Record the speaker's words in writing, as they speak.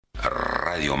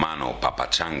Radio Mano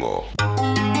Papachango.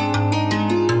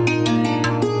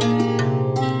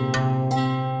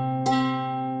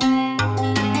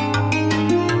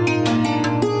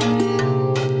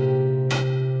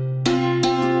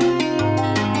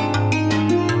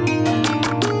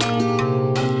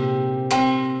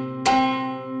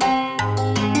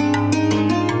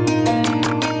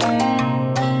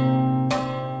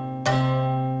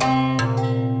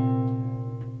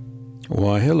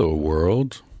 Why, hello,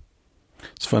 world.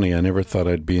 It's funny, I never thought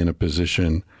I'd be in a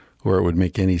position where it would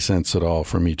make any sense at all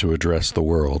for me to address the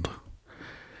world.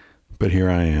 But here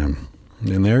I am,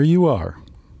 and there you are,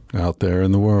 out there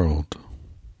in the world.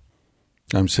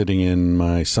 I'm sitting in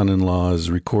my son-in-law's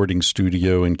recording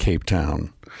studio in Cape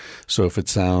Town. So if it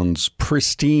sounds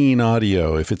pristine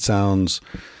audio, if it sounds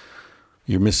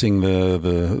you're missing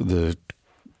the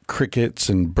crickets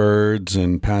and birds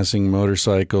and passing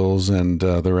motorcycles and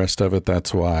the rest of it,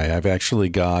 that's why. I've actually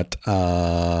got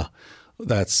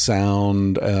that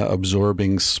sound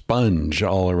absorbing sponge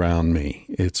all around me.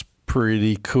 It's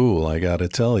pretty cool, I gotta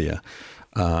tell you.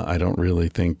 I don't really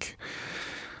think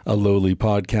a lowly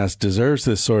podcast deserves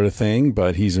this sort of thing,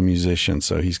 but he's a musician,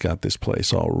 so he's got this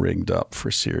place all rigged up for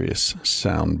serious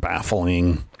sound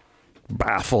baffling.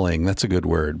 Baffling, that's a good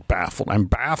word. Baffled. I'm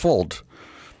baffled.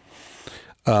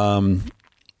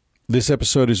 This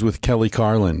episode is with Kelly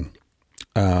Carlin.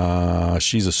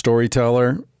 She's a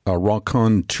storyteller, a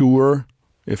raconteur,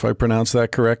 if I pronounce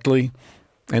that correctly.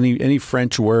 Any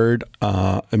French word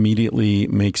immediately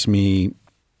makes me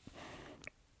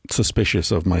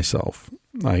suspicious of myself.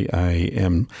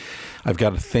 I've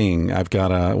got a thing. I've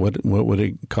got what would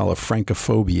it call a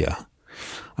francophobia?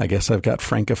 I guess I've got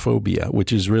francophobia,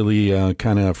 which is really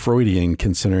kind of Freudian,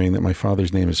 considering that my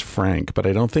father's name is Frank. But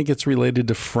I don't think it's related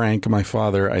to Frank, my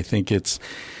father. I think it's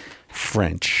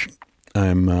French.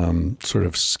 I'm sort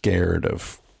of scared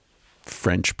of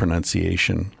French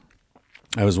pronunciation.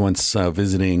 I was once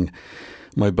visiting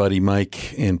my buddy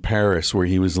Mike in Paris, where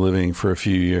he was living for a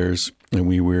few years. And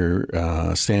we were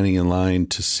standing in line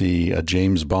to see a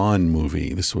James Bond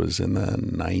movie. This was in the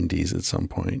 90s at some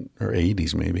point, or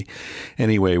 80s maybe.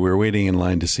 Anyway, we were waiting in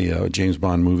line to see a James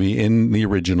Bond movie in the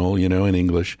original, in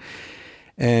English.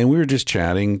 And we were just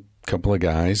chatting, a couple of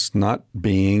guys, not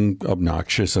being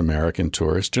obnoxious American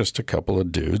tourists, just a couple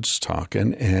of dudes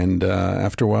talking. And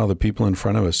after a while, the people in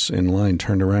front of us in line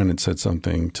turned around and said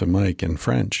something to Mike in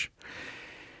French.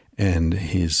 And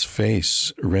his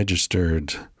face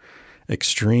registered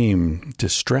extreme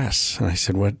distress. And I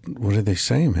said, what did they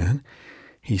say, man?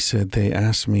 He said, they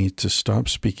asked me to stop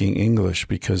speaking English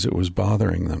because it was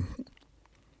bothering them.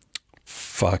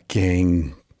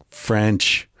 Fucking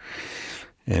French.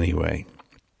 Anyway,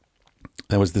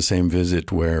 that was the same visit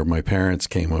where my parents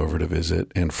came over to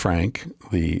visit, and Frank,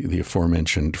 the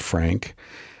aforementioned Frank,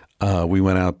 we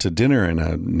went out to dinner in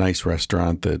a nice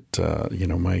restaurant that,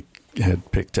 Mike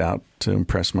had picked out to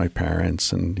impress my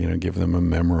parents and, give them a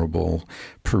memorable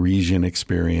Parisian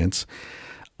experience.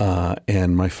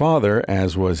 And my father,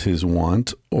 as was his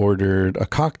wont, ordered a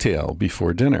cocktail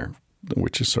before dinner,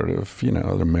 which is sort of,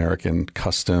 an American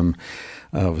custom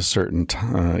of a certain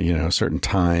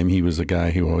time. He was a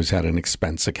guy who always had an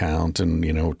expense account and,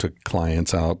 took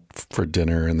clients out for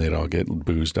dinner and they'd all get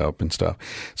boozed up and stuff.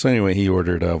 So anyway, he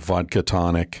ordered a vodka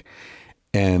tonic.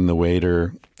 And the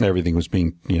waiter, everything was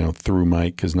being, through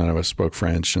Mike because none of us spoke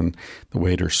French. And the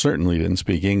waiter certainly didn't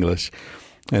speak English.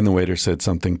 And the waiter said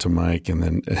something to Mike. And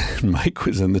then Mike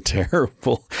was in the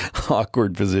terrible,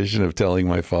 awkward position of telling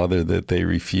my father that they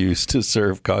refused to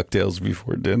serve cocktails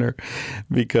before dinner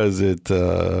because it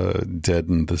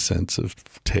deadened the sense of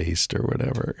taste or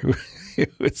whatever.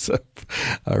 It was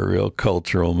a real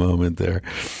cultural moment there.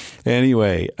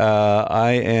 Anyway,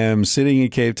 I am sitting in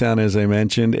Cape Town, as I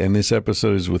mentioned, and this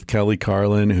episode is with Kelly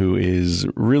Carlin, who is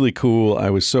really cool.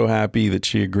 I was so happy that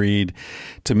she agreed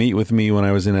to meet with me when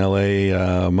I was in LA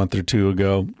a month or two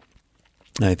ago.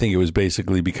 I think it was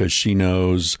basically because she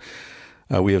knows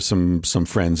we have some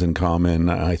friends in common.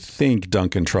 I think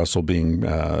Duncan Trussell being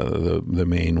the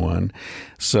main one.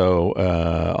 So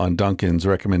on Duncan's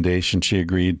recommendation, she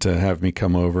agreed to have me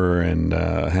come over and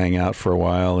hang out for a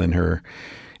while in her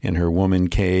woman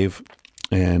cave.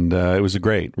 And it was a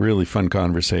great, really fun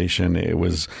conversation. It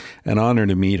was an honor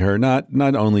to meet her, not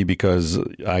only because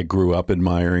I grew up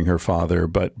admiring her father,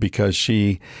 but because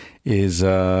she is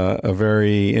a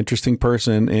very interesting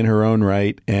person in her own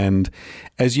right. And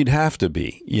as you'd have to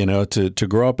be, to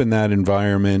grow up in that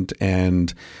environment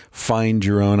and find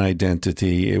your own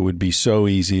identity, it would be so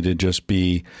easy to just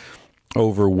be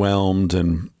overwhelmed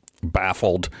and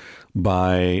baffled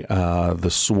by the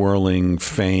swirling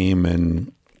fame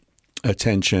and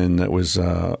attention that was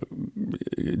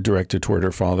directed toward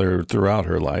her father throughout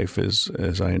her life, as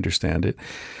I understand it.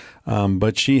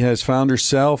 But she has found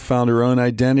herself, found her own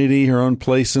identity, her own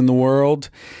place in the world,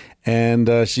 and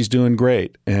she's doing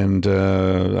great. And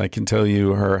I can tell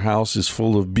you her house is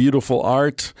full of beautiful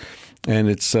art. And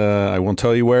it's, I won't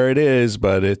tell you where it is,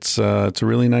 but it's a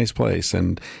really nice place.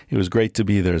 And it was great to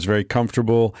be there. It's very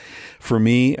comfortable for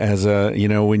me as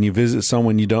when you visit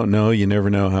someone you don't know, you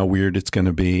never know how weird it's going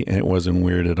to be. And it wasn't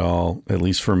weird at all, at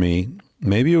least for me.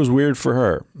 Maybe it was weird for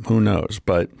her. Who knows?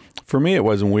 But for me, it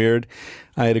wasn't weird.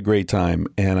 I had a great time,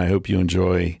 and I hope you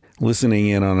enjoy listening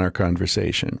in on our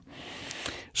conversation.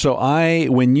 So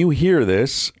when you hear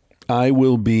this, I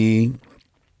will be...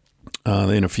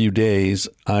 in a few days,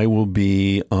 I will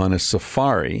be on a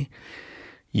safari.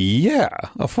 Yeah,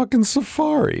 a fucking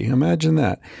safari. Imagine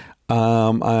that.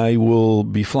 I will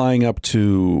be flying up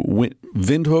to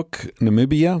Windhoek,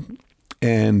 Namibia,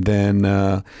 and then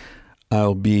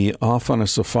I'll be off on a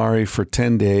safari for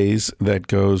 10 days that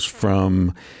goes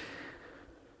from,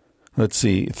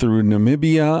 through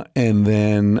Namibia and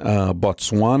then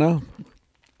Botswana,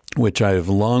 which I've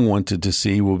long wanted to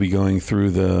see. We'll be going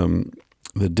through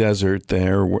the desert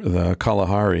there, the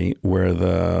Kalahari, where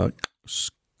the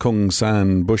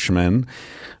Khoisan Bushmen,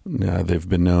 they've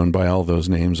been known by all those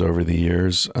names over the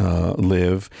years,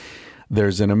 live.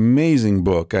 There's an amazing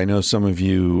book. I know some of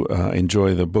you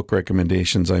enjoy the book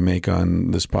recommendations I make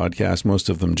on this podcast. Most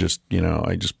of them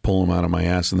I just pull them out of my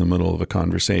ass in the middle of a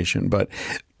conversation. But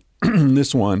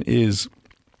this one is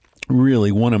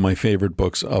really one of my favorite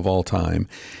books of all time.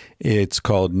 It's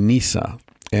called Nisa,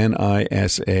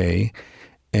 Nisa.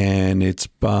 And it's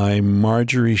by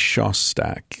Marjorie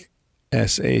Shostak,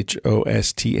 Shostak,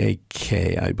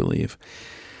 I believe.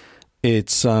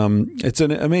 It's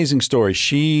an amazing story.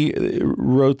 She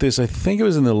wrote this, I think it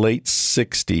was in the late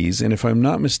 60s. And if I'm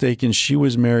not mistaken, she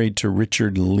was married to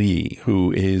Richard Lee,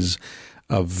 who is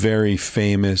a very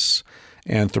famous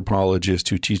anthropologist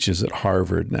who teaches at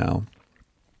Harvard now.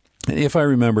 And if I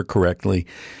remember correctly,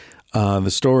 the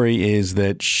story is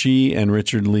that she and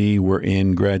Richard Lee were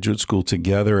in graduate school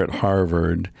together at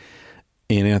Harvard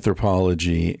in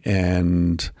anthropology,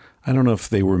 and I don't know if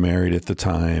they were married at the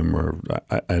time, or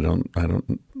I don't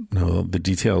know the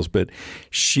details. But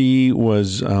she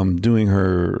was doing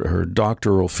her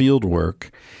doctoral field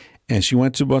work, and she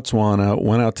went to Botswana,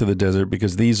 went out to the desert,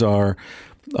 because these are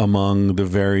among the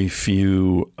very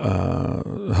few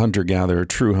true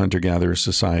hunter-gatherer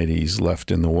societies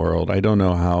left in the world. I don't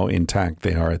know how intact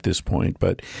they are at this point,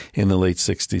 but in the late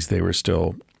 60s, they were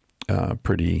still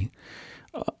pretty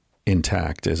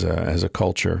intact as a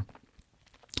culture.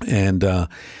 And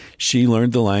she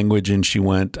learned the language, and she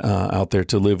went out there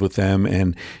to live with them.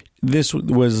 And this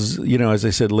was, as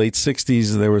I said, late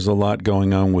 60s, there was a lot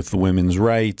going on with women's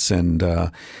rights and,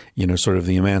 sort of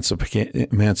the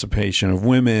emancipation of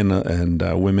women.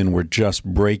 And women were just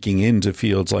breaking into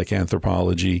fields like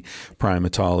anthropology,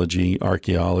 primatology,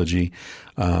 archaeology,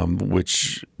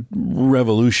 which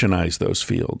revolutionized those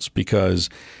fields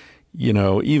because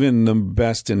even the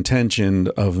best intentioned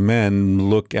of men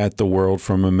look at the world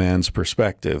from a man's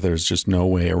perspective. There's just no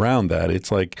way around that. It's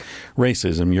like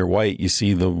racism. You're white, you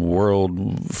see the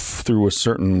world through a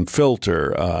certain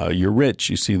filter. You're rich,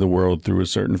 you see the world through a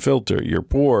certain filter. You're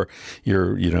poor,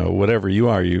 you're, whatever you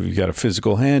are. You've got a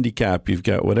physical handicap, you've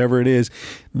got whatever it is.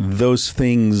 Those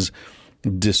things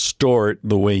distort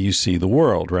the way you see the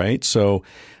world, right? So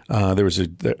there was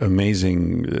an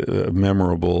amazing,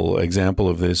 memorable example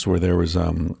of this where there was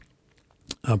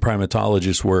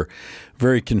primatologists were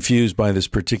very confused by this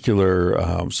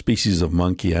particular species of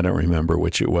monkey. I don't remember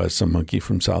which it was, some monkey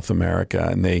from South America.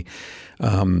 And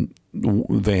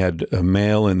they had a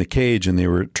male in the cage, and they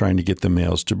were trying to get the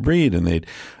males to breed, and they'd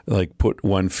put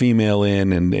one female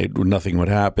in, and nothing would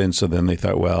happen. So then they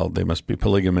thought, well, they must be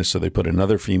polygamous. So they put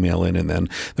another female in, and then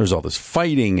there's all this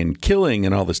fighting and killing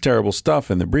and all this terrible stuff,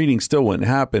 and the breeding still wouldn't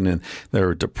happen, and they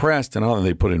were depressed and all. And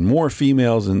they put in more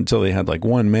females until they had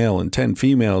one male and 10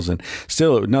 females, and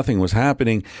still nothing was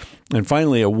happening. And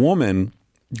finally, a woman,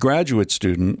 graduate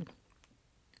student,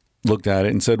 looked at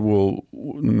it and said, well,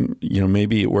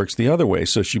 maybe it works the other way.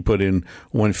 So she put in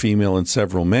one female and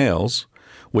several males,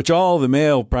 which all the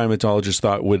male primatologists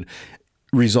thought would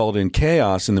result in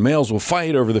chaos, and the males will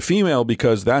fight over the female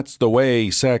because that's the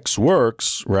way sex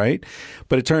works, right?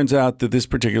 But it turns out that this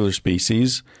particular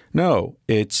species, no,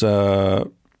 it's a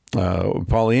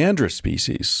polyandrous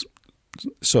species.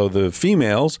 So the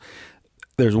females,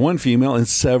 there's one female and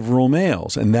several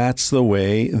males, and that's the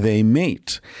way they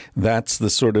mate. That's the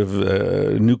sort of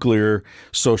nuclear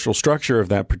social structure of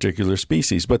that particular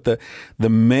species. But the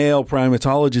male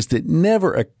primatologist, it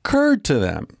never occurred to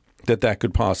them that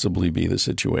could possibly be the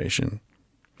situation.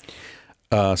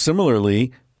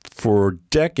 Similarly, for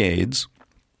decades,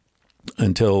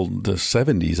 until the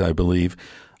 70s, I believe,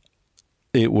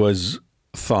 it was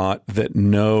thought that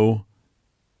no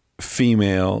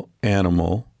female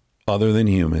animal other than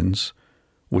humans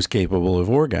was capable of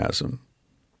orgasm.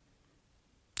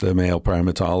 The male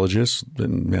primatologists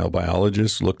and male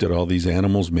biologists looked at all these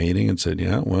animals mating and said,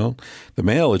 yeah, well, the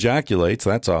male ejaculates,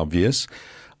 that's obvious.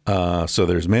 So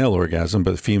there's male orgasm,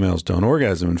 but females don't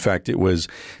orgasm. In fact,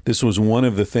 this was one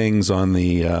of the things on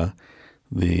the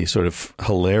sort of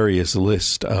hilarious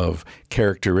list of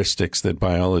characteristics that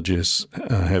biologists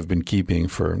have been keeping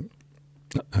for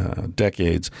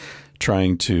decades,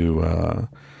 trying to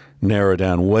narrow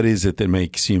down what is it that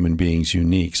makes human beings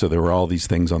unique. So there were all these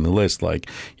things on the list, like,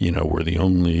 we're the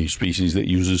only species that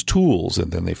uses tools.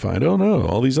 And then they find, oh, no,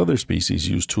 all these other species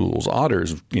use tools.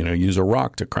 Otters, use a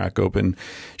rock to crack open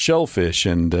shellfish,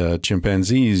 and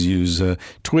chimpanzees use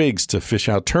twigs to fish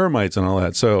out termites and all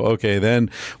that. So, okay, then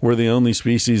we're the only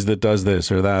species that does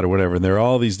this or that or whatever. And there are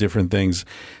all these different things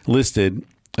listed,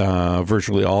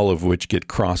 virtually all of which get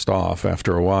crossed off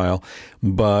after a while.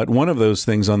 But one of those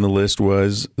things on the list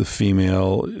was the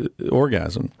female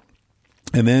orgasm.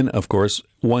 And then, of course,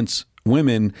 once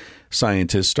women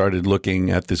scientists started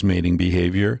looking at this mating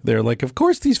behavior, they're like, of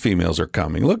course these females are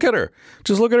coming. Look at her.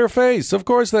 Just look at her face. Of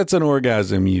course that's an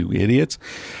orgasm, you idiots.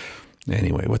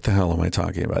 Anyway, what the hell am I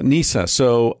talking about? Nisa.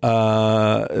 So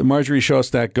Marjorie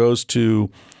Shostak goes to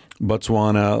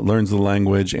Botswana, learns the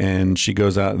language, and she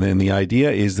goes out. And then the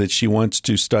idea is that she wants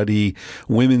to study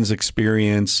women's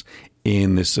experience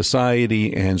in this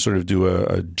society and sort of do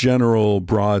a general,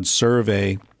 broad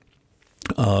survey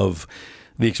of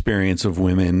the experience of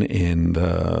women in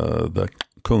the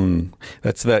Kung.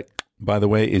 That, by the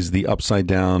way, is the upside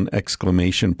down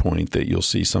exclamation point that you'll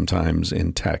see sometimes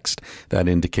in text. That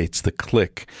indicates the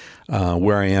click.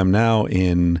 Where I am now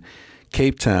in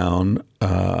Cape Town,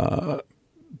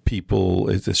 people,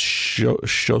 it's Xhosa,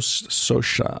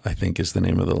 I think is the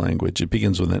name of the language. It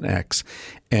begins with an X,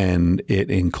 and it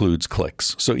includes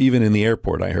clicks. So even in the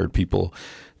airport, I heard people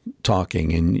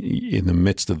talking, and in the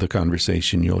midst of the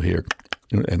conversation, you'll hear,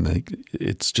 and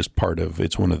it's just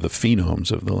it's one of the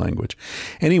phonemes of the language.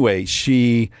 Anyway,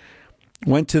 she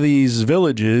went to these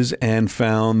villages and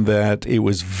found that it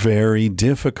was very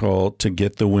difficult to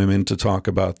get the women to talk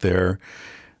about their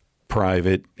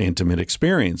private, intimate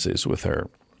experiences with her.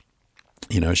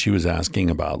 She was asking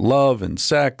about love and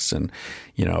sex and,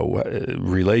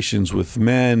 relations with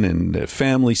men and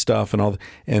family stuff and all.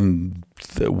 And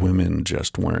the women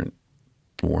just weren't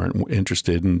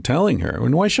interested in telling her.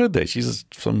 And why should they? She's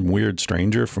some weird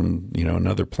stranger from,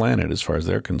 another planet as far as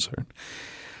they're concerned.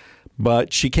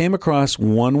 But she came across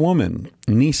one woman,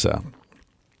 Nisa,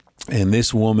 and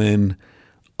this woman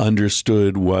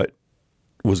understood what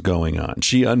was going on.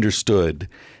 She understood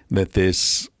that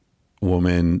this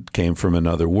woman came from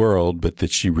another world, but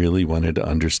that she really wanted to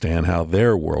understand how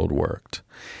their world worked.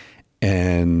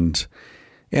 And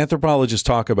anthropologists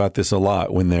talk about this a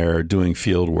lot when they're doing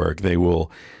field work. They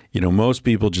will, most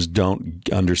people just don't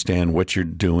understand what you're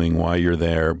doing, why you're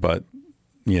there, but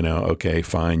okay,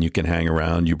 fine, you can hang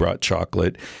around. You brought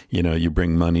chocolate, you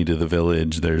bring money to the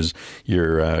village.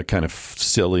 You're kind of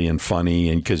silly and funny,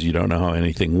 and because you don't know how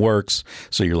anything works,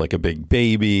 so you're like a big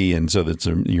baby, and so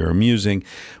you're amusing.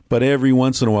 But every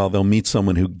once in a while, they'll meet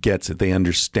someone who gets it. They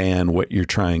understand what you're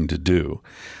trying to do.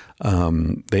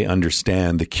 They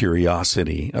understand the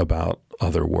curiosity about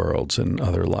other worlds and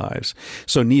other lives.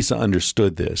 So Nisa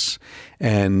understood this,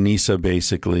 and Nisa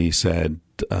basically said,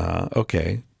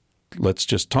 okay, let's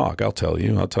just talk. I'll tell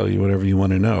you whatever you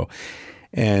want to know.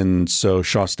 And so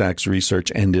Shostak's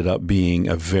research ended up being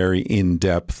a very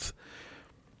in-depth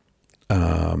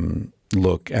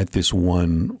look at this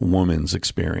one woman's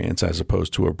experience as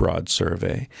opposed to a broad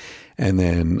survey. And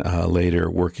then later,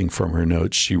 working from her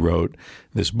notes, she wrote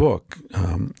this book.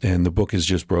 And the book is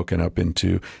just broken up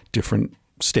into different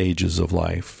stages of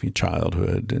life,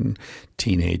 childhood and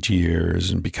teenage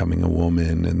years and becoming a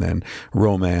woman, and then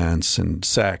romance and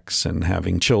sex and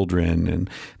having children and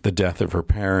the death of her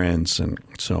parents and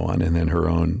so on, and then her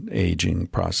own aging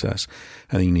process.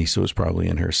 I think Nisa was probably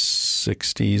in her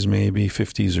 60s, maybe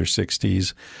 50s or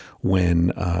 60s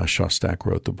when Shostak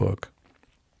wrote the book.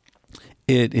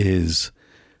 It is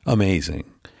amazing.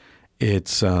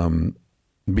 It's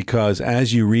because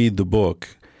as you read the book,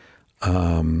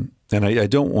 and I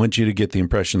don't want you to get the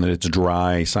impression that it's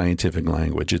dry scientific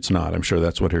language. It's not. I'm sure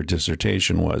that's what her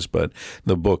dissertation was. But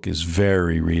the book is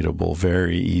very readable,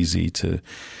 very easy to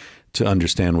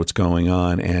understand what's going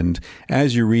on. And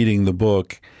as you're reading the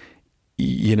book,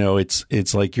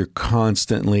 it's like you're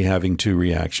constantly having two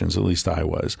reactions. At least I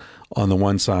was. On the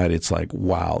one side, it's like,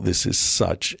 wow, this is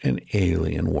such an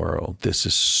alien world. This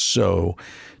is so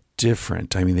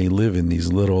different. I mean, they live in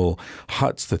these little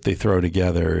huts that they throw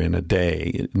together in a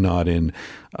day, not in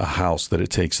a house that it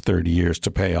takes 30 years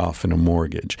to pay off in a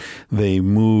mortgage. They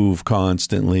move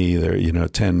constantly. They're,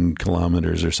 10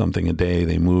 kilometers or something a day.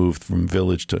 They move from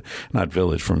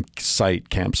from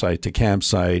campsite to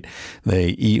campsite. They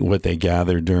eat what they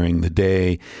gather during the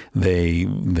day.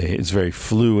 It's very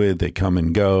fluid. They come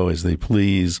and go as they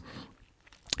please.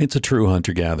 It's a true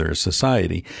hunter-gatherer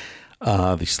society.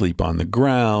 They sleep on the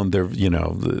ground.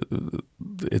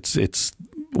 It's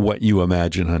what you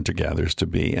imagine hunter-gatherers to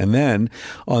be. And then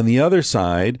on the other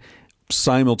side,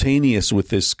 simultaneous with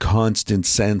this constant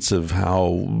sense of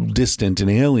how distant and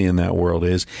alien that world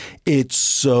is, it's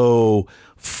so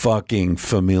fucking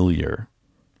familiar.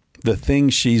 The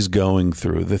things she's going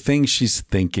through, the things she's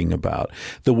thinking about,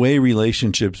 the way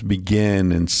relationships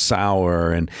begin and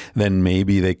sour and then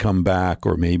maybe they come back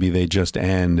or maybe they just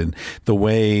end, and the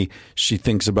way she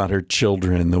thinks about her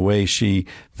children, the way she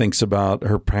thinks about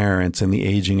her parents and the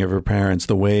aging of her parents,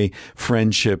 the way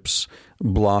friendships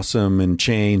blossom and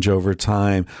change over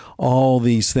time, all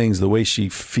these things, the way she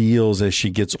feels as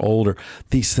she gets older,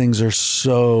 these things are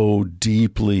so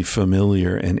deeply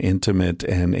familiar and intimate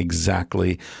and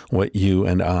exactly what you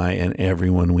and I and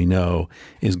everyone we know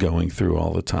is going through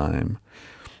all the time.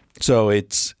 So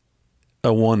it's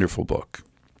a wonderful book,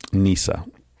 Nisa,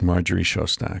 Marjorie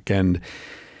Shostak. And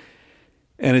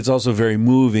it's also very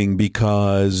moving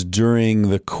because during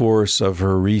the course of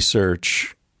her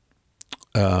research,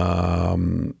 or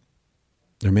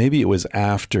maybe it was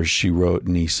after she wrote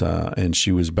Nisa and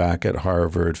she was back at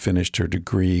Harvard, finished her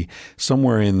degree.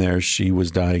 Somewhere in there, she was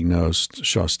diagnosed,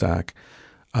 Shostak,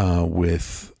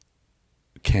 with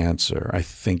cancer. I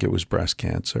think it was breast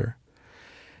cancer.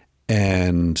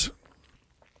 And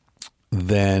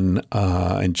then,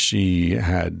 and she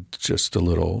had just a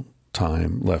little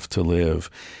time left to live.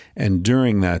 And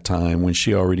during that time, when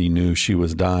she already knew she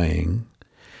was dying,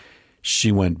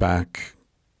 she went back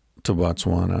to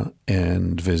Botswana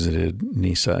and visited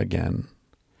Nisa again.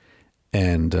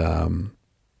 And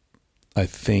I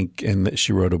think, and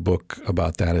she wrote a book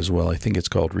about that as well. I think it's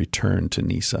called Return to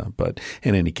Nisa. But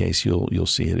in any case, you'll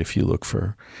see it if you look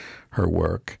for her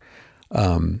work.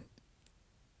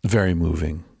 Very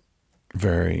moving,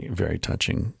 very, very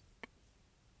touching.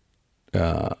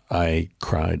 I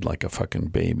cried like a fucking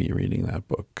baby reading that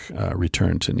book,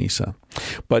 Return to Nisa.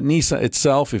 But Nisa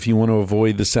itself, if you want to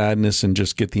avoid the sadness and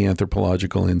just get the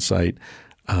anthropological insight,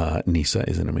 Nisa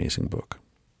is an amazing book.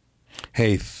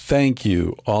 Hey, thank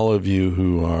you, all of you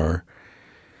who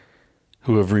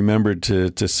have remembered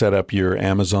to set up your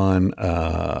Amazon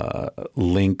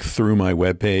link through my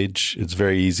webpage. It's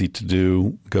very easy to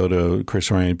do. Go to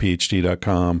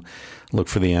chrisryanphd.com, look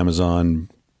for the Amazon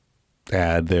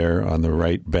ad there on the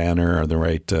right banner or the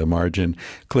right margin.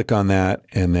 Click on that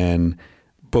and then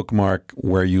bookmark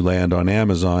where you land on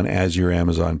Amazon as your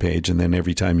Amazon page. And then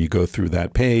every time you go through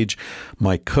that page,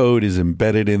 my code is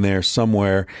embedded in there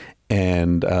somewhere,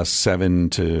 and 7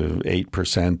 to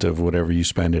 8% of whatever you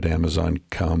spend at Amazon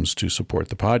comes to support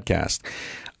the podcast.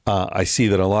 I see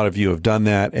that a lot of you have done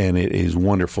that, and it is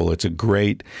wonderful. It's a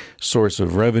great source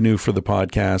of revenue for the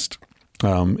podcast.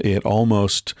 We're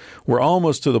almost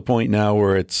to the point now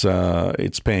where it's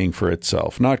paying for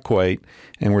itself. Not quite,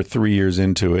 and we're 3 years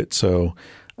into it. So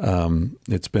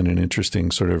it's been an interesting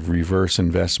sort of reverse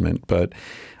investment, but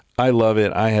I love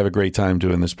it. I have a great time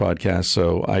doing this podcast,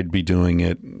 so I'd be doing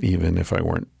it even if I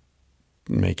weren't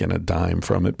making a dime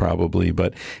from it probably.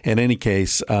 But in any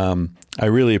case, I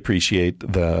really appreciate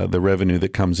the revenue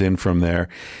that comes in from there.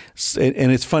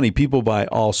 And it's funny, people buy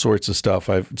all sorts of stuff.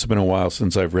 It's been a while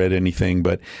since I've read anything,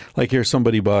 but like here,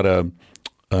 somebody bought an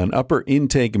upper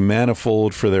intake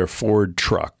manifold for their Ford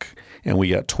truck, and we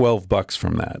got $12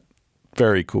 from that.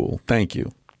 Very cool. Thank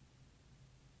you.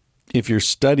 If you're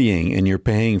studying and you're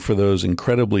paying for those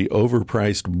incredibly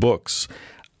overpriced books,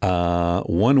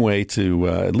 one way to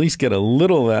at least get a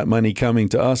little of that money coming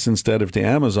to us instead of to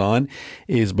Amazon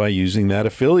is by using that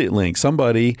affiliate link.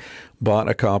 Somebody bought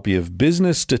a copy of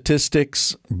Business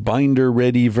Statistics Binder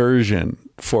Ready version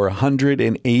for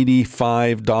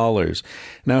 $185.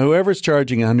 Now, whoever's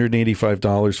charging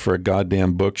 $185 for a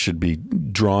goddamn book should be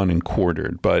drawn and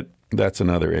quartered, but that's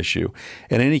another issue.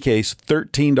 In any case,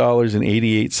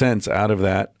 $13.88 out of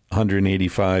that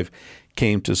 $185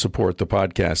 came to support the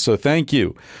podcast. So thank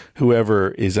you,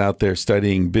 whoever is out there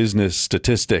studying business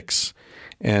statistics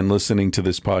and listening to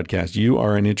this podcast. You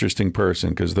are an interesting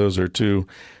person because those are two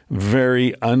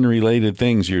very unrelated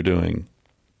things you're doing.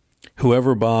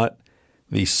 Whoever bought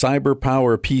the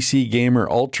CyberPower PC Gamer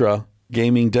Ultra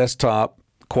gaming desktop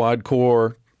quad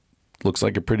core, looks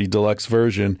like a pretty deluxe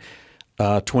version,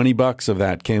 $20 of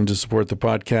that came to support the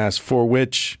podcast, for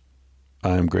which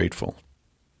I'm grateful.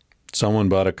 Someone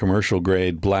bought a commercial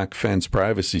grade black fence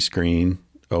privacy screen.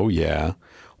 Oh yeah.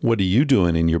 What are you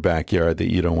doing in your backyard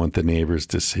that you don't want the neighbors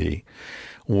to see?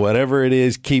 Whatever it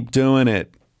is, keep doing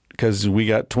it, because we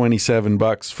got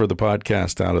 $27 for the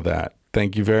podcast out of that.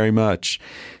 Thank you very much.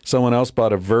 Someone else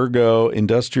bought a Virgo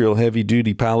industrial heavy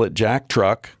duty pallet jack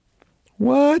truck.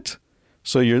 What?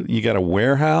 So you got a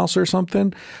warehouse or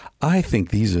something? I think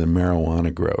these are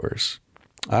marijuana growers.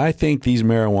 I think these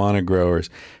marijuana growers,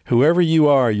 whoever you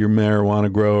are, you're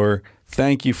marijuana grower,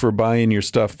 thank you for buying your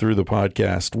stuff through the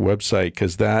podcast website,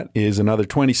 because that is another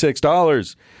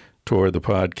 $26 toward the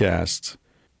podcast.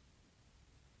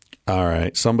 All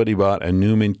right. Somebody bought a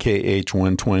Newman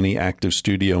KH120 active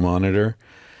studio monitor.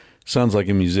 Sounds like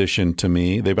a musician to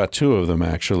me. They bought two of them,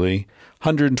 actually.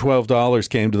 $112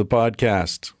 came to the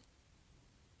podcast.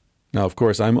 Now, of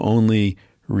course, I'm only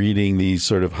reading these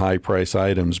sort of high price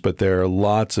items, but there are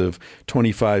lots of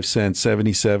 25 cents,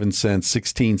 77 cents,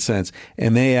 16 cents,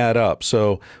 and they add up.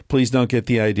 So please don't get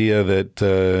the idea that,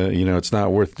 it's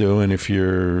not worth doing if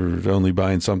you're only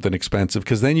buying something expensive,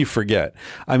 because then you forget.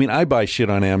 I mean, I buy shit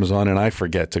on Amazon and I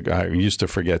used to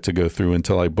forget to go through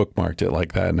until I bookmarked it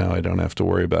like that. Now I don't have to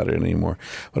worry about it anymore.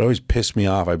 But it always pissed me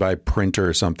off. I buy a printer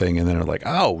or something and then I'm like,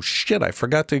 oh shit, I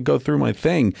forgot to go through my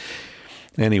thing.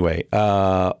 Anyway,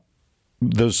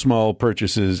 those small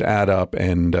purchases add up,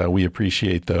 and we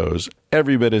appreciate those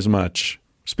every bit as much.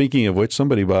 Speaking of which,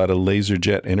 somebody bought a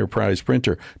LaserJet Enterprise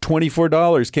printer.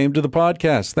 $24 came to the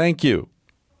podcast. Thank you.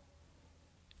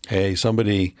 Hey,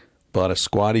 somebody bought a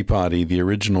Squatty Potty, the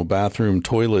original bathroom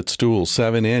toilet stool,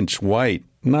 7-inch, white.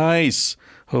 Nice.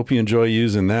 Hope you enjoy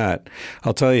using that.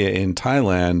 I'll tell you, in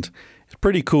Thailand, it's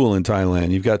pretty cool in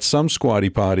Thailand. You've got some squatty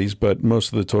potties, but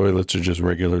most of the toilets are just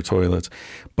regular toilets.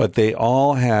 But they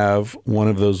all have one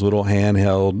of those little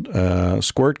handheld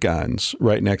squirt guns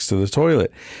right next to the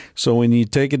toilet. So when you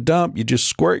take a dump, you just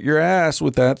squirt your ass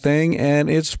with that thing, and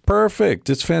it's perfect.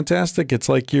 It's fantastic. It's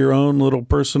like your own little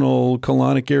personal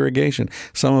colonic irrigation.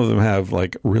 Some of them have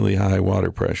like really high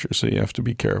water pressure, so you have to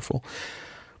be careful.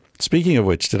 Speaking of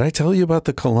which, did I tell you about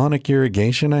the colonic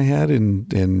irrigation I had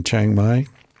in Chiang Mai?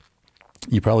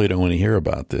 You probably don't want to hear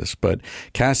about this, but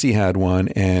Cassie had one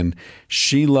and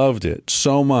she loved it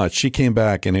so much. She came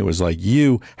back and it was like,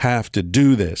 you have to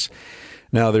do this.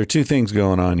 Now, there are two things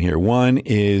going on here. One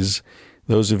is,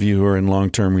 those of you who are in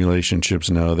long-term relationships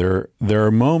know there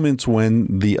are moments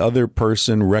when the other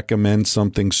person recommends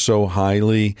something so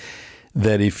highly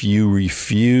that if you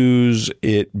refuse,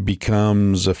 it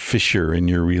becomes a fissure in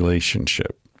your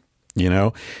relationship. You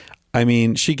know? I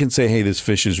mean, she can say, hey, this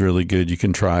fish is really good. You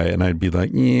can try it. And I'd be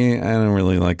like, yeah, I don't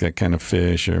really like that kind of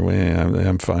fish, or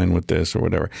I'm fine with this or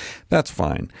whatever. That's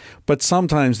fine. But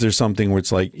sometimes there's something where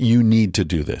it's like, you need to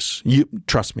do this.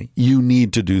 Trust me, you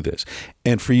need to do this.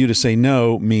 And for you to say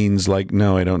no means like,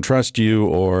 no, I don't trust you,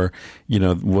 or,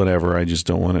 whatever. I just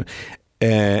don't want to.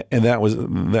 And that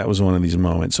was one of these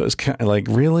moments. So it's kind of like,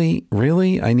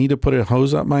 really? I need to put a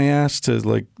hose up my ass to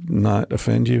like not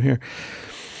offend you here.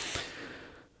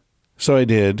 So I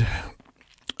did.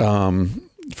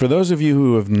 For those of you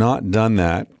who have not done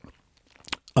that,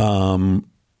 I'm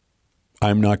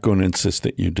not going to insist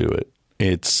that you do it.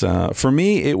 It's for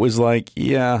me, it was like,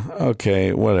 yeah,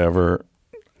 okay, whatever.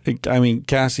 I mean,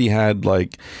 Cassie had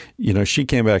she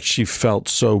came back. She felt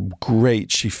so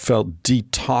great. She felt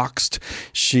detoxed.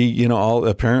 She,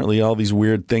 apparently all these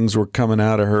weird things were coming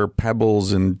out of her,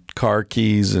 pebbles and car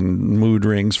keys and mood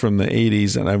rings from the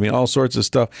 80s. And I mean, all sorts of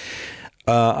stuff.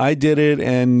 I did it,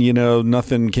 and,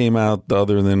 nothing came out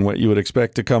other than what you would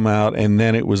expect to come out. And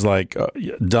then it was like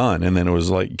done. And then it was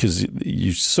like, because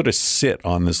you sort of sit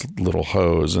on this little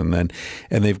hose, and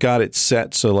they've got it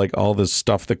set so like all this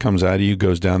stuff that comes out of you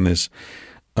goes down this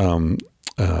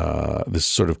this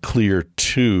sort of clear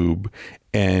tube,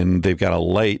 and they've got a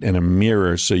light and a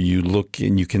mirror, so you look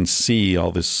and you can see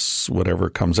all this whatever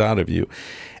comes out of you.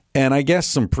 And I guess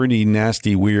some pretty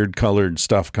nasty, weird colored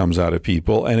stuff comes out of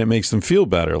people, and it makes them feel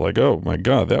better. Like, oh my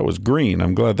God, that was green.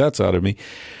 I'm glad that's out of me.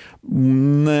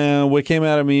 Nah, what came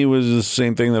out of me was the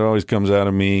same thing that always comes out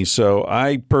of me. So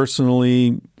I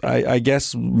personally, I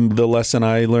guess the lesson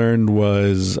I learned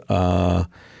was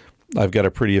I've got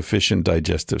a pretty efficient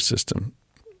digestive system.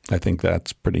 I think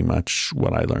that's pretty much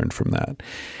what I learned from that.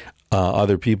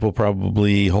 Other people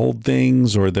probably hold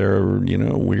things, or they're,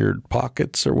 weird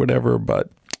pockets or whatever, but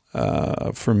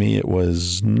for me, it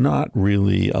was not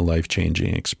really a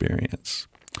life-changing experience.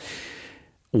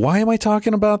 Why am I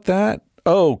talking about that?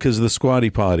 Oh, because of the Squatty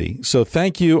Potty. So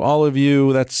thank you, all of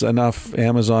you. That's enough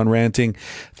Amazon ranting.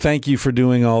 Thank you for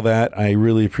doing all that. I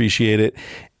really appreciate it.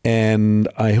 And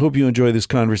I hope you enjoy this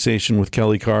conversation with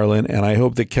Kelly Carlin. And I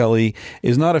hope that Kelly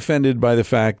is not offended by the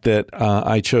fact that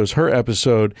I chose her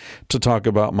episode to talk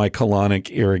about my colonic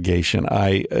irrigation.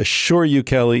 I assure you,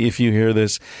 Kelly, if you hear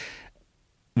this,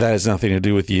 that has nothing to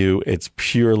do with you. It's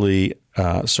purely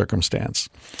circumstance.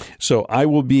 So I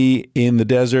will be in the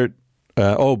desert.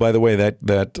 By the way,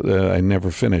 that I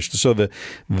never finished. So the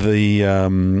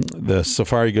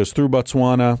safari goes through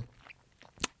Botswana,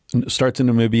 starts in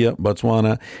Namibia,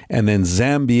 Botswana, and then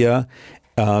Zambia,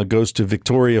 goes to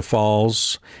Victoria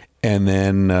Falls, and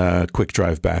then quick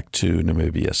drive back to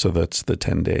Namibia. So that's the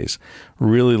 10 days.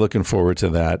 Really looking forward to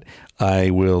that.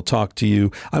 I will talk to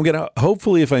you. I'm going to,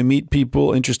 hopefully, if I meet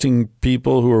people, interesting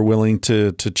people who are willing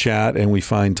to chat and we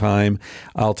find time,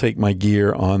 I'll take my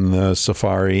gear on the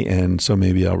safari. And so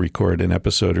maybe I'll record an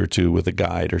episode or two with a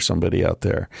guide or somebody out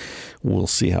there. We'll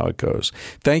see how it goes.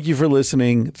 Thank you for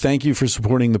listening. Thank you for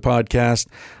supporting the podcast.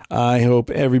 I hope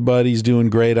everybody's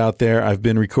doing great out there. I've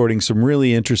been recording some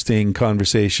really interesting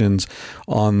conversations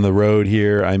on the road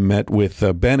here. I met with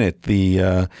Bennett,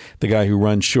 the guy who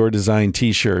runs Shore Design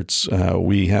T-shirts.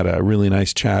 We had a really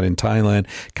nice chat in Thailand,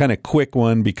 kind of quick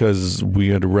one because we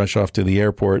had to rush off to the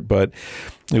airport, but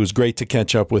it was great to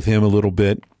catch up with him a little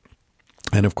bit.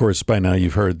 And of course, by now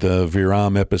you've heard the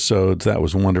Viram episodes. That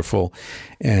was wonderful.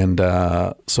 And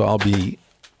so I'll be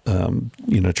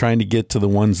trying to get to the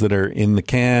ones that are in the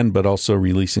can, but also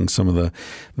releasing some of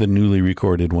the newly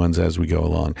recorded ones as we go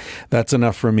along. That's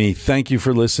enough for me. Thank you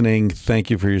for listening. Thank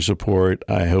you for your support.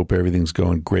 I hope everything's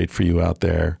going great for you out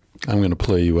there. I'm going to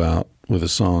play you out with a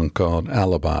song called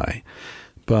Alibi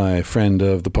by a friend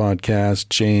of the podcast,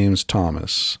 James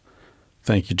Thomas.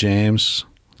 Thank you, James.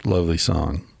 Lovely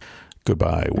song.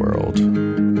 Goodbye, world.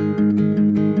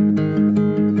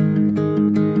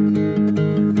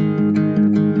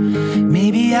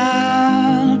 Maybe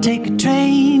I'll take a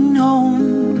train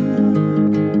home.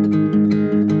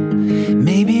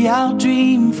 Maybe I'll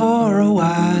dream for a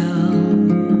while.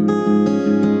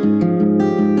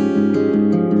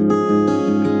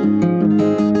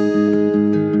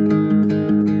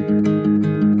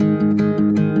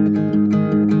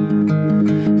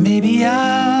 Maybe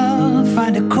I'll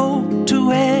find a coat to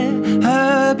wear,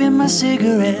 herb in my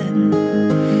cigarette.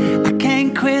 I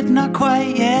can't quit, not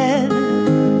quite yet.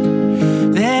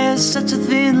 There's such a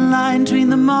thin line between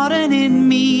the modern in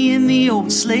me and the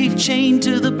old slave chained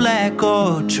to the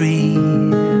blackboard tree.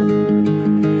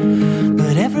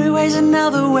 But every way's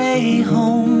another way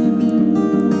home.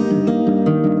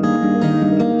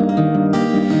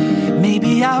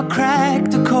 Maybe I'll crack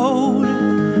the code.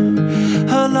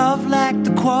 Her love lacked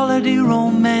the quality,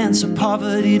 romance, or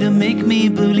poverty to make me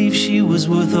believe she was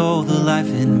worth all the life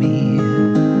in me.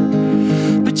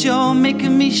 But you're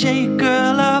making me shake,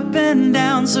 girl, up and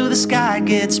down, so the sky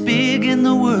gets big and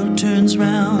the world turns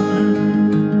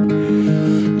round.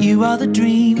 You are the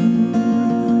dream,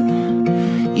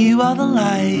 you are the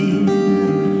light,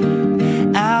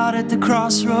 out at the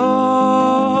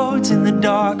crossroads in the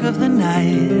dark of the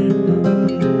night.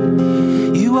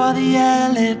 You are the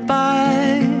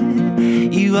alibi,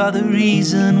 you are the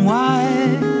reason why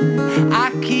I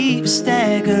keep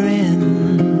staggering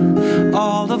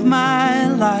all of my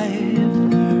life.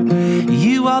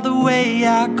 You are the way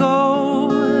I go.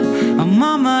 Oh,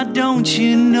 mama, don't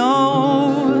you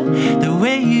know the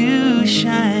way you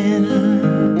shine?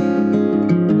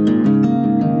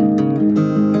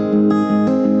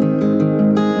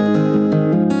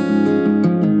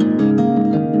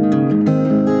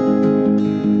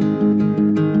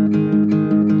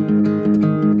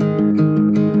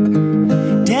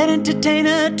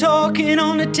 Entertainer talking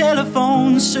on the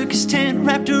telephone, circus tent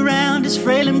wrapped around his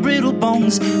frail and brittle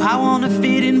bones. I wanna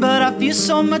fit in, but I feel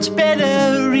so much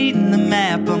better reading the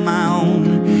map on my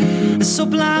own. So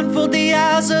blindfold the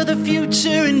eyes of the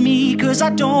future in me, 'cause I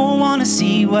don't wanna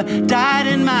see what died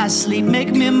in my sleep.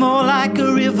 Make me more like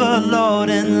a river, Lord,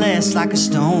 and less like a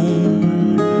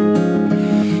stone.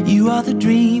 You are the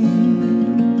dream,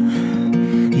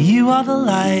 you are the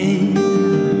light,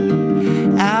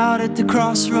 out at the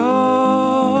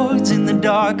crossroads in the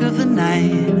dark of the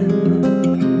night.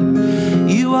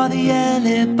 You are the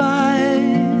alibi,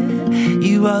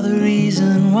 you are the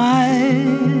reason why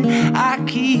I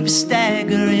keep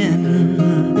staggering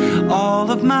all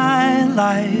of my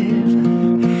life.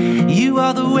 You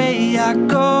are the way I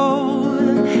go,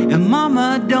 and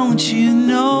mama, don't you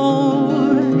know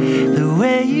the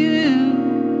way you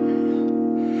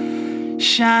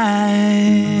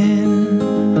shine?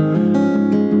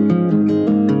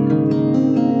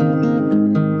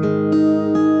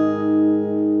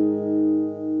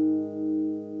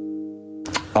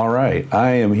 All right,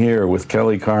 I am here with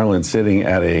Kelly Carlin sitting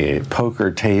at a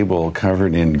poker table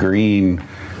covered in green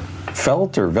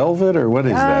felt or velvet, or what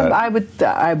is that? I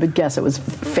would guess it was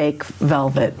fake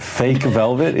velvet. Fake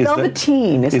velvet?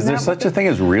 Velveteen. Is there such a thing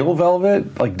as real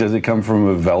velvet? Like, does it come from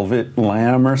a velvet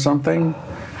lamb or something?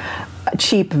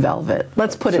 Cheap velvet.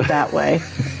 Let's put it that way.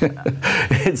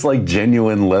 It's like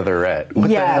genuine leatherette. What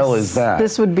the hell is that?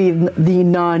 This would be the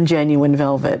non-genuine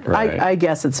velvet. Right. I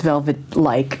guess it's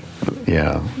velvet-like.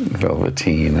 Yeah,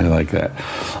 velveteen. I like that.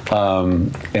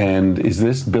 And is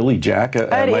this Billy Jack?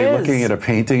 Am I looking at a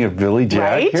painting of Billy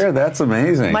Jack here? That's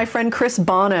amazing. My friend Chris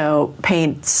Bono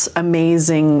paints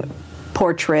amazing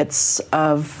portraits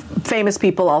of famous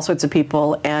people, all sorts of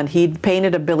people, and he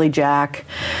painted a Billy Jack.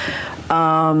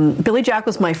 Billy Jack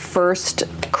was my first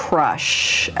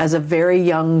crush as a very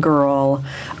young girl.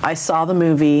 I saw the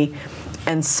movie,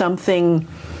 and something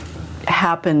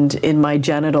happened in my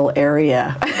genital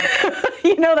area.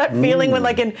 You know that feeling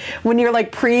when you're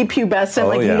like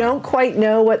prepubescent, you don't quite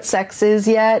know what sex is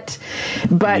yet,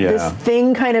 but this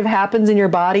thing kind of happens in your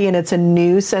body and it's a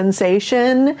new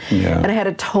sensation. Yeah. And I had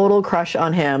a total crush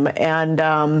on him, and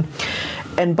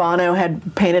Bono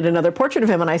had painted another portrait of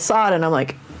him, and I saw it and I'm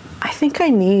like, I think I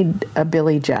need a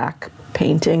Billy Jack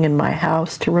painting in my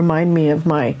house to remind me of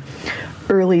my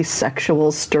early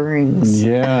sexual stirrings.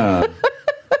 Yeah.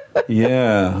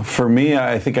 Yeah, for me,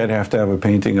 I think I'd have to have a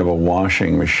painting of a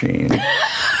washing machine.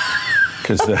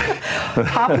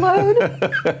 Top load?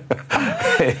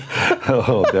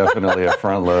 Oh, definitely a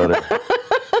front loader.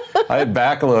 I'd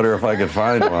back loader if I could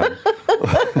find one.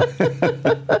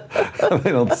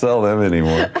 They don't sell them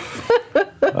anymore.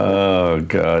 Oh,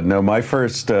 God. No, my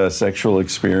first sexual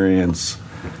experience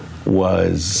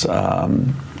was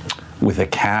with a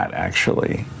cat,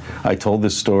 actually. I told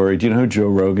this story. Do you know who Joe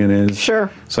Rogan is? Sure.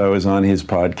 So I was on his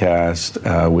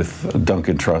podcast with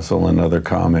Duncan Trussell, another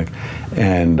comic,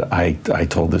 and I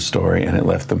told this story, and it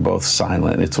left them both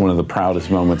silent. It's one of the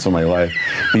proudest moments of my life.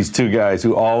 These two guys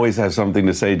who always have something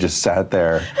to say just sat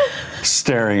there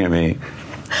staring at me.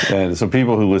 And so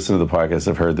people who listen to the podcast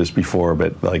have heard this before,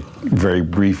 but like very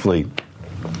briefly,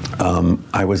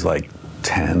 I was like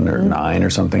 10 or 9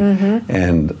 or something,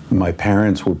 and my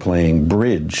parents were playing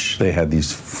bridge. They had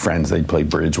these friends they'd play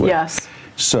bridge with. Yes.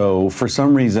 So for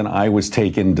some reason, I was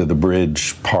taken to the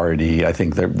bridge party. I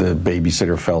think the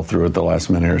babysitter fell through at the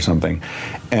last minute or something.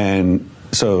 And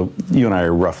so you and I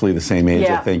are roughly the same age,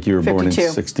 I think. You were 52. Born in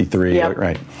 63, yep.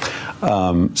 Right?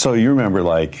 So you remember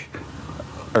like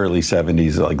early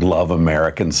 70s, like Love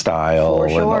American Style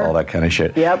and all that kind of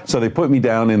shit. Yep. So they put me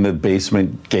down in the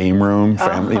basement game room,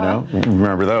 family, you know,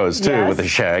 remember those too, with the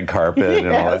shag carpet and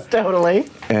all that. Yes, totally.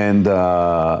 And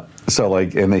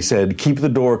and they said, keep the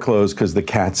door closed because the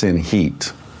cat's in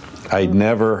heat. I'd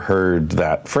never heard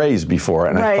that phrase before,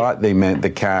 and I thought they meant the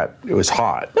cat, it was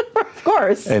hot. Of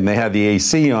course. And they had the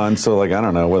AC on, so like, I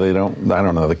don't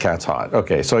know, the cat's hot.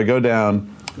 Okay, so I go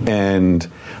down, and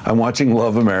I'm watching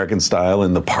Love American Style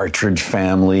and the Partridge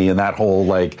Family and that whole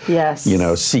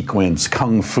sequence.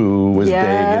 Kung Fu was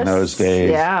big in those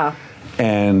days. Yeah.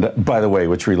 And by the way,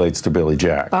 which relates to Billy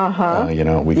Jack.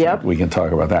 We can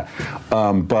talk about that.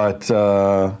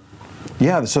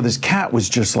 So this cat was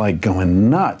just like going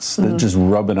nuts, just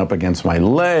rubbing up against my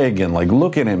leg and like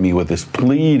looking at me with this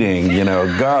pleading,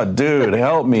 God, dude,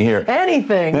 help me here.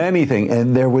 Anything.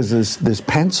 And there was this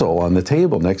pencil on the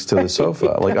table next to the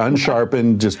sofa, like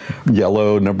unsharpened, just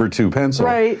yellow number 2 pencil.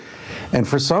 Right. And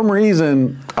for some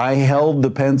reason, I held the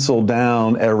pencil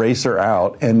down, eraser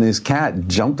out, and this cat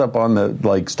jumped up on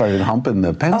started humping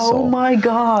the pencil. Oh my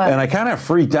God. And I kind of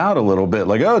freaked out a little bit,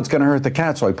 like, oh, it's going to hurt the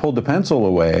cat. So I pulled the pencil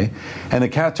away, and the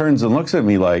cat turns and looks at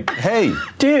me like, hey,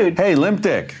 dude, hey, limp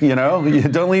dick,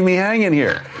 don't leave me hanging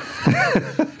here.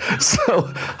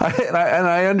 So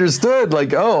I understood,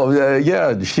 like,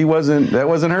 that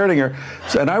wasn't hurting her.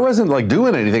 And I wasn't like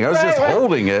doing anything. I was just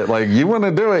holding it. Like, you want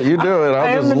to do it, you do it.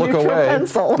 I'll just look away.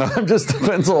 Pencil. I'm just a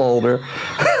pencil holder,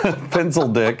 pencil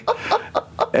dick.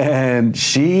 And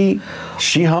she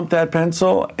humped that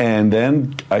pencil, and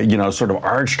then sort of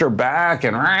arched her back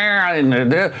and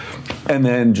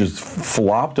then just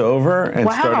flopped over and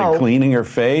started cleaning her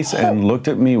face and looked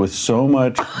at me with so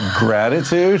much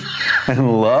gratitude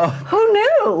and love. Who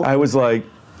knew? I was like,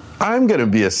 I'm going to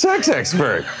be a sex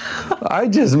expert. I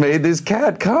just made this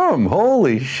cat come.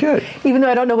 Holy shit. Even though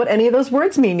I don't know what any of those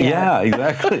words mean yet. Yeah,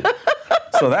 exactly.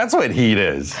 So that's what heat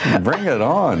is. Bring it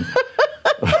on.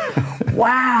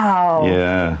 Wow.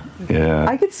 Yeah.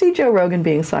 I could see Joe Rogan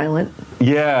being silent.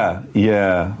 Yeah.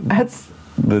 That's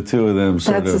the two of them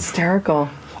sort of. That's hysterical.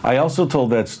 I also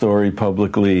told that story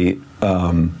publicly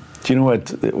Do you know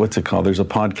what's it called? There's a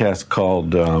podcast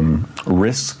called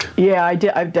Risk. Yeah, I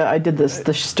did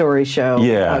the story show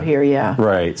out here. Yeah,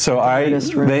 right. So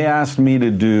they asked me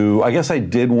to do. I guess I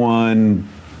did one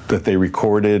that they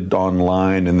recorded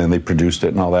online and then they produced it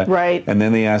and all that. Right. And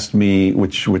then they asked me,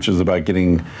 which was about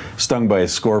getting stung by a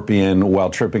scorpion while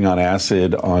tripping on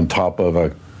acid on top of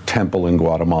a temple in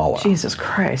Guatemala. Jesus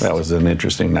Christ. That was an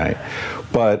interesting night.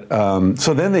 But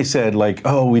so then they said, like,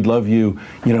 oh, we'd love you,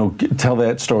 tell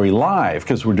that story live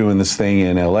because we're doing this thing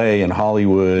in LA and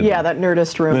Hollywood. Yeah, that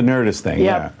Nerdist room. The Nerdist thing,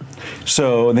 yeah.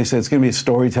 So and they said, it's going to be a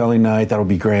storytelling night. That'll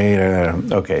be great.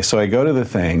 Okay, so I go to the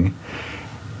thing.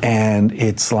 And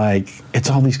it's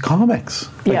all these comics,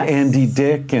 like Andy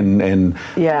Dick and I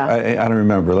don't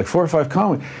remember, like 4 or 5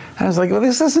 comics. And I was like, well,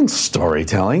 this isn't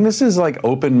storytelling. This is like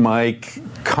open mic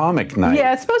comic night.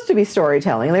 Yeah, it's supposed to be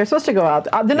storytelling. They're supposed to go out.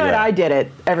 The night I did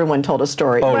it, everyone told a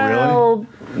story. Oh, really?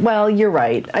 Well, you're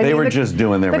right. They were just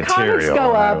doing their material. The comics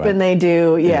go up and they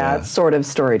do, it's sort of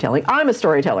storytelling. I'm a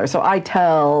storyteller, so I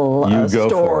tell a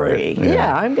story. For it.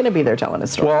 Yeah, I'm going to be there telling a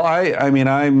story. Well,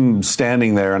 I'm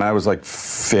standing there, and I was like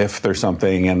 5th or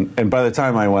something, and by the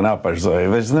time I went up, I was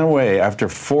like, there's no way, after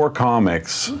 4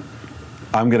 comics,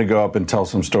 I'm going to go up and tell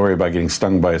some story about getting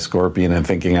stung by a scorpion and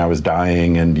thinking I was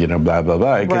dying and, blah, blah,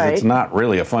 blah, because it's not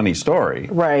really a funny story.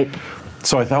 Right.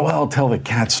 So I thought, well, I'll tell the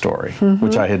cat story,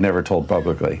 which I had never told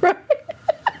publicly. Right.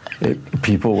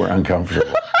 People were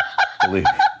uncomfortable. Believe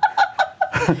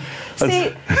me.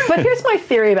 See, but here's my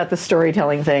theory about the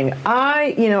storytelling thing.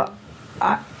 I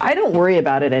don't worry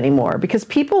about it anymore because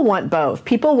people want both.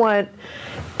 People want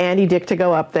Andy Dick to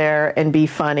go up there and be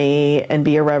funny and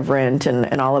be irreverent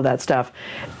and all of that stuff.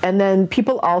 And then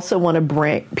people also want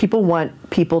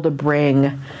people to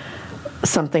bring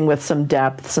something with some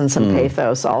depths and some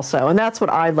pathos also. And that's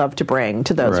what I love to bring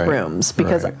to those rooms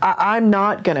because I'm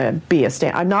not going to be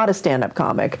I'm not a stand-up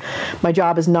comic. My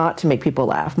job is not to make people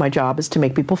laugh. My job is to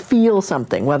make people feel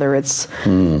something, whether it's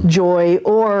joy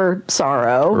or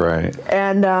sorrow. Right.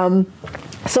 And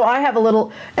so I have I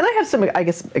have some, I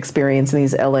guess, experience in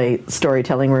these LA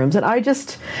storytelling rooms, and I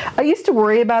used to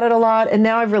worry about it a lot, and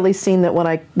now I've really seen that when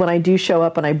I do show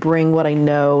up and I bring what I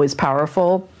know is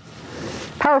powerful,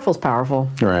 powerful's powerful.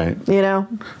 Right.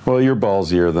 Well, you're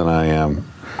ballsier than I am.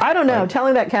 I don't know.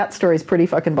 Telling that cat story is pretty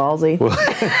fucking ballsy. Well,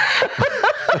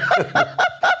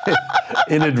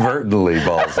 inadvertently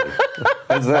ballsy.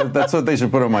 That's what they should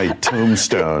put on my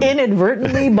tombstone.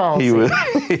 Inadvertently ballsy.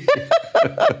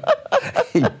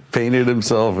 He painted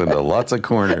himself into lots of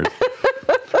corners.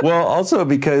 Well, also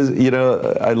because,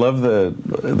 I love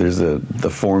there's the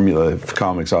formula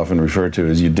comics often refer to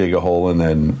as you dig a hole and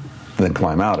then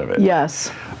climb out of it.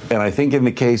 Yes. And I think in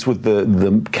the case with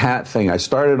the cat thing, I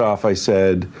started off, I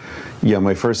said,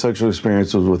 my first sexual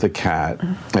experience was with a cat,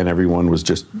 and everyone was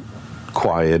just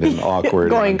quiet and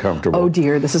awkward and uncomfortable. Oh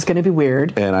dear, this is going to be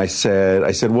weird. And I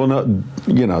said, well, no,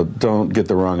 don't get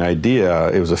the wrong idea.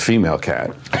 It was a female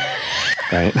cat,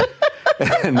 right?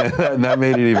 and that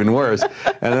made it even worse.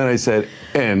 And then I said,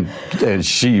 and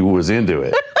she was into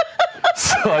it.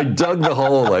 So I dug the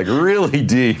hole like really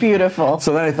deep. Beautiful.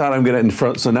 So then I thought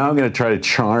so now I'm going to try to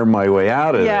charm my way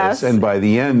out of this. And by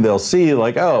the end, they'll see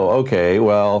like, oh, okay,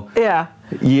 well.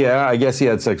 Yeah, I guess he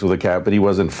had sex with a cat, but he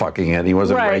wasn't fucking it. He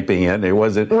wasn't raping it. It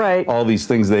wasn't all these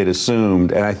things they'd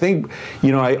assumed. And I think,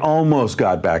 I almost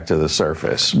got back to the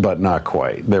surface, but not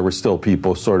quite. There were still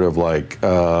people sort of like,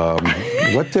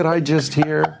 what did I just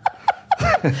hear?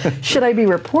 Should I be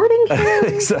reporting him?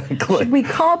 Exactly. Should we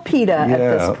call PETA at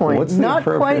this point? Not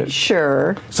quite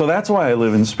sure. So that's why I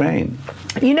live in Spain.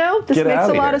 This makes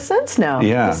a lot of sense now.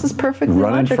 Yeah. This is perfectly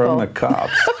running logical. From the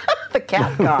cops. The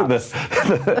cat cops. Who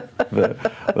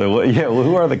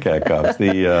are the cat cops?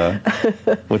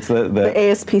 What's that? The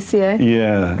ASPCA?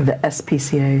 Yeah. The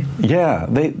SPCA. Yeah.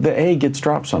 The A gets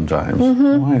dropped sometimes.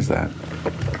 Why is that?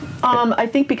 I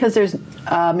think because there's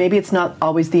maybe it's not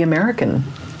always the American.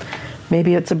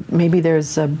 Maybe there's a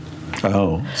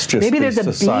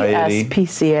society.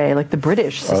 BSPCA, like the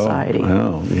British Society.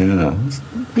 Oh, yeah.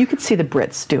 You could see the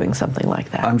Brits doing something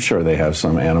like that. I'm sure they have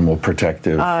some animal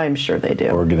protective. I'm sure they do.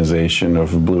 Organization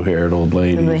of blue-haired old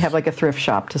ladies. And they have like a thrift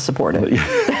shop to support it.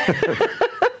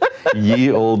 Ye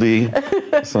oldie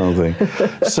something.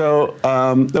 So,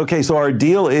 okay, so our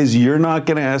deal is you're not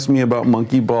going to ask me about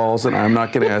monkey balls, and I'm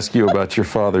not going to ask you about your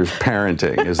father's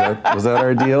parenting. Was that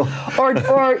our deal? Or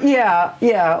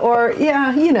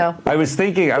I was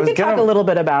thinking, I was going to talk a little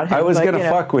bit about him. I was going to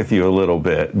fuck with you a little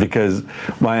bit because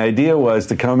my idea was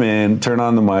to come in, turn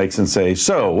on the mics, and say,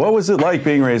 "So, what was it like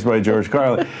being raised by George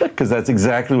Carlin?" Because that's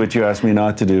exactly what you asked me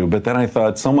not to do. But then I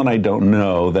thought, someone I don't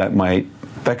know, that might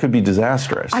That could be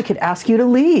disastrous. I could ask you to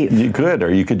leave. You could,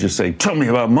 or you could just say, "Tell me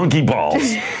about monkey balls.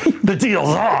 The deal's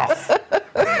off."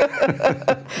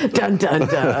 Dun, dun,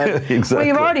 dun. Exactly. Well,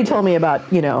 you've already told me about,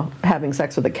 having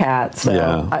sex with a cat, so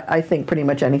Yeah. I think pretty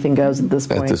much anything goes at this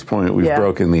point. At this point, we've Yeah.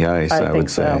 broken the ice, I think would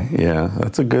say. so. Yeah,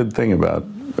 that's a good thing about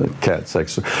cat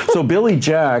sex. So Billy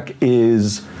Jack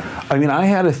is, I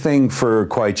had a thing for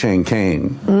Kwai Chang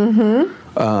Caine.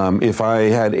 Mm-hmm. If I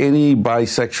had any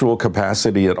bisexual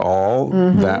capacity at all,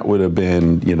 that would have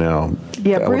been,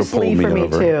 Yeah, that Bruce would have Lee pulled for me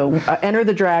over. too. Enter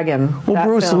the Dragon. Well, that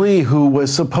Bruce film. Lee, who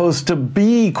was supposed to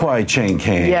be Kwai Chang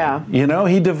Caine. Yeah.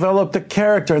 He developed a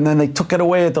character and then they took it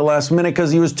away at the last minute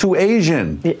because he was too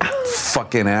Asian. Yeah.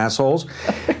 Fucking assholes.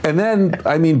 And then,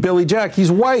 Billy Jack,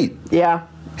 he's white. Yeah.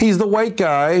 He's the white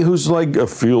guy who's like,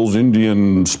 feels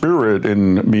Indian spirit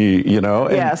in me,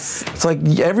 And Yes. it's like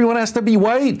everyone has to be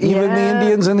white, even the Yeah.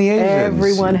 Indians and the Asians.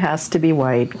 Everyone has to be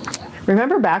white.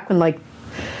 Remember back when,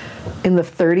 in the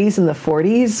 30s and the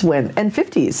 40s and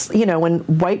 50s, when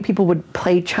white people would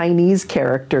play Chinese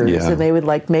characters Yeah. and they would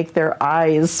make their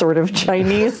eyes sort of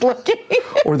Chinese looking.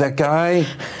 Or that guy,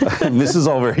 and this is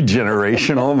all very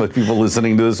generational, but people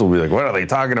listening to this will be like, what are they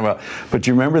talking about? But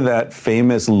you remember that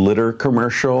famous litter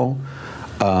commercial?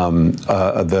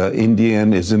 The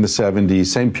Indian is in the 70s,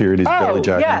 same period as Billy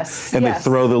Jack. Yes, and yes. they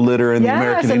throw the litter and the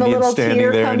American and the Indian little standing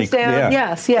tear there. comes down. Yeah.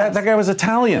 Yes, yes. That guy was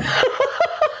Italian.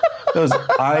 That was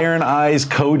Iron Eyes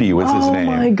Cody was his name.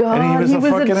 Oh my God, And he was he a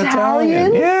was fucking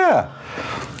Italian. Italian? Yeah.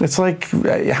 It's like,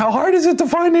 how hard is it to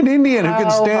find an Indian who can How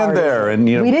stand hard is there? it? And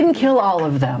We didn't kill all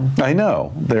of them. I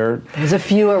know. There's a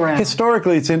few around.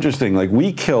 Historically, it's interesting. Like,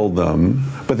 we killed them,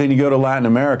 but then you go to Latin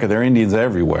America, there are Indians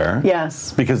everywhere.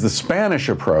 Yes. Because the Spanish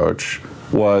approach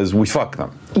was we fuck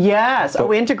them. Yes.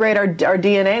 We integrate our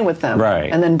DNA with them.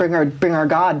 Right. And then bring our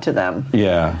God to them.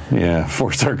 Yeah, yeah.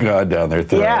 Force our God down their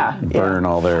throat. Yeah, Burn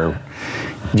all their...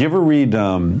 Do you ever read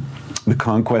The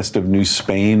Conquest of New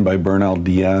Spain by Bernal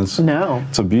Diaz? No.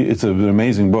 It's an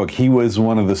amazing book. He was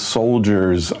one of the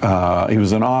soldiers. He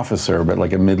was an officer, but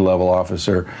like a mid-level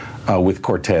officer with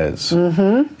Cortez.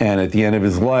 Mm-hmm. And at the end of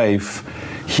his life,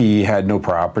 he had no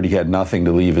property, he had nothing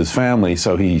to leave his family,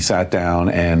 so he sat down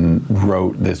and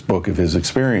wrote this book of his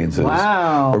experiences.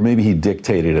 Wow. Or maybe he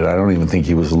dictated it. I don't even think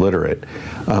he was literate.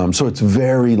 So it's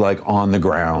very on the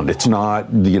ground. It's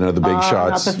not, the big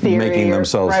shots not the theory making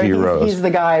themselves right, heroes. He's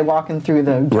the guy walking through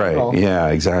the jungle. Right. Yeah,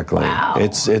 exactly. Wow.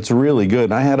 It's really good.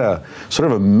 And I had a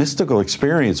sort of a mystical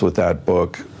experience with that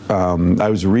book. I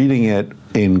was reading it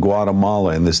in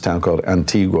Guatemala, in this town called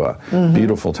Antigua,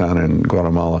 beautiful town in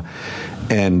Guatemala.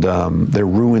 And there are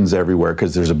ruins everywhere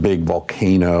because there's a big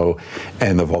volcano,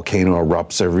 and the volcano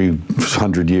erupts every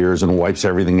 100 years and wipes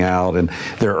everything out, and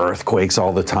there are earthquakes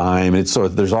all the time. So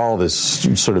there's all this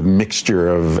sort of mixture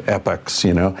of epochs,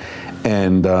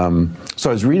 And so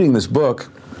I was reading this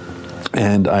book,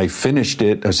 and I finished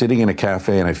it. I was sitting in a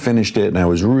cafe, and I finished it, and I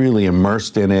was really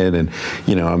immersed in it. And,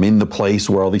 I'm in the place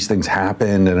where all these things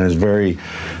happened, and I was very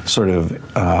sort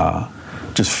of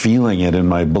just feeling it in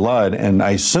my blood. And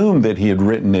I assumed that he had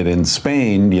written it in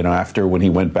Spain, after when he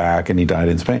went back and he died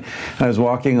in Spain. And I was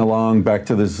walking along back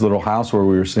to this little house where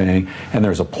we were staying, and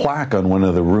there's a plaque on one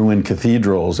of the ruined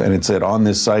cathedrals, and it said, on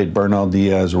this site, Bernal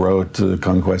Diaz wrote The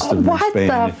Conquest of New Spain.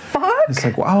 What the fuck? It's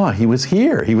like, wow, he was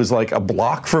here. He was like a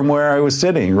block from where I was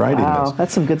sitting writing Wow, this.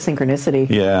 that's some good synchronicity.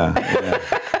 Yeah.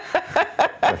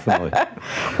 Definitely.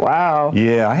 Wow.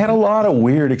 Yeah, I had a lot of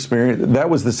weird experience. That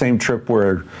was the same trip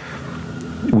where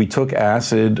we took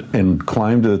acid and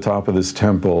climbed to the top of this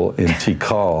temple in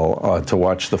Tikal to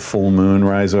watch the full moon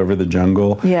rise over the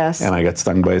jungle. Yes. And I got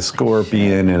stung by a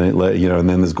scorpion, and and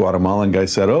then this Guatemalan guy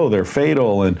said, "Oh, they're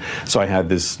fatal." And so I had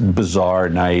this bizarre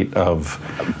night of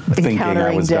thinking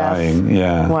I was death. dying.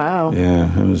 Yeah. Wow.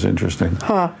 Yeah, it was interesting.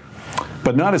 Huh.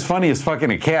 But not as funny as fucking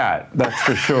a cat, that's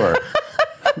for sure.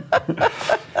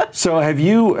 So have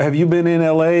you been in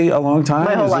LA a long time?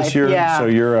 My whole Is this life, your, yeah. So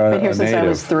you're a, Been here a since native. I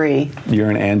was 3. You're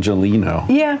an Angelino.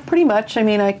 Yeah, pretty much. I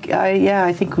mean,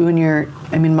 I think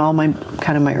all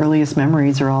my earliest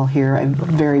memories are all here. I have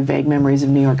very vague memories of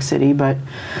New York City, but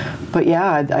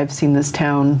yeah, I've seen this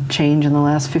town change in the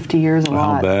last 50 years a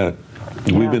lot. I'll bet.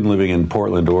 Yeah. We've been living in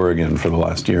Portland, Oregon for the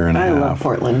last year and a half. I love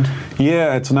Portland.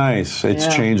 Yeah, it's nice. It's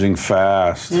Yeah. changing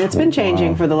fast. It's been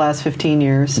changing for the last 15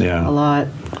 years. Yeah. A lot.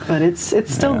 But it's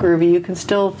still Yeah. groovy. You can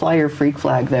still fly your freak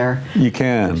flag there. You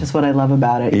can. Which is what I love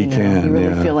about it. You can, You really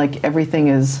yeah. feel like everything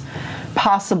is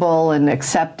possible and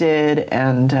accepted,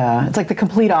 and it's like the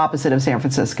complete opposite of San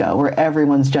Francisco, where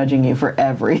everyone's judging you for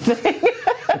everything.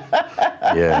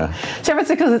 Yeah. San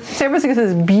San Francisco is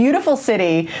this beautiful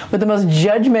city with the most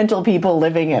judgmental people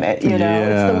living in it. You know,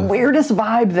 it's the weirdest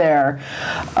vibe there.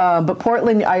 But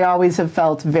Portland, I always have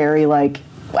felt very like,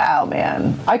 wow,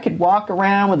 man, I could walk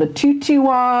around with a tutu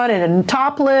on and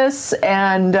topless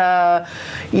and,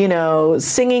 you know,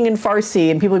 singing in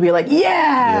Farsi, and people would be like,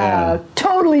 yeah,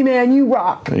 totally, man, you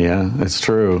rock. Yeah, it's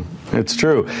true. It's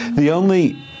true. The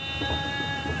only...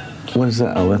 What is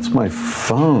that? Oh, that's my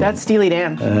phone. That's Steely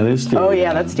Dan. That is Steely Dan. Oh,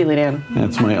 yeah, that's Steely Dan.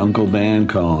 That's my Uncle Dan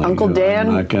calling. Uncle Dan?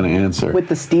 I'm not going to answer. With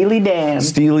the Steely Dan.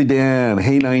 Steely Dan,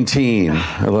 Hey 19.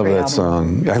 I love Great that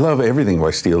album. song. I love everything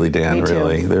by Steely Dan, Me too.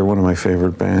 really. They're one of my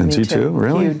favorite bands. Me You too?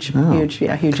 Really? Huge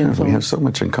influence. We have so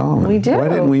much in common. We do. Why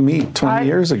didn't we meet 20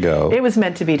 years ago? It was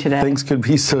meant to be today. Things could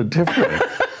be so different.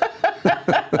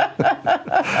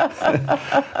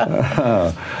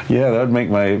 Yeah, that would make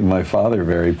my father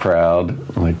very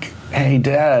proud. Like, hey,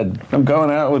 Dad, I'm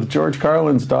going out with George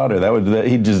Carlin's daughter.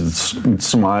 He'd just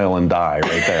smile and die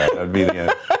right there. That would be the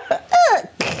end.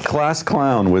 Class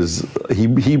Clown was,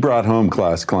 he brought home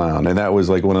Class Clown, and that was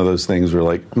like one of those things where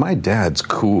like, my dad's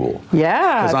cool.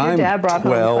 Yeah, Because if your I'm dad brought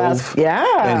 12, home Class.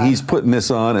 Yeah. and he's putting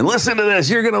this on, and listen to this,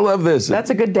 you're going to love this. That's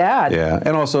a good dad. Yeah,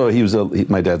 and also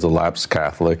my dad's a lapsed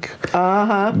Catholic.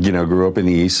 You know, grew up in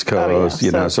the East Coast. yeah.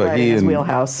 You know, So so right he in his and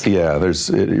wheelhouse. Yeah, there's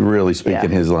really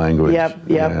speaking his language. Yep,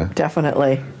 Yeah.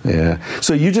 definitely. Yeah.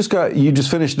 So you just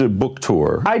finished a book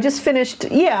tour. I just finished,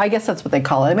 I guess that's what they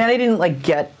call it. I mean, I didn't like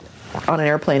get on an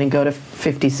airplane and go to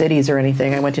 50 cities or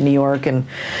anything. I went to New York and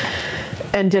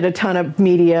did a ton of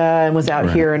media and was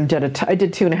out here and I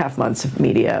did 2.5 months of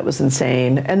media. It was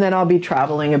insane. And then I'll be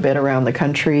traveling a bit around the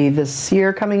country this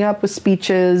year coming up with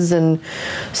speeches and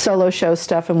solo show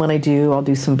stuff. And when I do, I'll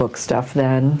do some book stuff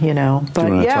then, you know. But Do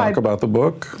you want to talk about the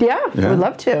book? Yeah, I would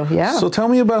love to. Yeah. So tell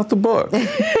me about the book.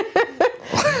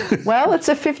 Well, it's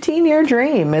a 15-year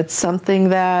dream. It's something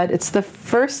that, it's the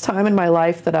first time in my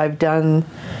life that I've done,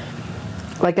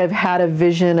 like I've had a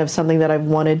vision of something that I've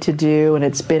wanted to do, and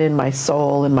it's been in my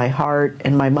soul, in my heart,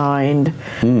 in my mind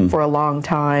for a long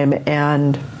time,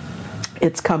 and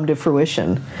it's come to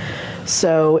fruition.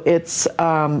 So it's,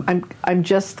 I'm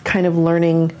just kind of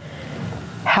learning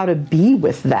how to be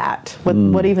with that,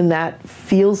 what even that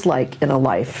feels like in a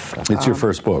life. It's your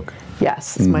first book.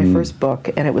 Yes, it's my first book,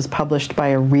 and it was published by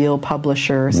a real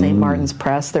publisher, St. Martin's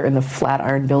Press. They're in the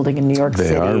Flatiron Building in New York City.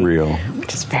 They are real.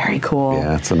 Which is very cool.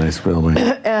 Yeah, it's a nice building.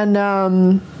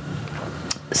 And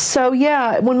so,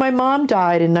 when my mom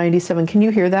died in 97, can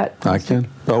you hear that? I can.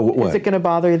 Oh, what? Is it going to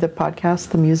bother the podcast,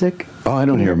 the music? Oh, I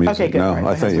don't hear music. Okay, good. No, Right.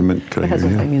 I thought you meant could My I hear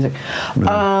husband you? played music.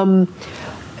 No.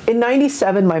 In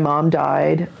 97, my mom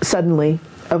died suddenly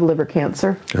of liver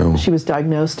cancer. Oh. She was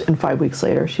diagnosed, and 5 weeks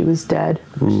later, she was dead.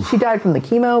 She died from the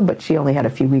chemo, but she only had a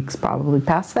few weeks probably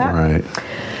past that. Right.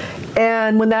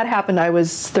 And when that happened, I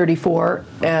was 34,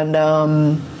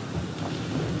 and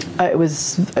it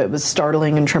was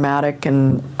startling and traumatic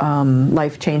and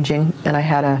life changing. And I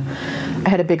had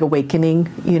a big awakening.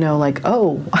 You know, like,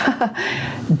 oh,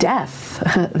 death,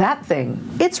 that thing,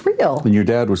 it's real. And your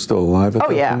dad was still alive at Oh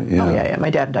that yeah. point? Oh yeah. My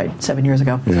dad died 7 years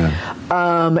ago. Yeah.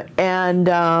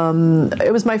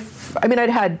 It was I mean, I'd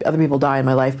had other people die in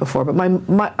my life before, but I'm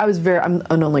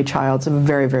an only child, so I'm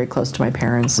very, very close to my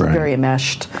parents. Right. Very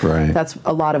enmeshed. Right. That's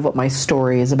a lot of what my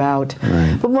story is about.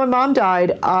 Right. But when my mom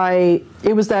died,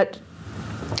 it was that,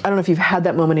 I don't know if you've had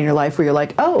that moment in your life where you're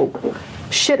like, oh,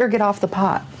 shit or get off the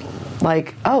pot.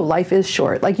 Like, oh, life is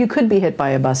short. Like, you could be hit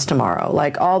by a bus tomorrow.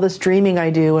 Like, all this dreaming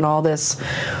I do and all this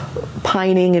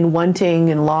pining and wanting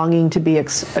and longing to be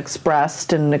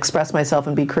expressed and express myself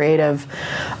and be creative,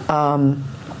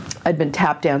 I'd been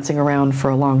tap dancing around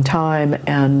for a long time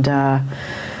and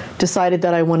decided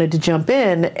that I wanted to jump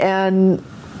in. And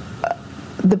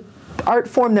the art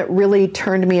form that really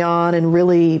turned me on and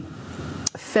really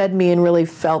fed me and really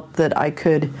felt that I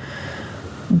could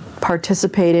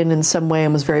participate in some way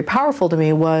and was very powerful to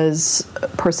me was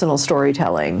personal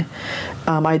storytelling.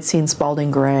 I'd seen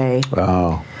Spalding Gray.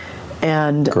 Oh,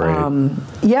 And great.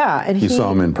 And You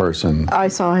saw him in person. I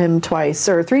saw him twice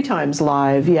or 3 times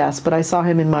live, yes, but I saw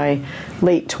him in my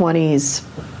late 20s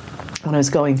when I was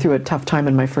going through a tough time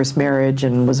in my first marriage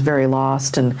and was very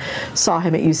lost, and saw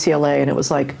him at UCLA, and it was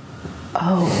like,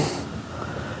 oh,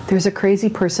 there's a crazy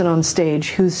person on stage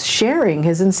who's sharing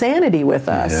his insanity with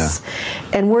us. Yeah.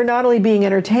 And we're not only being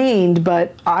entertained,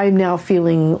 but I'm now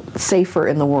feeling safer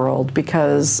in the world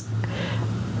because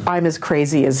I'm as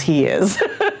crazy as he is.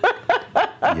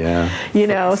 You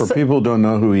know, for people who don't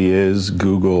know who he is,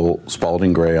 Google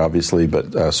Spalding Gray, obviously,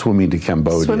 but Swimming to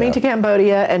Cambodia. Swimming to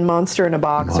Cambodia and Monster in a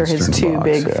Box are his two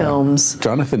big films.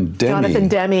 Jonathan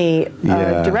Demme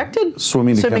directed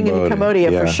Swimming to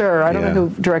Cambodia for sure. I don't know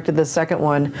who directed the second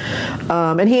one.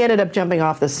 And he ended up jumping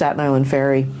off the Staten Island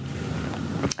ferry,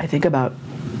 I think about,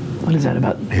 what is that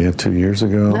about? 2 years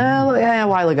ago? A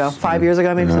while ago. 5 years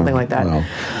ago, maybe, something like that.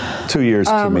 Well, 2 years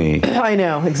to me. I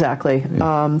know, exactly.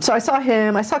 So I saw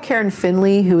him. I saw Karen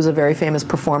Finley, who was a very famous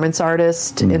performance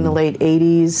artist in the late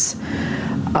 80s,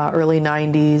 early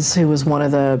 90s, who was one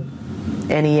of the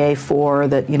NEA 4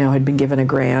 that, you know, had been given a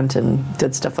grant and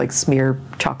did stuff like smear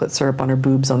chocolate syrup on her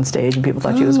boobs on stage, and people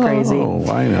thought she was crazy. Oh,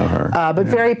 I know her. But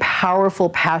very powerful,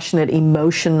 passionate,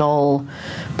 emotional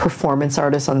performance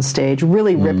artist on stage.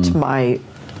 Really ripped my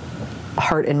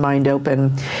heart and mind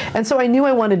open. And so I knew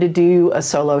I wanted to do a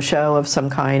solo show of some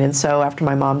kind. And so after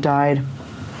my mom died,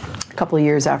 a couple of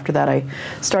years after that, I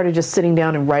started just sitting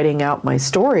down and writing out my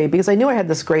story, because I knew I had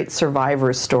this great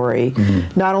survivor story.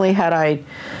 Not only had I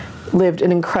lived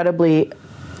an incredibly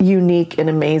unique and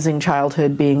amazing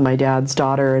childhood being my dad's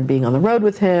daughter and being on the road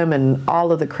with him and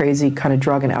all of the crazy kind of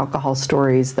drug and alcohol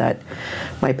stories that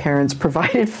my parents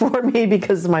provided for me,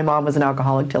 because my mom was an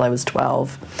alcoholic till I was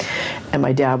 12 and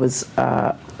my dad was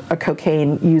a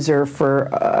cocaine user for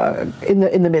in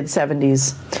the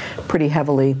mid-70s pretty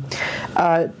heavily.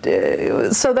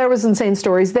 So there was insane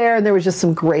stories there, and there was just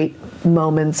some great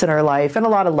moments in our life and a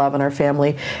lot of love in our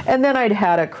family. And then I'd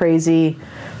had a crazy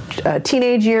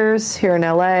teenage years here in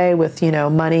LA with, you know,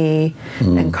 money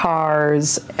and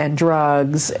cars and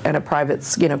drugs and a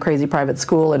private, you know, crazy private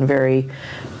school and very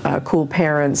cool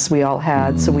parents we all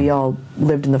had. So we all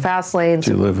lived in the fast lanes.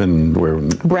 Do you live in where?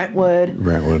 Brentwood.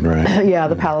 Brentwood, right? Yeah,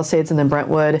 the Palisades and then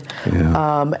Brentwood.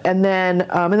 Yeah. And then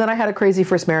I had a crazy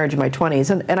first marriage in my 20s,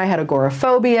 and I had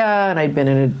agoraphobia, and I'd been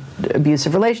in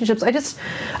abusive relationships.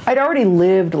 I'd already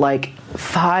lived like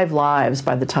 5 lives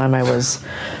by the time I was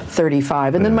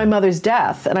 35, and then my mother's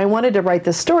death. And I wanted to write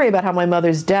this story about how my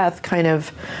mother's death kind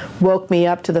of woke me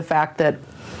up to the fact that,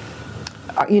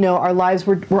 you know, our lives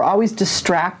were always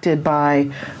distracted by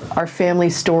our family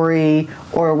story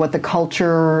or what the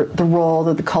role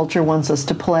that the culture wants us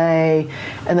to play,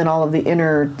 and then all of the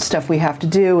inner stuff we have to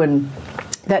do, and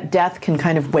that death can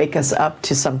kind of wake us up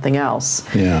to something else.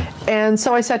 Yeah. And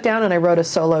so I sat down and I wrote a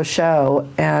solo show,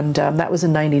 and that was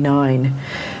in '99.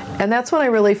 And that's when I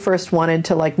really first wanted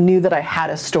to, like, knew that I had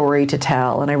a story to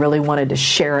tell, and I really wanted to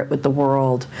share it with the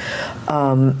world.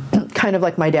 Kind of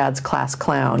like my dad's Class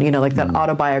Clown, you know, like that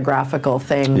autobiographical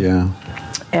thing. Yeah.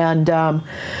 And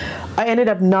I ended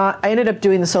up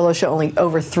doing the solo show only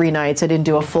over 3 nights. I didn't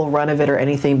do a full run of it or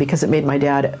anything because it made my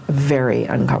dad very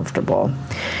uncomfortable.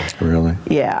 Really?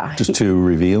 Yeah. Just too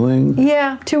revealing?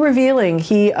 Yeah, too revealing.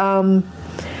 He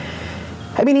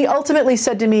ultimately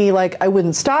said to me, like, I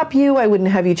wouldn't stop you, I wouldn't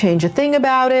have you change a thing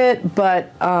about it,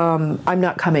 but I'm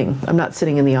not coming. I'm not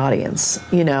sitting in the audience,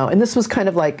 you know. And this was kind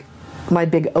of like my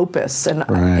big opus,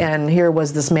 and here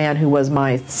was this man who was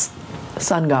my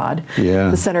sun god,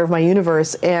 the center of my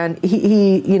universe, and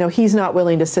he you know, he's not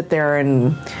willing to sit there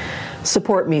and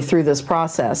support me through this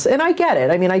process. And I get it.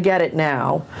 I mean, I get it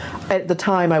now. At the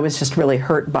time, I was just really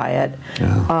hurt by it.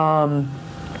 Yeah.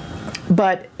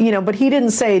 But he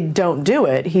didn't say don't do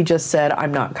it. He just said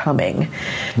I'm not coming.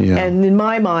 Yeah. And in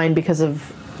my mind, because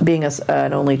of being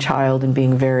an only child and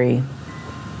being very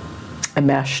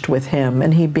enmeshed with him,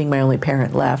 and he being my only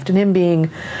parent left, and him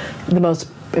being the most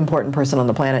important person on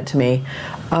the planet to me,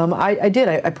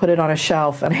 I put it on a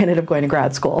shelf, and I ended up going to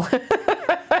grad school.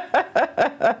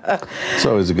 It's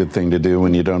always a good thing to do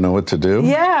when you don't know what to do.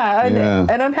 Yeah.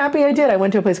 And I'm happy I did. I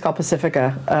went to a place called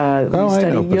Pacifica. I know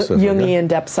Pacifica. Jungian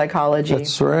depth psychology.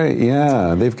 That's right,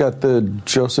 yeah. They've got the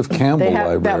Joseph Campbell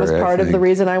Library. That was part of the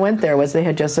reason I went there, was they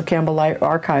had Joseph Campbell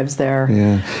archives there.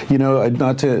 Yeah. You know,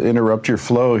 not to interrupt your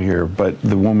flow here, but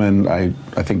the woman, I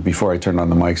think before I turned on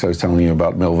the mics, I was telling you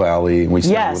about Mill Valley, and we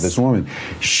started with this woman.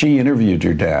 She interviewed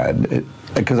your dad,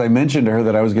 because I mentioned to her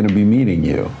that I was going to be meeting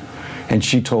you. And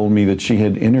she told me that she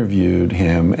had interviewed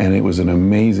him, and it was an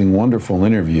amazing, wonderful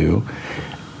interview.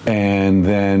 And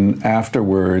then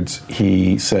afterwards,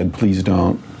 he said, please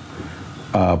don't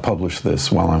publish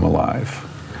this while I'm alive.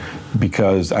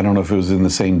 Because I don't know if it was in the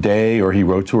same day or he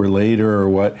wrote to her later or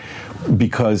what,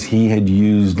 because he had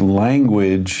used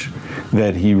language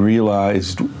that he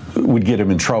realized would get him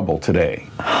in trouble today.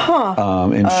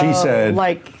 And she said,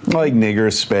 like nigger,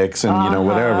 spics, and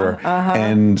whatever.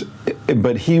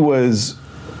 But he was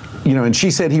and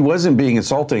she said he wasn't being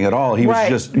insulting at all. He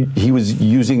was he was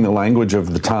using the language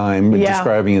of the time,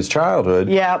 describing his childhood.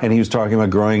 Yeah. And he was talking about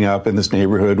growing up in this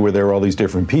neighborhood where there were all these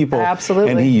different people.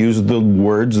 Absolutely. And he used the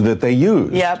words that they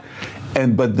used. Yep.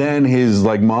 But then his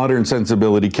like modern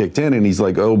sensibility kicked in, and he's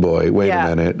like, "Oh boy, wait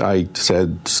a minute! I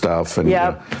said stuff." And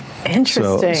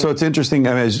interesting. So it's interesting.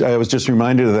 I mean, I was just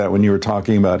reminded of that when you were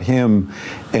talking about him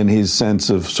and his sense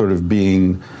of sort of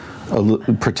being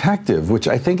protective, which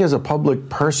I think as a public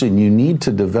person you need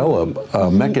to develop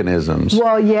mechanisms.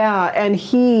 Well, yeah, and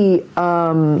he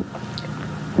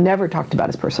never talked about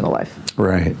his personal life.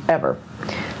 Right. Ever.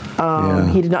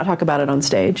 He did not talk about it on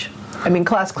stage. I mean,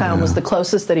 Class Clown was the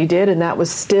closest that he did, and that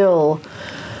was still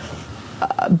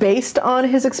based on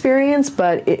his experience,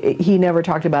 but he never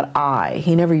talked about I.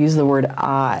 He never used the word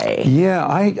I. Yeah,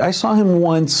 I saw him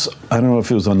once, I don't know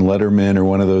if it was on Letterman or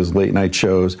one of those late night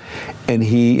shows, and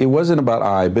it wasn't about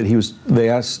I, but they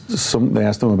asked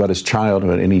him about his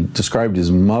childhood, and he described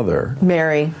his mother.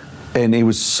 Mary. And it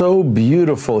was so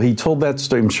beautiful. He told that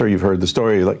story. I'm sure you've heard the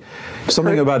story, like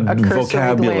something about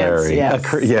vocabulary.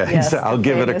 Yes, I'll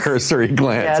give it a cursory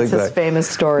glance. That's his famous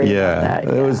story. Yeah,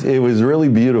 about that. It was really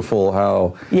beautiful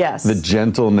how the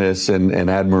gentleness and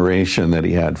admiration that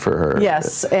he had for her.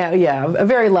 Yes, a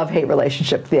very love-hate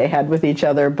relationship they had with each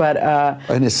other, but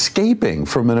and escaping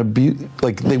from an abuse,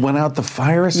 like they went out the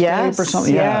fire escape or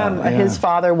something. Yeah. His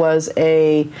father was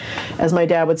as my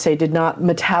dad would say, did not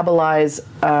metabolize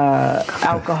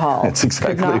alcohol. That's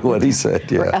exactly what he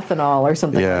said. Or ethanol or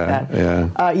something like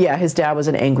that. His dad was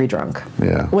an angry drunk.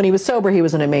 Yeah. When he was sober, he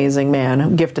was an amazing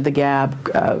man, gift of the gab,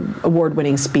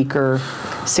 award-winning speaker,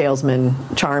 salesman,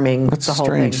 charming. That's the whole a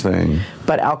strange thing.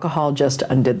 But alcohol just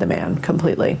undid the man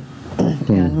completely.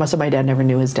 And most of my dad never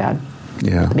knew his dad.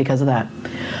 Yeah. Because of that.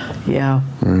 Yeah.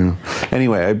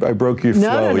 Anyway, I broke your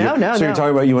flow. No. So you're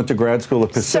talking about you went to grad school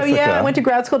at Pacifica. So I went to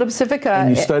grad school at Pacifica. And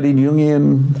you studied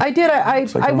Jungian. I did.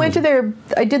 I went to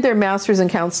I did their master's in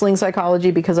counseling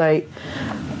psychology because I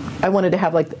wanted to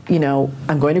have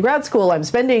I'm going to grad school. I'm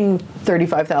spending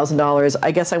 $35,000.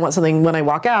 I guess I want something when I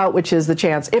walk out, which is the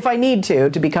chance, if I need to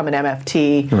become an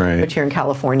MFT, which here in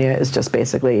California is just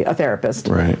basically a therapist.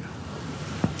 Right.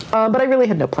 But I really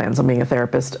had no plans on being a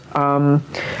therapist. I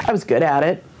was good at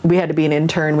it. We had to be an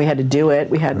intern. We had to do it.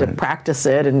 We had to practice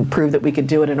it and prove that we could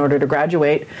do it in order to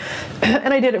graduate.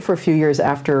 And I did it for a few years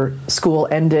after school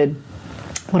ended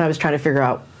when I was trying to figure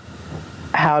out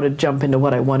how to jump into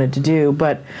what I wanted to do.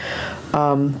 But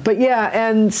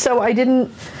and so I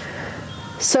didn't...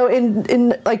 So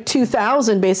in like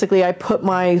 2000, basically, I put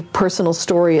my personal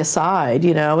story aside,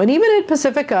 and even at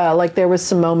Pacifica, there was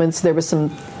some moments, there was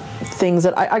some things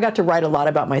that I got to write a lot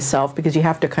about myself because you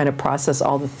have to kind of process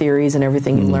all the theories and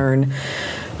everything you learn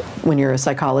when you're a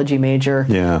psychology major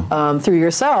through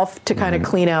yourself to kind of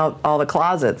clean out all the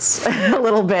closets a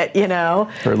little bit, Or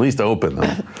at least open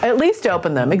them. At least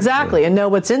open them, exactly, and know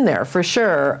what's in there for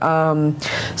sure.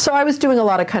 So I was doing a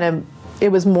lot of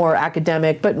it was more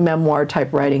academic, but memoir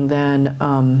type writing then.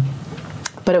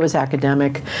 But it was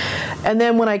academic. And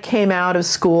then when I came out of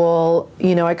school,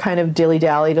 I kind of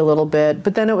dilly-dallied a little bit.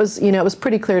 But then it was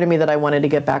pretty clear to me that I wanted to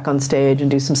get back on stage and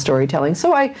do some storytelling.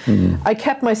 So I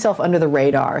kept myself under the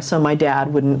radar so my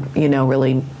dad wouldn't,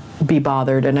 really be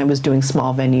bothered. And I was doing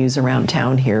small venues around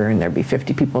town here, and there'd be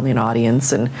 50 people in the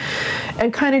audience, and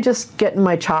kind of just getting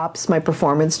my chops, my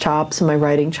performance chops and my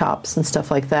writing chops and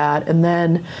stuff like that. And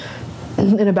then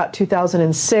in about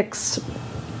 2006,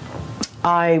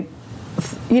 I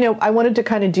wanted to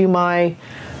kind of do my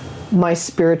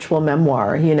spiritual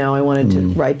memoir. I wanted to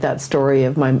write that story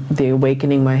of the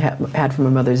awakening I had from my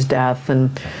mother's death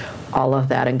and all of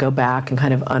that, and go back and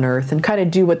kind of unearth and kind of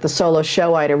do what the solo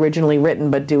show I'd originally written,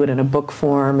 but do it in a book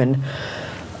form. And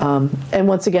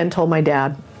once again told my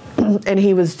dad, and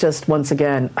he was just once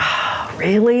again,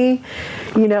 really,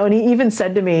 And he even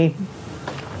said to me,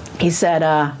 he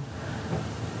said,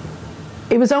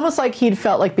 it was almost like he'd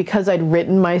felt like because I'd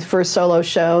written my first solo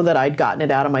show that I'd gotten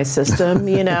it out of my system,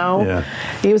 Yeah.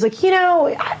 He was like,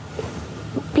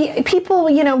 people,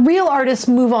 real artists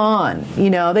move on,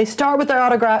 they start with their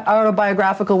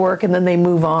autobiographical work and then they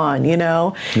move on,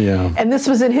 Yeah. And this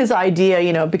was in his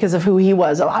idea, because of who he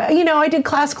was. I did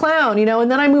Class Clown,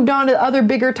 and then I moved on to other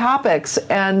bigger topics.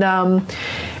 And I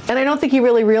don't think he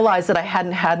really realized that I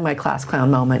hadn't had my Class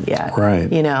Clown moment yet. Right.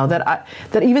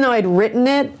 That even though I'd written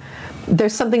it,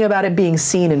 there's something about it being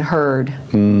seen and heard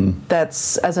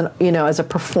that's as a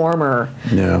performer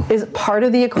is part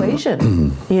of the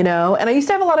equation, And I used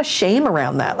to have a lot of shame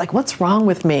around that. Like, what's wrong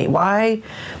with me? Why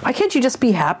can't you just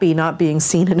be happy not being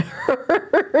seen and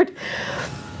heard?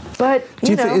 But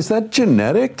do you think is that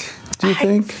genetic? Do you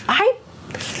think?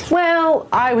 Well,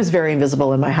 I was very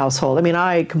invisible in my household. I mean,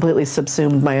 I completely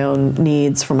subsumed my own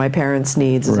needs from my parents'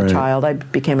 needs as a child. I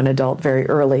became an adult very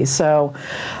early. So,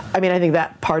 I mean, I think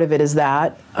that part of it is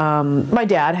that. My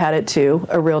dad had it too,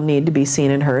 a real need to be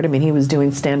seen and heard. I mean, he was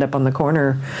doing stand-up on the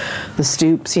corner, the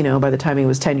Stoops, by the time he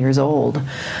was 10 years old,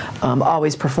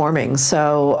 always performing.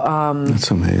 So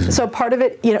that's amazing. So part of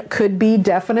it, could be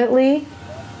definitely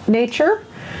nature.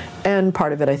 And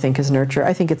part of it, I think, is nurture.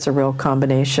 I think it's a real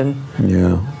combination.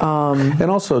 Yeah. And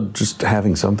also just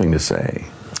having something to say.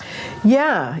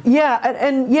 Yeah.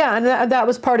 And that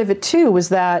was part of it, too, was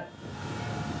that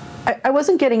I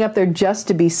wasn't getting up there just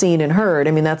to be seen and heard.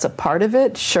 I mean, that's a part of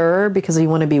it, sure, because you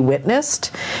want to be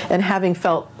witnessed. And having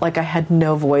felt like I had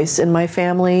no voice in my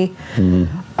family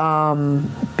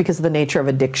because of the nature of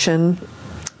addiction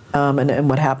and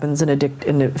what happens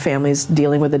in families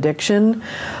dealing with addiction.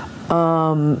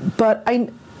 But I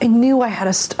knew I had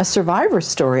a survivor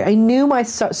story. I knew my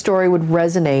story would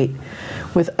resonate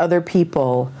with other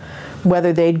people,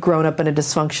 whether they'd grown up in a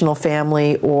dysfunctional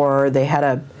family or they had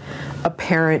a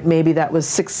parent maybe that was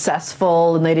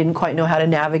successful and they didn't quite know how to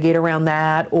navigate around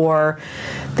that, or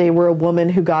they were a woman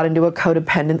who got into a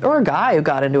codependent, or a guy who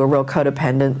got into a real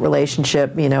codependent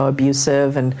relationship,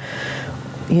 abusive and,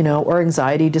 or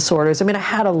anxiety disorders. I mean, I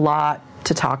had a lot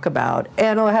to talk about,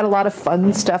 and I had a lot of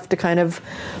fun stuff to kind of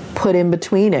put in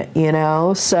between it,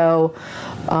 so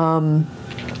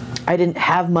I didn't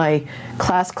have my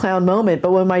class clown moment.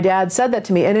 But when my dad said that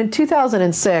to me, and in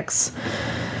 2006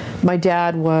 my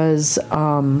dad was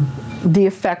the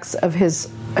effects of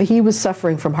he was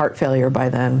suffering from heart failure by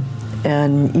then,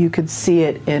 and you could see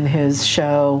it in his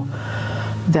show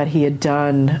that he had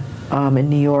done in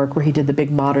New York, where he did the big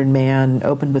Modern Man,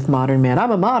 opened with Modern Man. I'm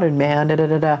a modern man,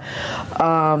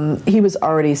 He was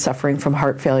already suffering from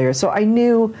heart failure. So I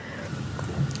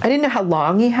didn't know how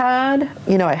long he had.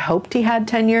 I hoped he had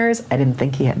 10 years. I didn't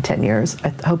think he had 10 years. I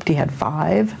hoped he had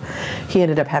 5. He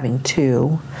ended up having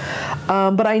 2.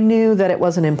 But I knew that it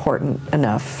wasn't important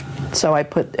enough. So I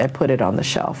put it on the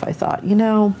shelf. I thought,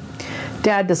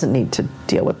 Dad doesn't need to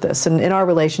deal with this. And in our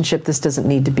relationship, this doesn't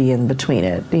need to be in between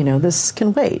it. This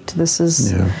can wait. This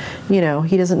is, he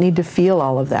doesn't need to feel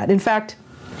all of that. In fact,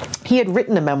 he had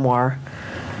written a memoir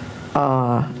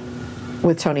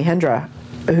with Tony Hendra,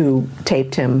 who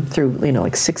taped him through,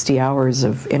 60 hours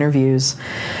of interviews.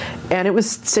 And it was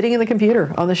sitting in the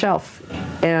computer on the shelf.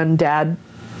 And Dad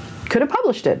could have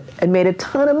published it and made a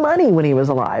ton of money when he was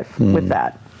alive with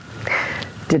that.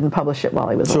 Didn't publish it while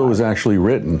he was alive. So it was actually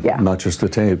written, not just the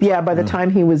tape. Yeah, by the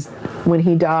time when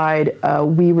he died,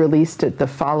 we released it the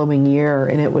following year,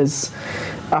 and it was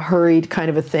a hurried kind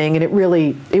of a thing, and it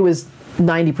was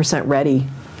 90% ready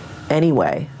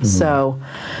anyway. So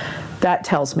that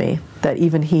tells me that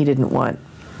even he didn't want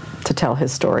to tell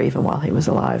his story even while he was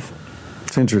alive.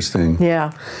 It's interesting.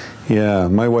 Yeah. Yeah,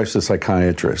 my wife's a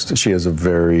psychiatrist. She has a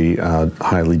very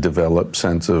highly developed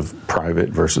sense of private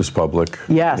versus public.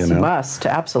 Yes, you must,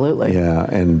 absolutely. Yeah,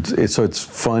 and so it's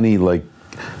funny, like...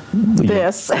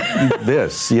 This,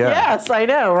 yeah. Yes, I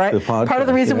know, right? Part of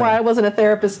the reason why I wasn't a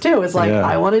therapist, too, is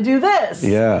I want to do this.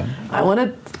 Yeah. I want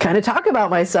to kind of talk about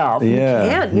myself. Yeah.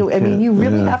 You can't. You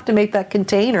really have to make that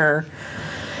container.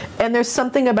 And there's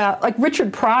something about, like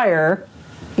Richard Pryor...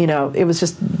 it was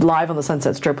just live on the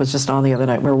Sunset Strip, was just on the other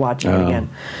night. We were watching it again.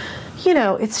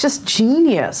 It's just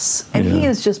genius. And he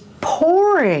is just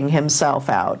pouring himself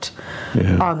out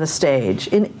on the stage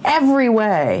in every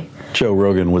way. Joe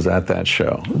Rogan was at that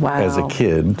show as a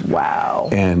kid. Wow.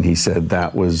 And he said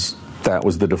that was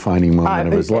the defining moment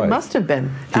of his life. It must have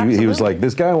been. He was like,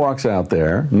 this guy walks out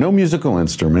there, no musical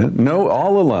instrument,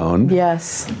 all alone.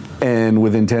 Yes. And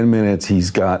within 10 minutes,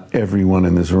 he's got everyone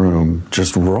in this room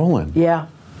just rolling. Yeah.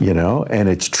 And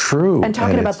it's true. And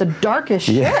talking about the darkest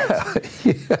shit.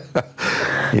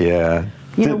 Yeah.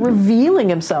 Revealing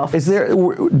himself.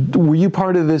 Were you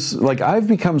part of this? Like, I've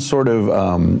become sort of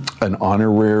an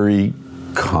honorary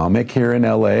comic here in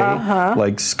LA,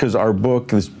 because our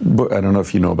book, I don't know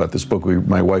if you know about this book.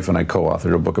 My wife and I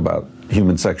co-authored a book about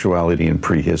human sexuality in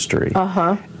prehistory,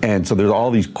 and so there's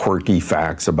all these quirky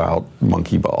facts about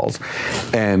monkey balls,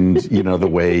 and the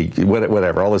way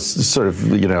whatever, all this sort of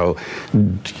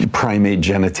primate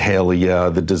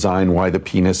genitalia, the design, why the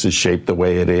penis is shaped the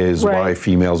way it is, why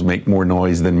females make more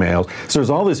noise than males. So there's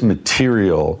all this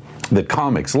material that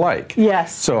comics like.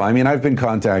 Yes. So, I mean, I've been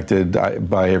contacted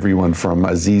by everyone from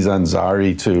Aziz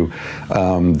Ansari to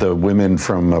the women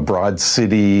from Broad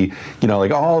City.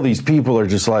 Like, all these people are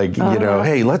just like,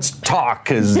 hey, let's talk,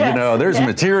 because, there's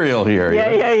material here.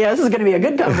 Yeah. This is going to be a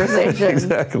good conversation.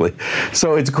 Exactly.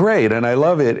 So it's great, and I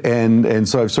love it, and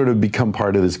so I've sort of become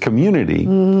part of this community.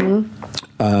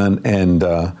 and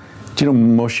do you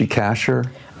know Moshe Kasher?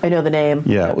 I know the name.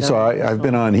 Yeah, so I've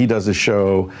been on. He does a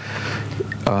show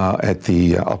at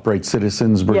the Upright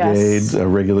Citizens Brigade, Yes. a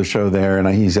regular show there, and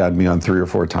he's had me on 3 or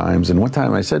 4 times. And one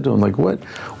time I said to him, like, "What?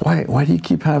 Why do you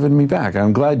keep having me back?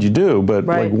 I'm glad you do, but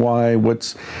Right. like, why?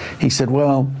 What's?" He said,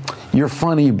 "Well, you're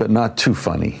funny, but not too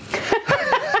funny."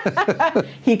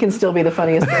 He can still be the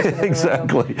funniest person in the room.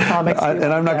 Exactly. Comics do And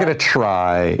I'm not that. going to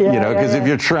try, Yeah, because yeah. if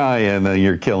you're trying, then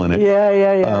you're killing it.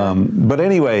 Yeah. But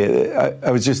anyway,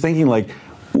 I was just thinking, like,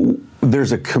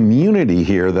 there's a community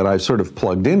here that I've sort of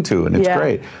plugged into, and it's Yeah.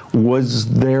 great. Was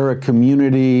there a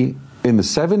community in the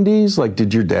 70s? Like,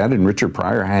 did your dad and Richard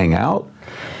Pryor hang out?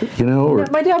 You know, or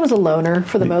My dad was a loner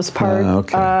for the most part.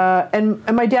 okay. And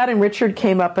my dad and Richard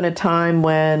came up in a time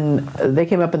when they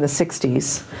came up in the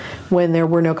 60s when there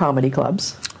were no comedy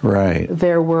clubs. right,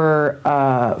 There were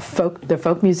the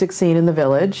folk music scene in the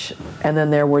village, and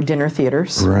then there were dinner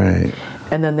theaters, right.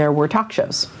 and then there were talk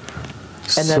shows.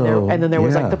 And then there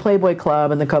was yeah. like the Playboy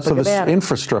Club and the So this Copacabana.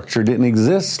 infrastructure didn't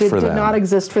exist for Did them. not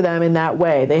exist for them in that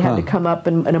way. They had to come up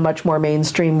in a much more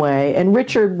mainstream way. And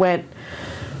Richard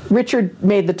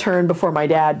made the turn before my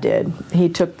dad did.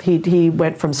 He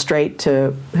went from straight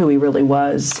to who he really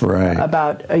was Right.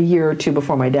 about a year or two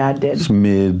before my dad did.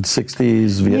 Mid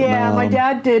 60s Vietnam. Yeah, my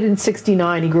dad did in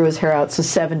 69. He grew his hair out, so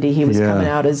 70 he was Yeah. coming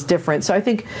out as different. So I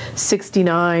think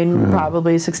 69,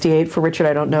 probably 68 for Richard.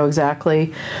 I don't know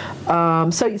exactly.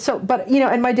 But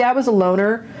and my dad was a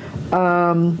loner.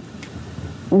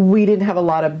 We didn't have a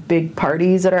lot of big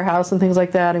parties at our house and things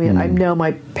like that. I mean, I know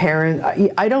my parents.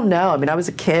 I don't know. I mean, I was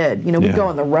a kid. We'd Yeah. go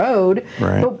on the road.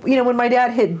 Right. But when my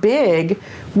dad hit big,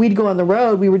 we'd go on the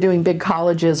road. We were doing big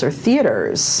colleges or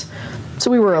theaters, so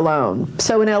we were alone.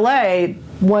 So in LA,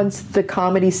 once the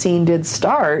comedy scene did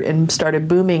start and started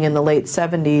booming in the late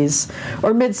 70s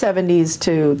or mid 70s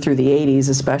through the 80s,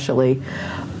 especially,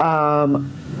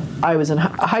 I was in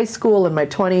high school in my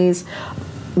 20s.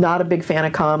 Not a big fan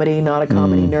of comedy, not a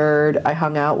comedy nerd. I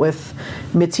hung out with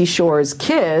Mitzi Shore's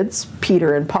kids,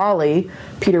 Peter and Polly.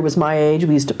 Peter was my age.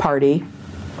 We used to party.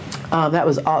 That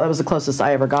was the closest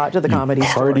I ever got to the comedy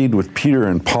store. Partied with Peter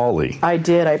and Polly. I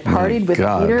did. I partied with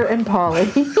God. Peter and Polly.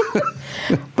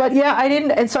 But yeah, I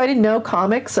didn't know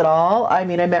comics at all. I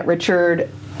mean, I met Richard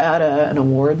at an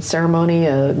awards ceremony,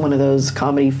 one of those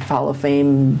comedy Hall of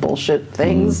Fame bullshit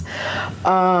things.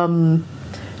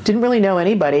 Didn't really know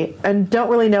anybody, and don't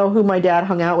really know who my dad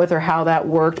hung out with or how that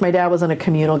worked. My dad wasn't a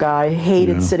communal guy.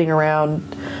 Hated sitting around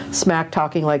smack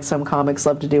talking like some comics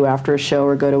love to do after a show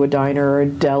or go to a diner or a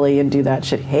deli and do that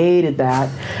shit. Hated that.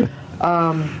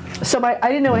 So I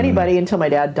didn't know anybody until my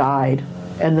dad died,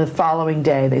 and the following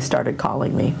day they started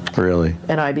calling me, Really?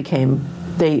 and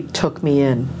they took me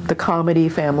in. The comedy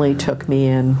family took me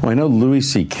in. Well, I know Louis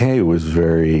C.K. was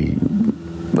very...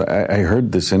 I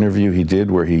heard this interview he did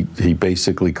where he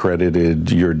basically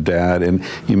credited your dad, and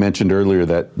you mentioned earlier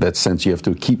that sense you have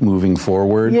to keep moving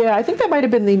forward. Yeah, I think that might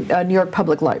have been the New York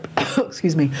Public Library.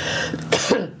 Excuse me.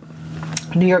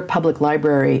 New York Public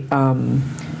Library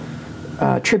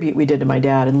tribute we did to my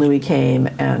dad, and Louis came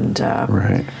and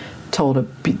Right. told a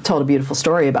beautiful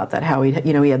story about that. How he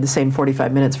had the same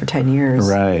 45 minutes for 10 years.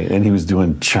 Right, and he was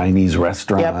doing Chinese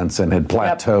restaurants and had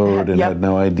plateaued and had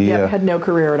no idea. Yep, had no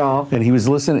career at all. And he was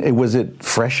listening. Was it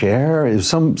fresh air? It was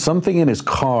something in his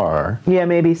car. Yeah,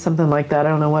 maybe something like that. I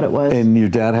don't know what it was. And your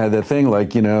dad had that thing,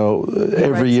 like,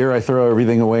 every year I throw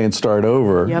everything away and start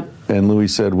over. Yep. And Louis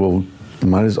said, well, I'm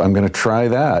going to try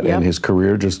that. Yep. And his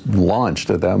career just launched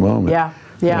at that moment. Yeah.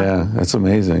 Yeah, that's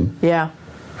amazing. Yeah.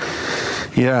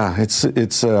 Yeah, it's a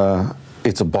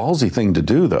ballsy thing to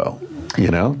do, though.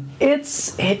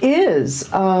 It is.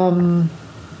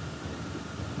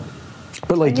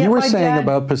 But like And yet you were my saying dad-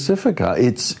 about Pacifica,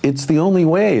 it's the only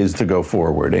way is to go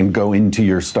forward and go into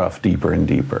your stuff deeper and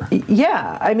deeper.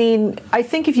 Yeah, I mean, I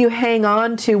think if you hang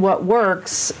on to what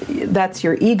works, that's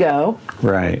your ego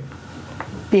Right.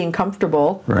 being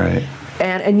comfortable. Right.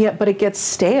 And yet, but it gets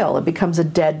stale. It becomes a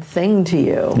dead thing to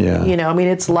you. Yeah. I mean,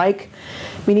 it's like,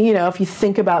 if you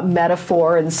think about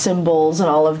metaphor and symbols and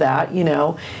all of that,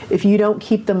 if you don't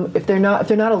keep them, if they're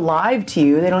not alive to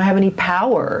you, they don't have any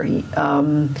power.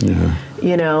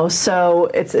 So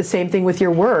it's the same thing with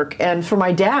your work. And for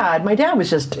my dad was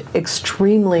just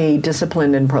extremely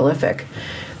disciplined and prolific.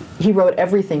 He wrote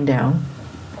everything down.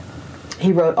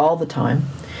 He wrote all the time.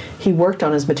 He worked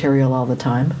on his material all the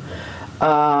time.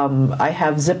 I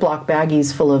have Ziploc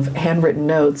baggies full of handwritten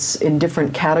notes in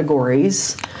different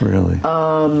categories. Really.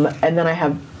 And then I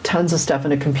have tons of stuff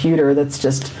in a computer that's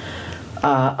just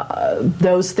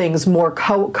those things more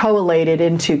collated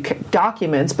into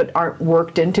documents but aren't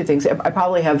worked into things. I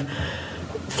probably have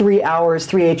 3 hours,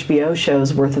 3 HBO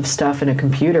shows worth of stuff in a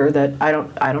computer that I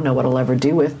don't know what I'll ever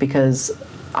do with, because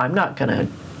I'm not going to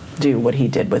do what he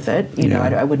did with it. You know,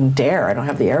 I wouldn't dare. I don't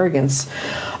have the arrogance.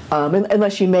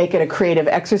 Unless you make it a creative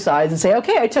exercise and say,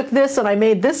 okay, I took this and I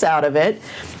made this out of it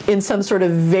in some sort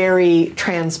of very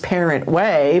transparent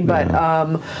way. But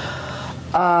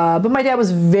my dad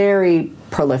was very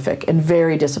prolific and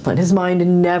very disciplined. His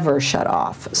mind never shut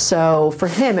off. So for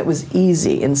him, it was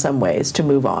easy in some ways to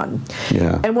move on.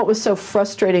 Yeah. And what was so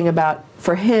frustrating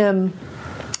for him,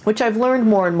 which I've learned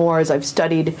more and more as I've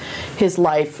studied his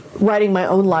life, writing my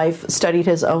own life, studied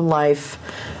his own life,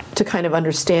 to kind of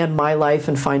understand my life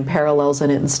and find parallels in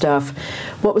it and stuff.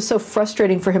 What was so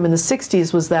frustrating for him in the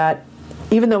 60s was that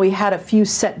even though he had a few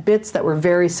set bits that were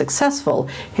very successful,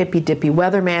 Hippy Dippy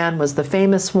Weatherman was the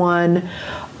famous one,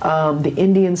 the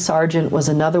Indian Sergeant was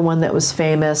another one that was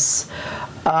famous,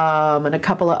 and a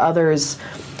couple of others.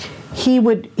 He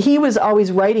was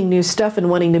always writing new stuff and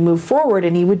wanting to move forward,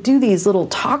 and he would do these little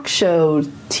talk show,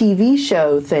 TV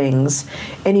show things,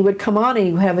 and he would come on and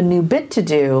he would have a new bit to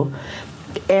do.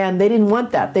 And they didn't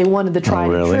want that. They wanted the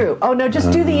tried and true. Oh, no,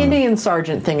 just do the Indian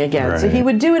Sergeant thing again. Right. So he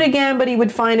would do it again, but he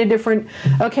would find a different,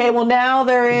 okay, well, now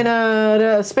they're in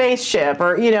a spaceship,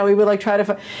 or, you know, he would like try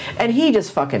to, and he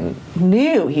just fucking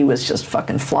knew he was just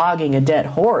fucking flogging a dead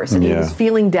horse, and he was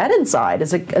feeling dead inside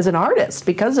as an artist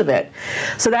because of it.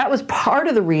 So that was part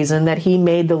of the reason that he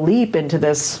made the leap into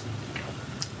this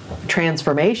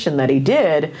transformation that he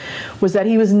did, was that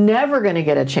he was never going to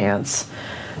get a chance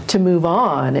to move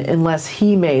on unless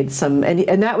he made some,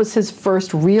 and that was his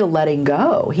first real letting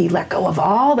go. He let go of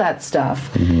all that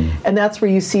stuff. And that's where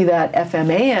you see that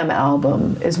FM AM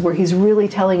album, is where he's really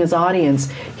telling his audience,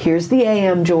 here's the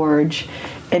AM George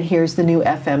and here's the new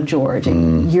FM George,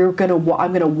 and I'm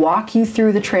gonna walk you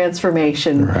through the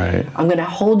transformation. Right. I'm gonna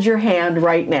hold your hand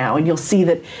right now, and you'll see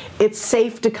that it's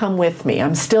safe to come with me.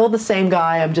 I'm still the same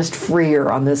guy. I'm just freer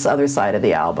on this other side of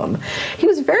the album. He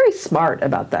was very smart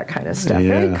about that kind of stuff.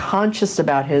 Very conscious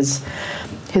about his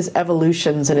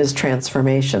evolutions and his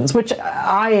transformations, which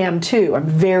I am too. I'm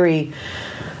very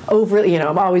overly,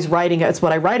 I'm always writing. It's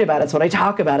what I write about. It's what I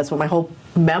talk about. It's what my whole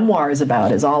memoir is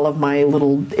about, is all of my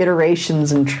little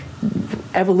iterations and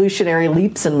evolutionary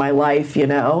leaps in my life,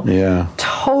 Yeah.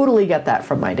 Totally get that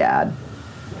from my dad.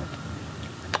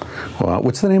 Wow.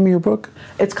 What's the name of your book?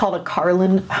 It's called A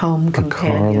Carlin Home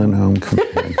Companion. A Carlin Home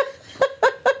Companion.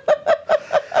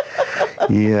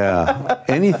 Yeah.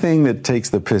 Anything that takes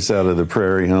the piss out of the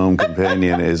Prairie Home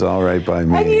Companion is all right by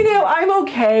me. And I'm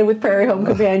okay with Prairie Home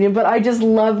Companion, but I just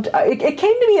loved it.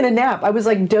 Came to me in a nap. I was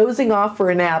like dozing off for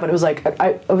a nap, and it was like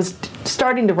I was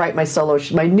starting to write my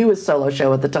newest solo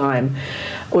show at the time,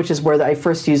 which is where I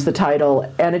first used the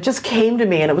title, and it just came to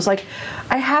me, and it was like,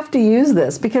 I have to use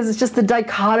this because it's just the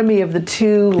dichotomy of the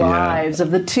two lives,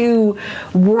 of the two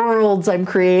worlds I'm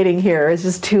creating here. It's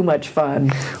just too much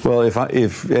fun. Well,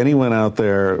 if anyone out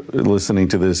there listening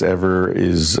to this ever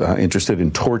is interested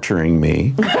in torturing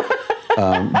me,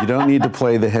 you don't need to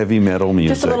play the heavy metal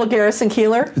music. Just a little Garrison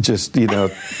Keillor? Just,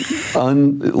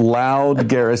 loud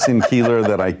Garrison Keillor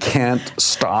that I can't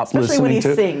stop listening to.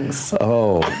 Especially when he sings.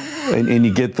 Oh, and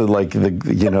you get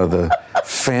the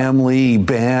family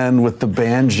band with the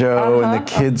banjo and the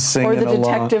kids singing along. Or the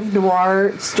detective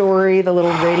noir story, the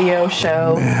little radio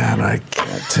show. Man, I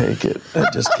can't take it. I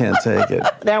just can't take it.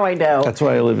 Now I know. That's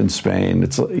why I live in Spain.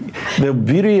 It's like, the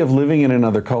beauty of living in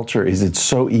another culture is it's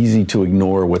so easy to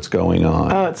ignore what's going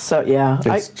on. Oh, it's so, yeah.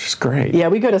 It's just great. Yeah,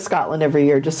 we go to Scotland every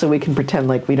year just so we can pretend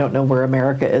like we don't know where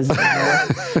America is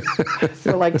anymore.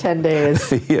 For like 10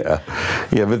 days. Yeah,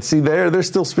 but see, they're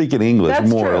still speaking English. That's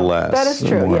more true. or less. That is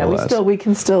true. Yeah, we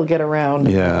can still get around.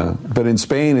 Yeah, but in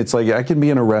Spain, it's like I can be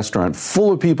in a restaurant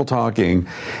full of people talking,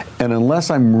 and unless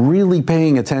I'm really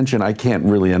paying attention, I can't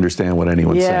really understand what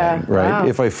anyone's saying. Right? Wow.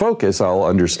 If I focus, I'll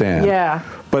understand. Yeah.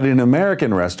 But in an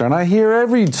American restaurant, I hear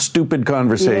every stupid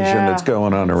conversation that's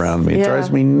going on around me. It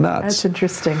drives me nuts. That's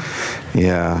interesting.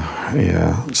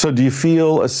 Yeah. So do you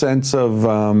feel a sense of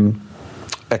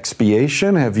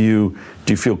expiation? Do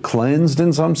you feel cleansed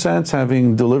in some sense,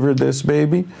 having delivered this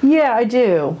baby? Yeah, I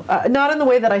do. Not in the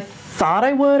way that I thought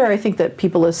I would, or I think that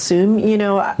people assume.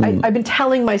 I've been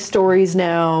telling my stories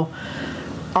now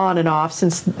on and off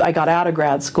since I got out of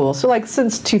grad school. So like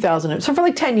since 2000, so for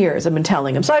like 10 years I've been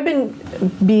telling them. So I've been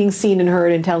being seen and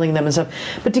heard and telling them and stuff.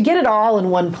 But to get it all in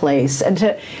one place and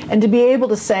to be able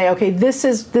to say, okay, this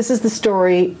is the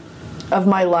story of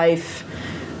my life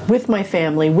with my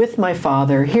family, with my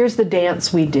father. Here's the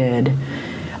dance we did.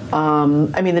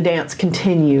 The dance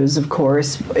continues, of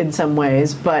course, in some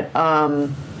ways, but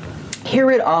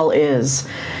here it all is.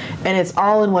 and it's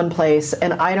all in one place,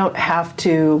 and I don't have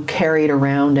to carry it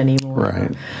around anymore.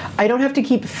 Right. I don't have to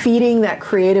keep feeding that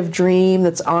creative dream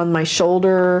that's on my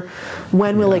shoulder.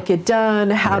 When will it get done?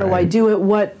 How do I do it?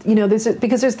 What,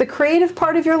 because there's the creative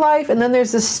part of your life, and then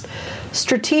there's this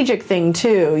strategic thing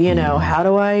too. How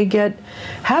do I get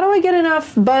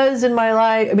enough buzz in my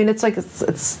life? I mean, it's like, it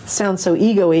sounds so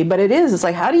ego-y, but it is. It's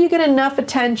like, how do you get enough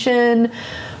attention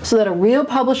so that a real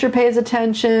publisher pays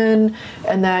attention,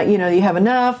 and that you have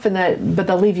enough, but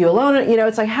they'll leave you alone.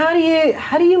 It's like, how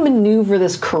do you maneuver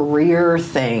this career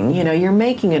thing? You're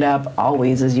making it up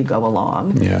always as you go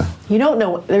along. Yeah. You don't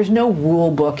know. There's no rule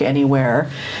book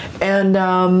anywhere, and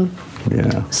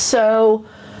So,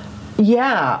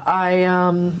 yeah,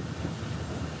 I'm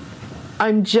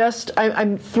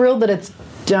thrilled that it's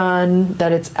done,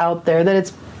 that it's out there, that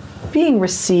it's being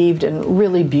received in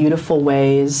really beautiful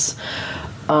ways.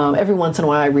 Every once in a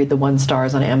while I read the 1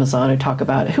 stars on Amazon who talk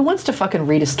about who wants to fucking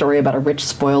read a story about a rich,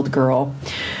 spoiled girl.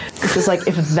 It's just like,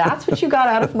 if that's what you got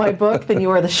out of my book, then you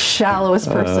are the shallowest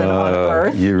person on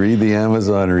earth. You read the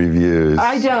Amazon reviews.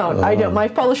 I don't. My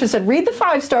publisher said, read the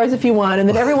 5 stars if you want, and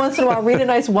then every once in a while read a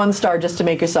nice 1 star just to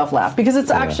make yourself laugh, because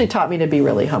it's actually taught me to be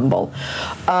really humble.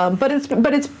 But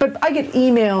I get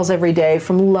emails every day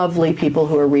from lovely people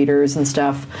who are readers and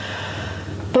stuff.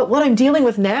 But what I'm dealing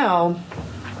with now,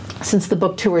 since the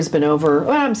book tour has been over,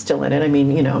 well, I'm still in it. I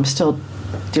mean, I'm still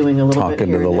doing a little bit here.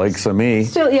 Talking to the likes of me.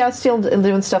 Still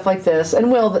doing stuff like this,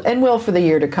 and will for the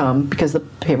year to come, because the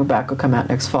paperback will come out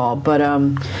next fall. But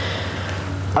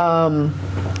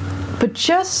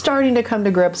just starting to come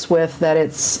to grips with that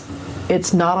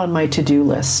it's not on my to-do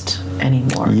list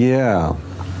anymore. Yeah.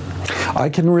 I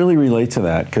can really relate to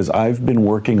that, because I've been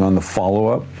working on the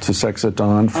follow-up to Sex at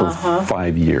Dawn for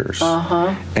 5 years.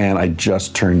 And I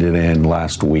just turned it in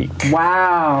last week.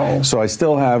 Wow. So I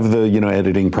still have the,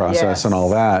 editing process and all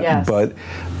that. Yes. But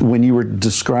when you were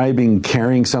describing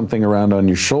carrying something around on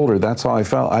your shoulder, that's how I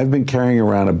felt. I've been carrying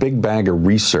around a big bag of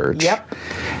research. Yep.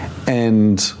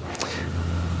 And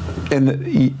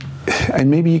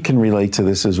maybe you can relate to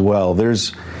this as well.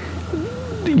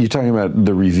 You're talking about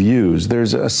the reviews.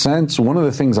 There's a sense, one of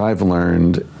the things I've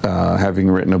learned, having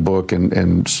written a book, and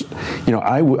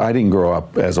I didn't grow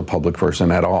up as a public person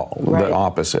at all. Right. The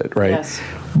opposite, right? Yes.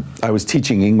 I was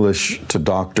teaching English to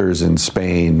doctors in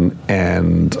Spain,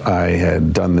 and I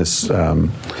had done this,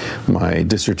 my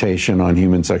dissertation on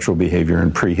human sexual behavior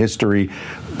in prehistory.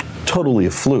 Totally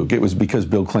a fluke. It was because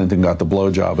Bill Clinton got the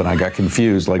blowjob, and I got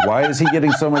confused. Like, why is he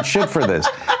getting so much shit for this?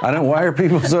 Why are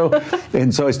people so?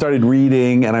 And so I started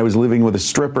reading, and I was living with a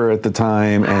stripper at the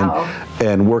time,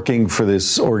 and working for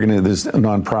this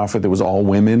nonprofit that was all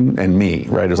women and me.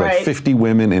 Right? It was like 50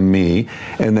 women and me,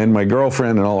 and then my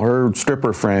girlfriend and all her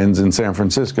stripper friends in San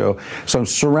Francisco. So I'm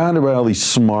surrounded by all these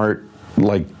smart,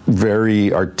 like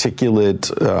very articulate,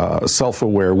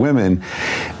 self-aware women,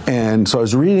 and so I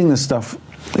was reading this stuff.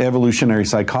 Evolutionary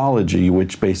psychology,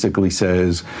 which basically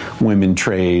says women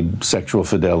trade sexual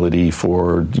fidelity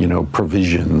for,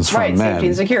 provisions from men. Right, safety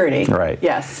and security. Right.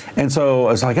 Yes. And so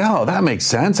I was like, oh, that makes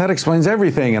sense. That explains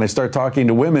everything. And I start talking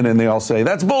to women, and they all say,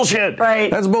 that's bullshit.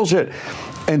 Right. That's bullshit.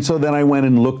 And so then I went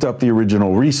and looked up the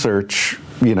original research,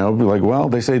 like, well,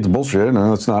 they say it's bullshit, and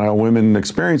that's not how women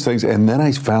experience things. And then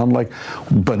I found, like,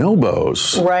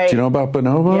 bonobos. Right. Do you know about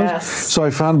bonobos? Yes. So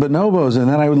I found bonobos, and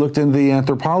then I looked into the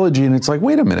anthropology, and it's like,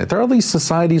 wait a minute, there are all these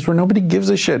societies where nobody gives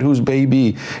a shit whose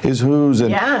baby is whose,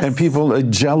 and people,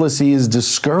 jealousy is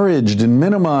discouraged and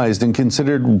minimized and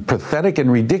considered pathetic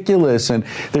and ridiculous, and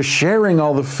they're sharing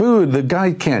all the food. The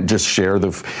guy can't just share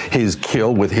his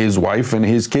kill with his wife and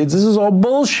his kids. This is all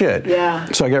bullshit. Yeah.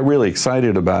 So I got really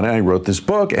excited about it. I wrote this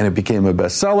book, and it became a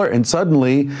bestseller, and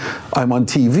suddenly I'm on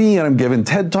TV, and I'm giving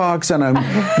TED Talks, and I'm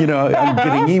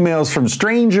getting emails from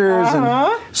strangers,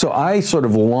 and so I sort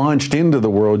of launched into the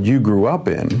world you grew up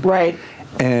in. Right.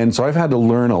 And so I've had to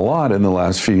learn a lot in the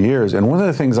last few years, and one of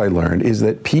the things I learned is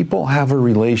that people have a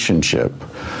relationship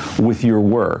with your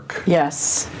work.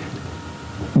 Yes.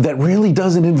 That really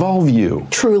doesn't involve you.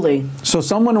 Truly. So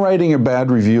someone writing a bad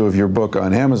review of your book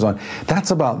on Amazon,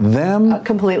 that's about them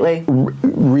completely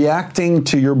reacting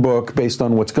to your book based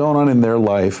on what's going on in their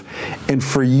life, and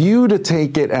for you to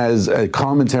take it as a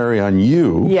commentary on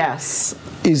you. Yes.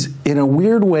 Is in a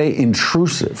weird way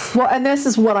intrusive. Well, and this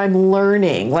is what I'm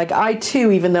learning. Like, I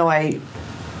too, even though I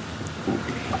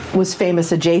was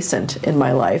famous adjacent in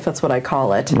my life, that's what I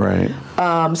call it. Right.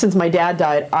 Since my dad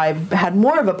died, I've had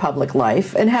more of a public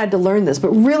life and had to learn this. But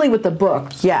really with the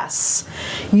book, yes,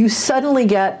 you suddenly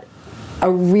get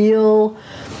a real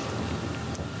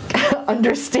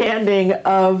understanding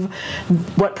of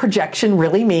what projection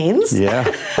really means. Yeah.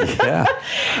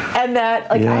 And that,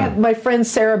 like, I had my friend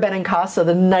Sarah Benincasa,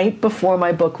 the night before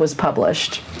my book was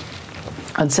published,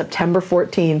 on September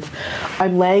 14th,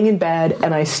 I'm laying in bed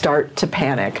and I start to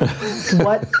panic.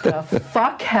 What the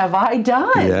fuck have I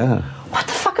done? Yeah. What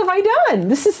the fuck have I done?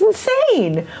 This is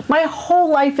insane. My whole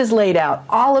life is laid out.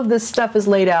 All of this stuff is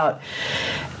laid out.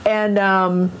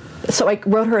 And so I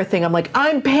wrote her a thing. I'm like,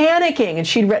 I'm panicking. And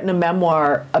she'd written a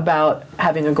memoir about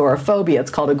having agoraphobia.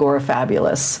 It's called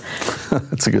Agorafabulous.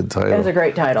 That's a good title. It's a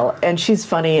great title. And she's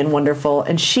funny and wonderful.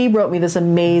 And she wrote me this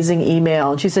amazing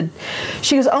email. And she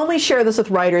goes, only share this with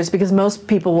writers because most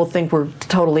people will think we're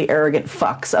totally arrogant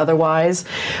fucks otherwise.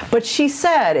 But she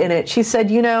said in it,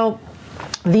 you know,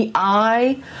 the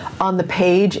I on the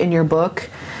page in your book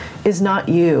is not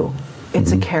you.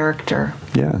 It's a character.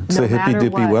 Yeah, it's the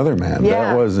hippy-dippy weatherman. Yeah.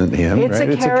 That wasn't him, right?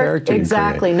 It's a character.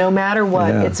 Exactly. No matter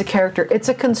what, Yeah. it's a character. It's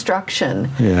a construction.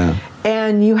 Yeah.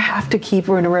 And you have to keep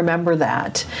and remember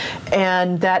that.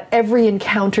 And that every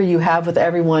encounter you have with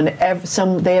everyone,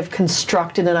 they have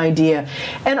constructed an idea.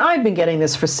 And I've been getting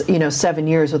this for 7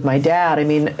 years with my dad. I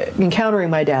mean, encountering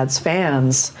my dad's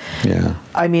fans. Yeah.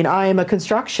 I mean, I am a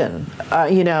construction,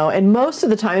 and most of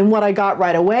the time, what I got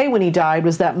right away when he died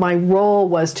was that my role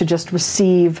was to just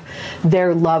receive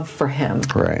their love for him.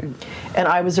 Right. And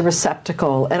I was a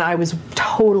receptacle, and I was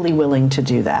totally willing to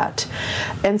do that,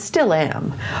 and still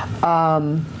am.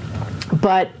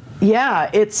 But yeah,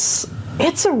 it's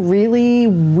a really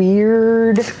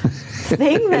weird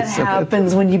thing that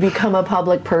happens when you become a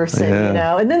public person,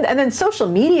 and then social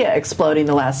media exploding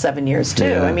the last 7 years too.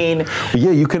 Yeah. I mean,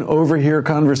 you can overhear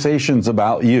conversations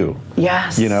about you.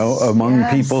 Yes. Among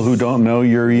people who don't know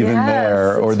you're even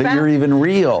there, or that you're even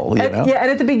real. Yeah,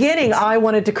 and at the beginning, I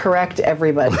wanted to correct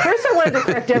everybody. First, I wanted to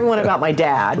correct everyone about my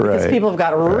dad, because people have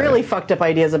got really fucked up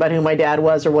ideas about who my dad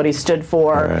was or what he stood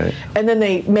for. Right. And then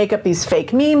they make up these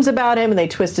fake memes about him, and they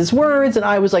twist his words, and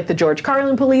I was like the George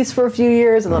Carlin police for a few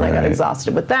years, and then I got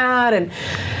exhausted with that.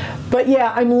 But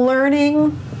yeah, I'm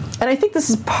learning, and I think this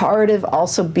is part of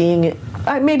also being,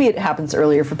 maybe it happens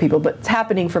earlier for people, but it's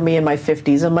happening for me in my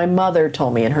 50s, and my mother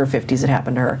told me in her 50s it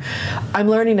happened to her. I'm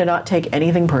learning to not take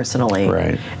anything personally,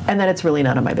 and that it's really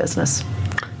none of my business.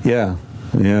 Yeah,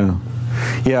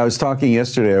 I was talking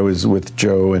yesterday, I was with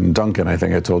Joe and Duncan, I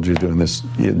think I told you, doing this.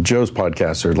 Joe's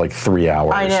podcasts are like 3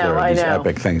 hours. I know.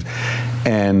 Epic things.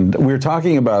 And we were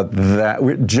talking about that.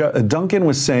 Duncan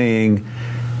was saying,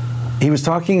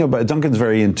 Duncan's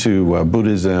very into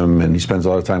Buddhism, and he spends a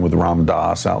lot of time with Ram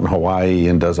Dass out in Hawaii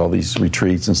and does all these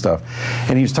retreats and stuff.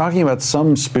 And he was talking about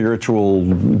some spiritual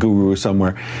guru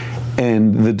somewhere,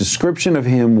 and the description of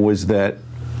him was that,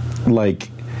 like,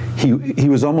 he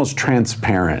was almost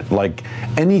transparent. Like,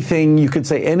 anything, you could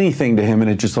say anything to him and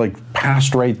it just like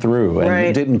passed right through, and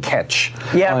it didn't catch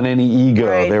on any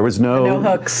ego. There was no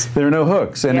hooks. There were no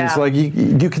hooks. And it's like,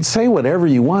 you can say whatever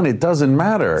you want, it doesn't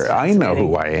matter. I know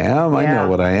who I am. I know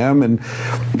what I am.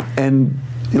 And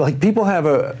like, people have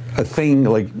a thing,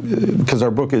 like, because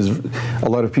our book is, a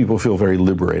lot of people feel very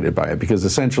liberated by it, because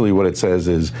essentially what it says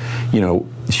is,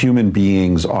 human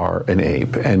beings are an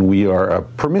ape, and we are a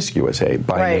promiscuous ape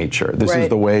by nature. This is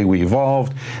the way we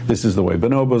evolved. This is the way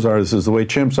bonobos are. This is the way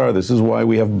chimps are. This is why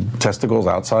we have testicles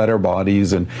outside our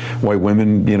bodies, and why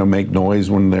women, make noise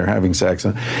when they're having sex.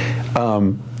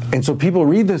 And so people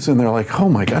read this and they're like, oh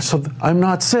my gosh, so I'm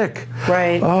not sick.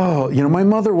 Right. Oh, my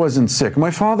mother wasn't sick.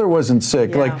 My father wasn't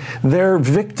sick. Yeah. Like, they're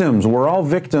victims. We're all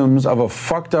victims of a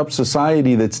fucked up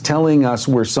society that's telling us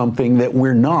we're something that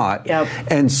we're not. Yep.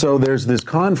 And so there's this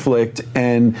conflict,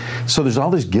 and so there's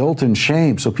all this guilt and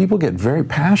shame. So people get very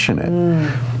passionate.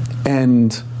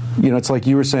 And it's like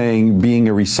you were saying, being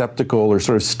a receptacle, or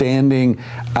sort of standing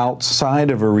outside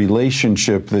of a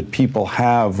relationship that people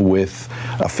have with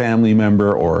a family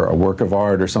member or a work of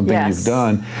art or something you've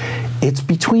done. It's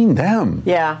between them.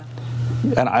 Yeah.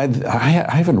 And I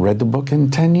haven't read the book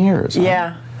in 10 years.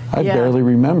 Yeah. I barely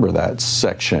remember that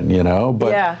section,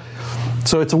 But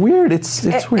so it's weird. It's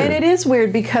weird. And it is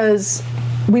weird because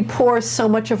we pour so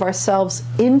much of ourselves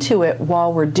into it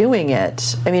while we're doing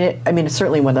it. I mean,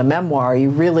 certainly with a memoir,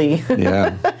 you really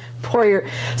pour your.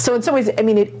 So in some ways,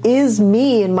 it is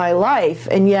me in my life,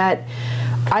 and yet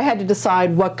I had to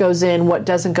decide what goes in, what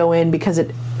doesn't go in, because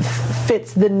it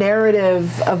fits the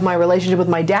narrative of my relationship with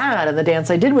my dad and the dance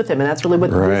I did with him, and that's really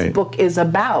what this book is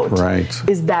about. Right.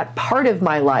 Is that part of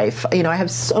my life? I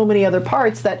have so many other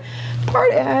parts that.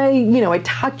 I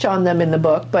touch on them in the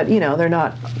book, but they're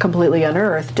not completely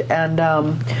unearthed. And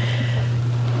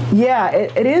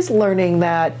it is learning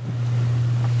that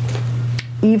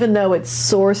even though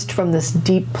it's sourced from this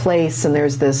deep place, and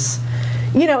there's this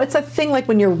it's a thing like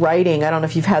when you're writing. I don't know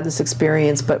if you've had this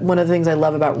experience, but one of the things I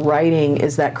love about writing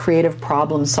is that creative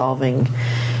problem solving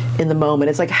in the moment.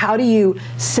 It's like, how do you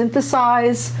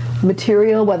synthesize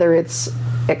material, whether it's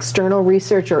external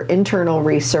research or internal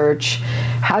research?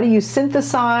 How do you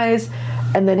synthesize,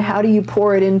 and then how do you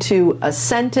pour it into a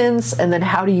sentence, and then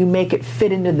how do you make it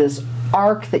fit into this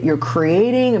arc that you're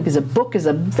creating? Because a book is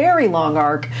a very long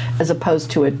arc as opposed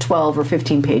to a 12 or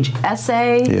 15 page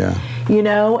essay. Yeah.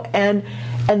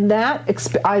 And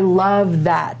that I love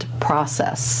that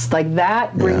process. Like,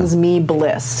 that brings me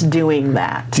bliss doing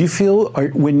that. Do you feel,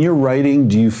 when you're writing,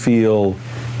 do you feel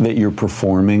that you're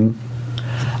performing?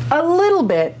 A little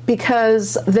bit,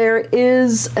 because there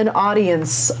is an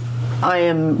audience I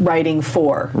am writing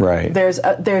for. Right.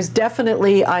 There's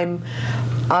definitely, I'm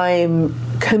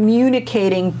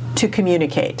communicating to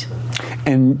communicate.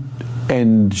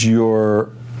 And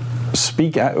your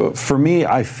for me,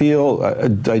 I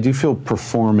do feel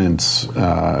performance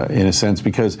in a sense,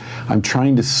 because I'm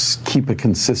trying to keep a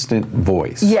consistent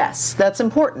voice. Yes, that's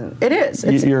important. It is.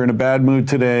 You're in a bad mood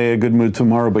today, a good mood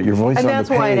tomorrow, but your voice on the page has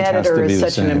to be the same. And that's why an editor is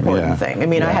such an important thing. I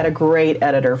mean, I had a great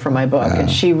editor for my book, and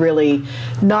she really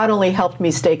not only helped me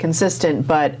stay consistent,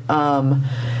 but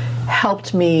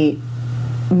helped me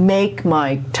make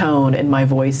my tone and my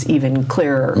voice even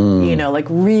clearer.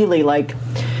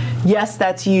 Yes,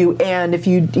 that's you, and if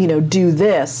you do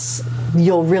this,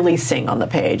 you'll really sing on the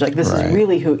page. Like, this is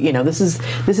really who, this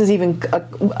is even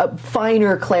a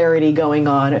finer clarity going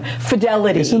on,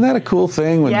 fidelity. Isn't that a cool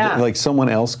thing when like someone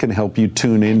else can help you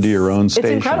tune into your own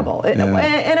station? It's incredible.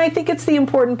 And I think it's the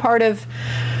important part of,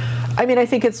 I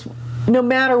think it's, no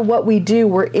matter what we do,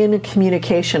 we're in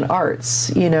communication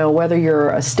arts, whether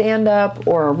you're a stand-up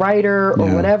or a writer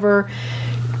or whatever.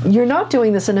 You're not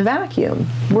doing this in a vacuum.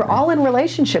 We're all in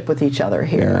relationship with each other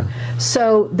here. Yeah.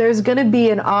 So there's going to be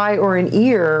an eye or an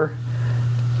ear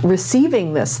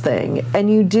receiving this thing,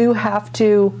 and you do have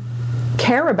to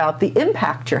care about the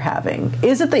impact you're having.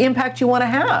 Is it the impact you want to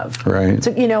have? Right.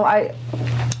 So, I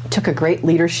took a great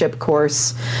leadership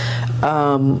course.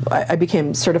 I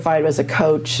became certified as a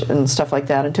coach and stuff like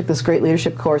that, and took this great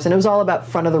leadership course, and it was all about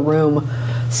front of the room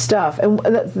stuff. And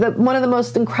one of the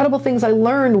most incredible things I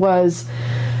learned was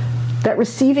that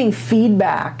receiving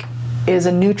feedback is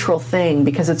a neutral thing,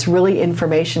 because it's really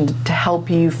information to help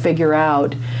you figure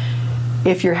out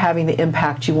if you're having the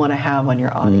impact you want to have on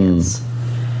your audience.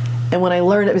 And when I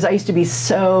learned it, because I used to be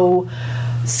so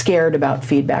scared about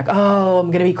feedback. Oh, I'm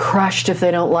going to be crushed if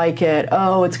they don't like it.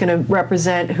 Oh, it's going to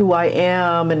represent who I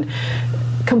am, and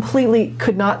completely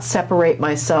could not separate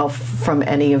myself from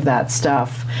any of that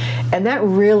stuff. And that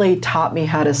really taught me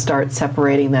how to start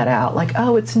separating that out. Like,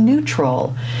 oh, it's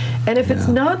neutral. And if it's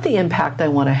not the impact I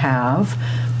want to have,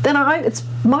 then it's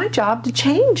my job to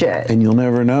change it. And you'll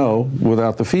never know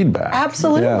without the feedback.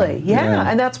 Absolutely, yeah.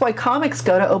 And that's why comics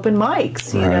go to open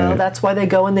mics, you know. That's why they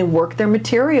go and they work their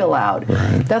material out.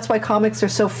 That's why comics are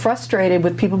so frustrated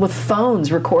with people with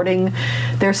phones recording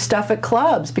their stuff at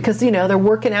clubs, because, they're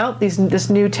working out this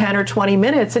new 10 or 20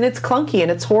 minutes, and it's clunky, and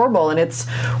it's horrible, and it's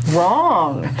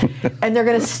wrong. And they're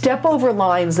going to step over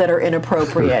lines that are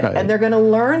inappropriate, and they're going to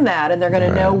learn that, and they're going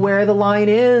to know where the line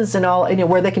is, and all,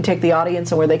 where they can take the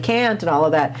audience and where they can't, and all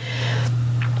of that.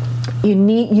 You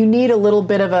need a little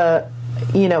bit of a,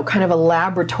 kind of a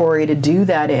laboratory to do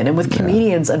that in. And with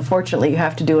comedians, unfortunately, you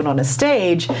have to do it on a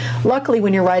stage. Luckily,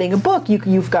 when you're writing a book,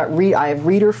 you've got I have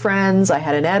reader friends, I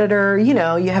had an editor, you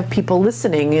have people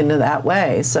listening in that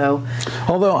way. So,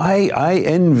 although I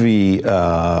envy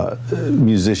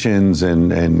musicians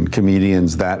and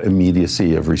comedians that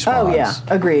immediacy of response. Oh yeah,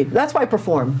 agreed. That's why I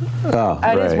perform.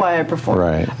 That is why I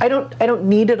perform. I don't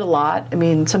need it a lot. I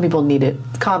mean, some people need it.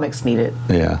 Comics need it.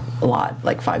 A lot,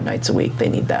 like 5 nights a week. They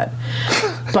need that.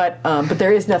 But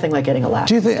there is nothing like getting a laugh.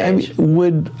 Do you think?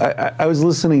 I was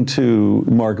listening to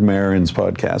Mark Maron's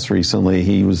podcast recently.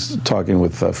 He was talking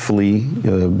with Flea,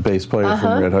 the bass player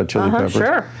from Red Hot Chili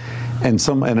Peppers,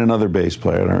 and another bass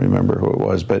player. I don't remember who it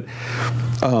was, but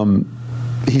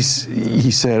he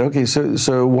said, okay,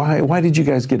 so why did you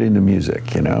guys get into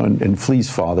music? And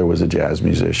Flea's father was a jazz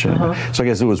musician, so I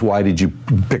guess it was, why did you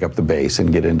pick up the bass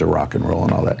and get into rock and roll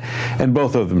and all that? And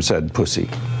both of them said pussy.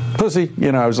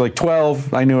 I was like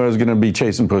 12. I knew I was going to be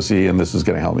chasing pussy, and this was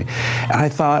going to help me. And I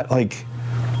thought,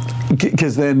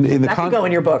 because then in the that could go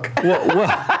in your book. In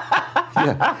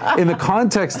the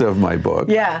context of my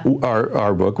book,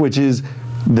 our book, which is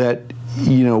that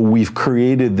we've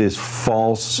created this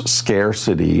false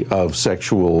scarcity of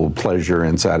sexual pleasure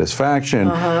and satisfaction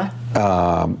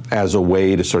as a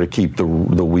way to sort of keep the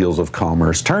wheels of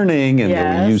commerce turning, and they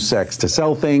would use sex to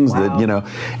sell things that, you know.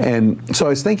 And so I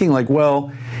was thinking, like,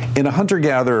 well, in a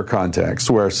hunter-gatherer context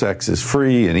where sex is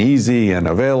free and easy and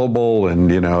available,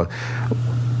 and, you know,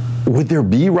 would there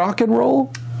be rock and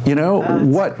roll? You know,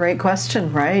 that's a great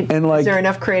question, right? And, like, is there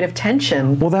enough creative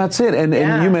tension? Well, that's it. And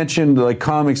you mentioned, like,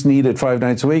 comics need it 5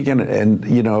 nights a week, and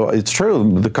you know, it's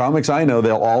true. The comics I know,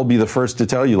 they'll all be the first to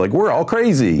tell you, like, we're all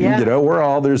crazy. Yeah. You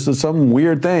know, there's some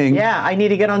weird thing. Yeah, I need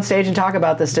to get on stage and talk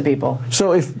about this to people.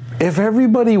 So if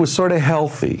everybody was sort of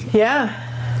healthy,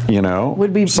 you know,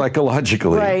 would be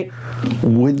psychologically, right?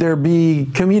 Would there be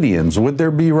comedians? Would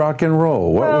there be rock and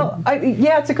roll?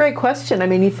 It's a great question. I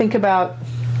mean, you think about,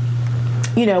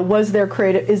 you know, is there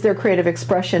creative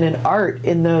expression in art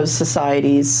in those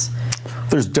societies?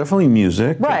 There's definitely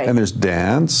music, right? And there's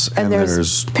dance, and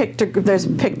there's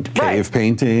cave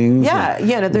paintings,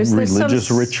 there's religious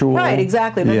some, ritual, right?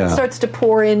 Exactly. Then it starts to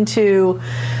pour into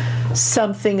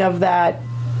something of that,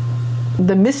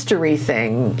 the mystery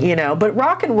thing, you know. But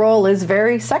rock and roll is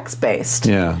very sex based.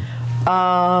 Yeah.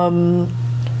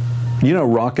 You know,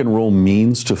 rock and roll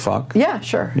means to fuck? Yeah,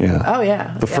 sure. Yeah. Oh,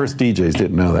 yeah. The first DJs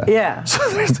didn't know that. Yeah. So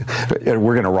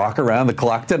we're going to rock around the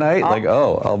clock tonight?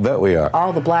 I'll bet we are.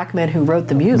 All the black men who wrote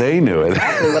the music. They knew it.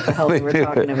 Exactly what the hell we were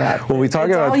talking about. Well, we talk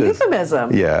about this. It's all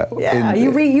euphemism. Yeah. Yeah.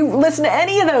 You listen to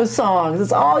any of those songs,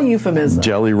 it's all euphemism.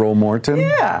 Jelly Roll Morton?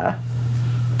 Yeah.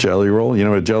 Jelly Roll? You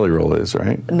know what a Jelly Roll is,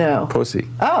 right? No. Pussy.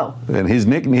 Oh. And his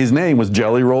name was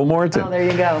Jelly Roll Morton. Oh, there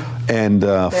you go. And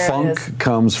funk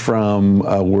comes from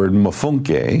a word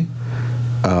mafunke,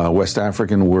 West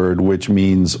African word, which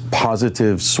means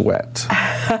positive sweat.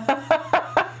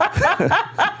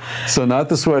 So not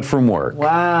the sweat from work.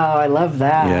 Wow, I love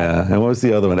that. Yeah. And what was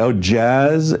the other one? Oh,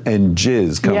 jazz and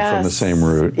jizz come from the same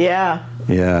root. Yeah.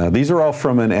 Yeah. These are all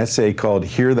from an essay called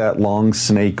Hear That Long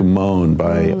Snake Moan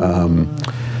by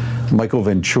Michael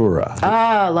Ventura.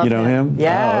 Ah, love him. You know him?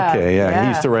 Yeah. Oh, okay, yeah. He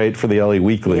used to write for the LA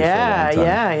Weekly for a long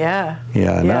time. Yeah,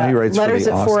 now he writes Letters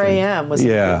for the at 4 a.m. was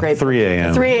a great 3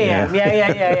 a.m. 3 a.m.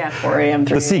 Yeah. 4 a.m.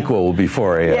 3 The sequel will be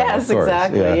 4 a.m. Yes,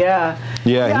 exactly.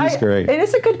 Yeah, he's great. It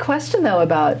is a good question, though,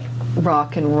 about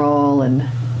rock and roll. And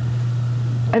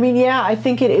I mean, I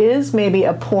think it is maybe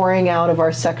a pouring out of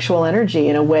our sexual energy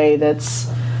in a way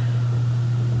that's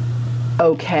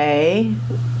okay,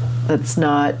 that's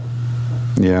not...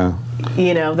 Yeah.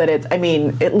 You know, that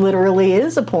it literally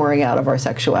is a pouring out of our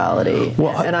sexuality.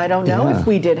 Well, and I don't know if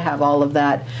we did have all of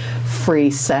that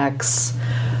free sex.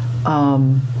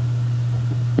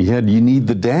 You need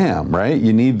the dam, right?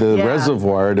 You need the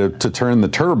reservoir to turn the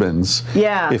turbines.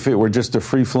 Yeah. If it were just a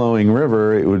free-flowing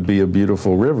river, it would be a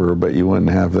beautiful river, but you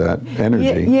wouldn't have that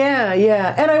energy.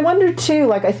 Yeah. And I wonder, too,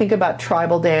 like, I think about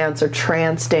tribal dance or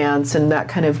trance dance and that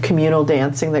kind of communal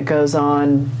dancing that goes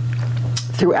on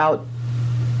throughout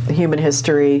human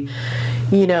history.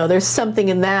 You know, there's something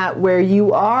in that where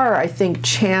you are, I think,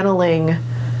 channeling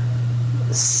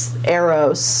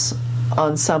Eros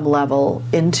on some level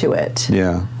into it.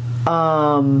 Yeah.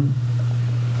 And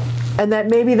that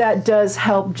maybe that does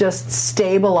help just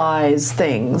stabilize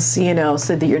things, you know,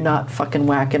 so that you're not fucking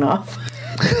whacking off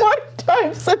 4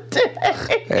 times a day.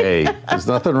 Hey, there's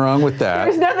nothing wrong with that.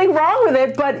 There's nothing wrong with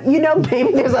it, but, you know,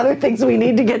 maybe there's other things we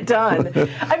need to get done.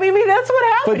 I mean, maybe that's what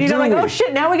happened. But you know, like, oh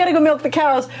shit, now we gotta go milk the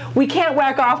cows. We can't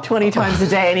whack off 20 times a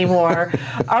day anymore.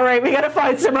 All right, we gotta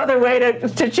find some other way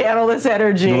to channel this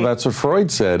energy. Well, that's what Freud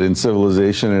said in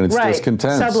Civilization and Its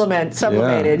Discontents.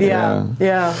 Sublimated,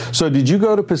 yeah. So did you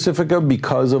go to Pacifica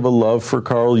because of a love for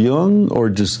Carl Jung, or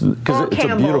just because it's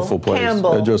a beautiful place?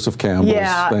 Joseph Campbell's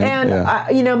thing.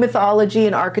 And you know, mythology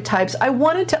and archetypes. I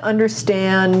wanted to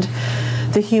understand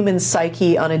the human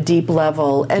psyche on a deep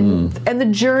level, and the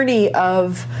journey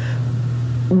of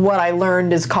what I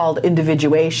learned is called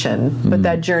individuation, but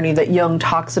that journey that Jung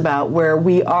talks about, where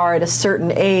we are at a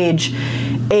certain age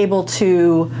able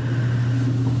to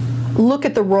look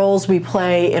at the roles we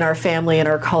play in our family and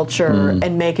our culture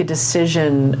and make a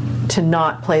decision to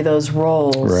not play those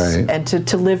roles, and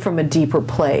to live from a deeper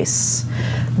place.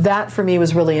 That for me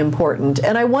was really important,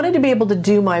 and I wanted to be able to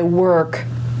do my work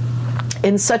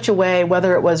in such a way,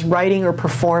 whether it was writing or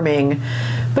performing,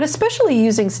 but especially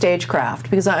using stagecraft,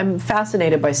 because I'm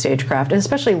fascinated by stagecraft, and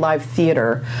especially live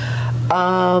theater,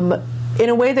 in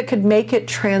a way that could make it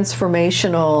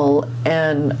transformational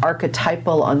and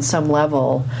archetypal on some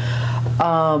level,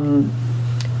 and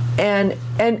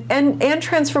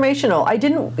transformational. I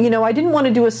didn't want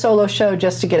to do a solo show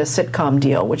just to get a sitcom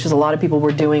deal, which is a lot of people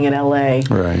were doing in LA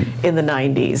in the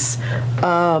 90s.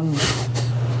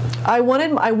 I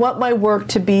want my work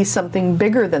to be something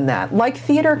bigger than that, like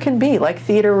theater can be, like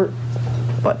theater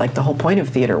what like the whole point of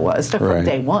theater was from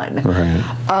day one.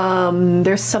 Right.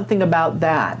 There's something about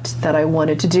that I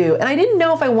wanted to do, and I didn't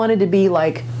know if I wanted to be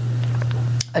like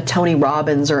a Tony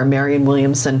Robbins or a Marianne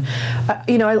Williamson. I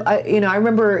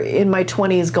remember in my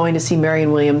 20s going to see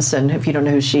Marianne Williamson. If you don't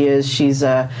know who she is, she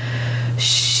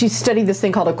studied this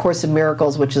thing called A Course in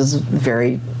Miracles, which is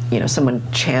very, someone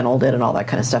channeled it and all that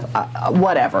kind of stuff.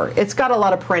 Whatever. It's got a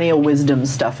lot of perennial wisdom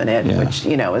stuff in it, which,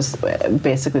 is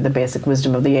basically the basic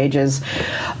wisdom of the ages.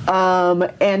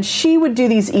 And she would do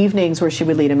these evenings where she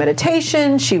would lead a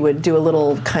meditation. She would do a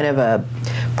little kind of a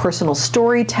personal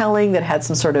storytelling that had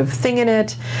some sort of thing in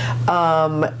it.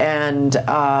 And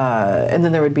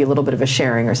then there would be a little bit of a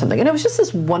sharing or something. And it was just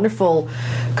this wonderful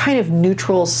kind of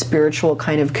neutral, spiritual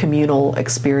kind of communal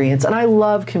experience. And I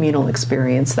love communal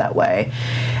experience that way.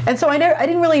 And so I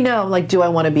didn't really know, like, do I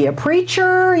want to be a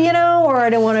preacher, or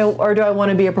do I want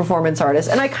to be a performance artist?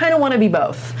 And I kind of want to be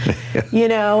both,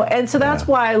 And so that's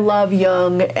why I love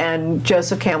Jung and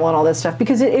Joseph Campbell and all this stuff,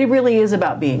 because it really is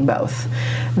about being both.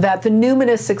 That the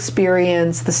numinous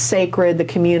experience, the sacred, the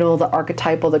communal, the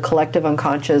archetypal, the collective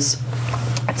unconscious,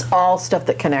 it's all stuff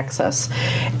that connects us.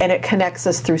 And it connects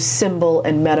us through symbol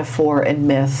and metaphor and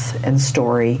myth and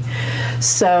story.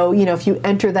 So, if you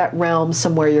enter that realm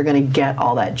somewhere, you're going to get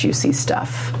all that juicy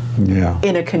stuff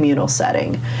in a communal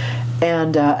setting.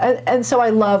 And so I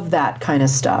love that kind of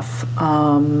stuff.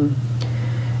 And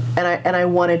I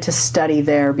wanted to study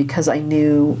there because I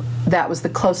knew that was the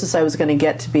closest I was going to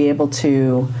get to be able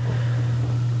to,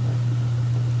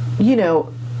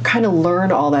 kind of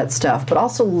learn all that stuff, but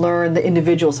also learn the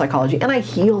individual psychology. And I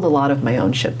healed a lot of my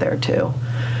own shit there too,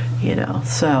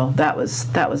 So that was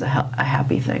a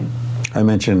happy thing. I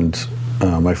mentioned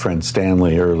my friend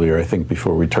Stanley earlier, I think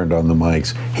before we turned on the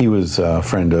mics. He was a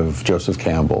friend of Joseph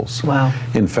Campbell's. Wow.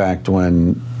 In fact,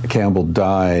 when Campbell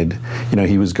died,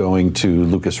 he was going to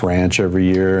Lucas Ranch every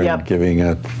year and giving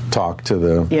a talk to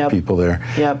the people there.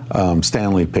 Yep.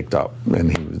 Stanley picked up,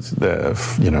 and he was,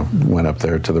 went up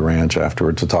there to the ranch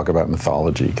afterward to talk about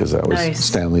mythology, because that was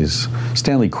Stanley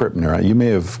Krippner. You may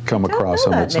have come across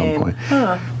him at some point.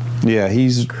 Huh. Yeah,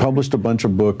 he's published a bunch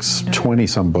of books,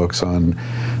 20-some books on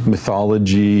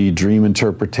mythology, dream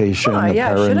interpretation, the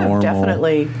paranormal. Should have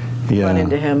definitely run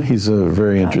into him. He's a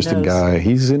very interesting guy.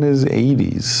 He's in his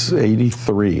 80s,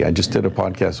 83. I just did a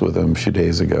podcast with him a few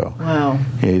days ago. Wow.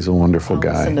 Yeah, he's a wonderful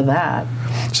guy. Listen to that.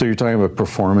 So you're talking about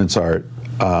performance art.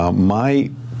 My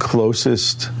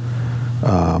closest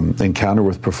encounter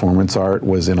with performance art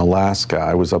was in Alaska.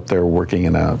 I was up there working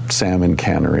in a salmon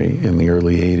cannery in the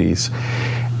early 80s.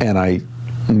 And I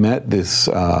met this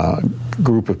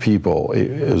group of people.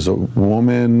 It was a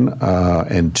woman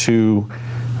and two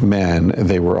men.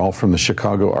 They were all from the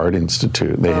Chicago Art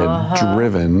Institute. They had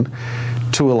driven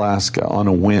to Alaska on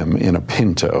a whim in a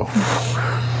Pinto.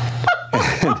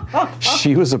 And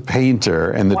she was a painter,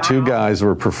 and the two guys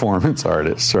were performance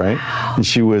artists, right? And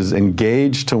she was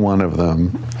engaged to one of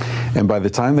them. And by the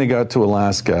time they got to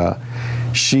Alaska,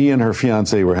 she and her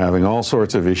fiancé were having all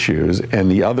sorts of issues, and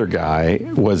the other guy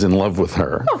was in love with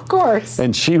her. Of course.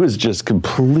 And she was just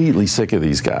completely sick of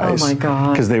these guys. Oh, my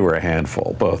God. Because they were a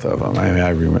handful, both of them. I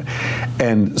remember.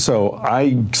 And so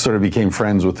I sort of became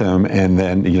friends with them, and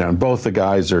then, both the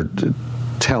guys are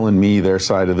telling me their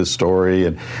side of the story,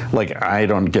 and, I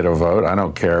don't get a vote. I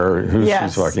don't care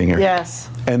who's fucking here. Yes.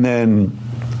 And then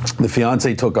the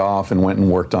fiance took off and went and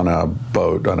worked on a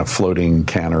boat, on a floating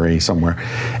cannery somewhere.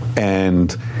 And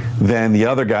then the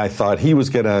other guy thought he was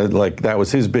gonna, that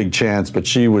was his big chance, but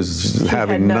she was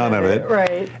having none of it.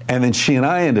 Right. And then she and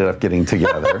I ended up getting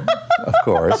together, of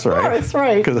course, right? Of course,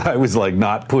 right. Because I was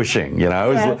not pushing, I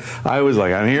was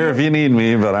I'm here if you need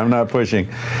me, but I'm not pushing.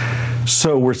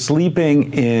 So we're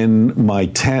sleeping in my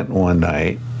tent one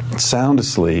night, sound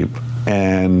asleep,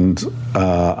 and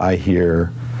I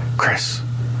hear, Chris,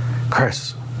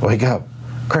 wake up,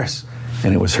 Chris.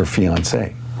 And it was her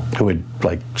fiancé who had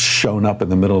shown up in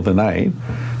the middle of the night.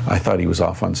 I thought he was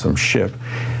off on some ship.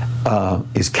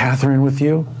 Is Catherine with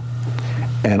you?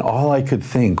 And all I could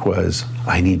think was,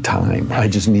 I need time. I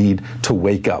just need to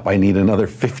wake up. I need another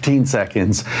 15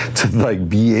 seconds to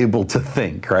be able to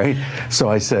think, right? So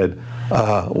I said,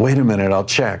 wait a minute, I'll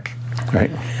check,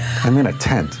 right? I'm in a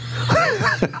tent.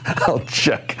 I'll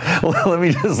check. Let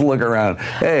me just look around.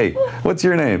 Hey, what's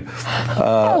your name?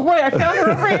 Oh boy, I found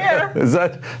her over here. Is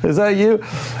that you?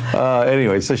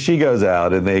 Anyway, so she goes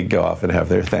out and they go off and have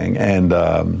their thing. And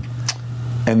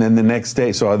then the next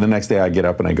day I get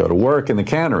up and I go to work in the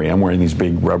cannery. I'm wearing these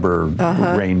big rubber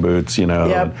rain boots,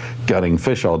 and gutting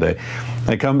fish all day.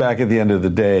 I come back at the end of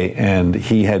the day, and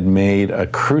he had made a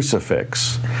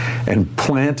crucifix and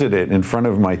planted it in front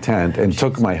of my tent and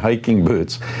took my hiking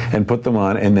boots and put them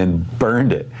on and then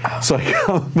burned it. So I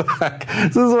come back.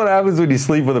 This is what happens when you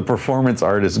sleep with a performance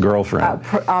artist girlfriend.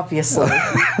 Obviously.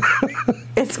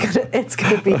 It's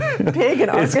gonna be big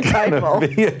and archetypal. It's gonna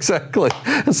be exactly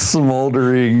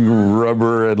smoldering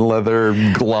rubber and leather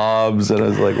globs, and I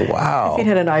was like, wow. If he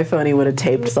had an iPhone, he would have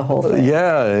taped the whole thing.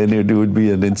 Yeah, and it would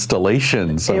be an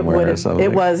installation somewhere or something.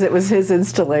 It was his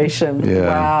installation. Yeah.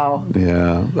 Wow.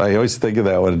 Yeah, I always think of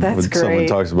that when someone great.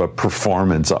 talks about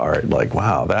performance art. Like,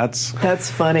 wow, that's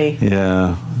funny.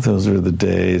 Yeah, those are the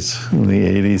days in the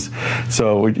 80s.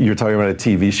 So you're talking about a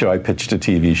TV show. I pitched a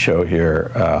TV show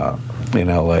here in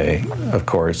LA. Of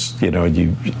course,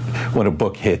 when a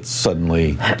book hits,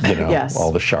 suddenly, Yes.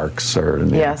 all the sharks are.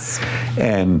 Yes.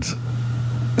 And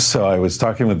so I was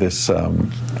talking with this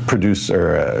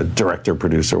director,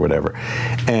 producer, whatever,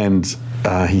 and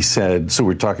he said, so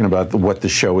we're talking about what the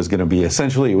show was going to be.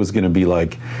 Essentially, it was going to be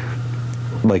like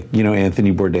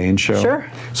Anthony Bourdain's show. Sure.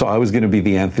 So I was going to be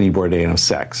the Anthony Bourdain of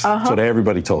sex. Uh-huh. So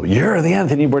everybody told me, you're the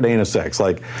Anthony Bourdain of sex.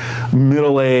 Like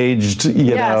middle-aged,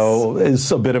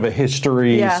 is a bit of a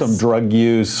history, Yes. some drug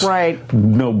use, Right.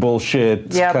 no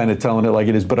bullshit, Yep. kind of telling it like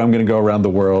it is. But I'm going to go around the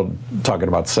world talking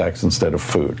about sex instead of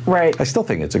food. Right. I still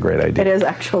think it's a great idea. It is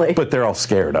actually. But they're all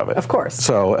scared of it. Of course.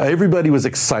 So everybody was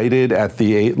excited at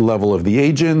the level of the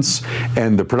agents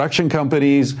and the production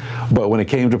companies, but when it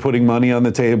came to putting money on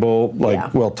the table,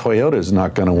 well, Toyota's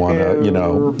not going to want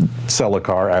to, sell a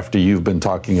car after you've been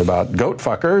talking about goat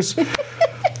fuckers.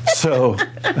 So,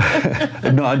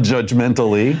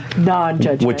 non-judgmentally,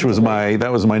 which was my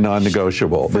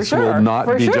non-negotiable. This will not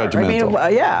be judgmental. I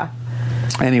mean, yeah.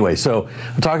 Anyway, so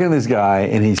I'm talking to this guy,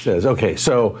 and he says, okay,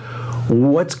 so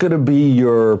what's going to be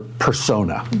your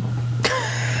persona?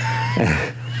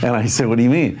 And I said, what do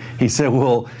you mean? He said,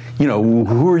 well,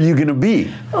 who are you going to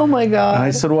be? Oh my God. And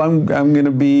I said, well, I'm going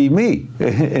to be me.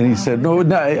 And he said, no,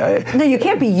 no, you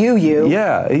can't be you.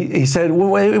 Yeah. He said, well,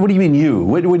 what do you mean you?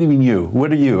 What do you mean you?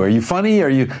 What are you? Are you funny? Are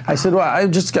you? I said, well,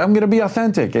 I'm going to be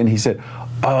authentic. And he said,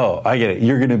 oh, I get it.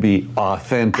 You're going to be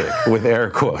authentic with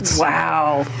air quotes.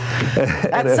 Wow.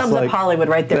 That sums up Hollywood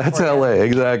right there. That's LA.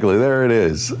 Exactly. There it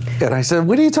is. And I said,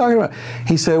 what are you talking about?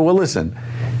 He said, well, listen.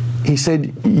 He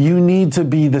said, you need to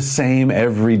be the same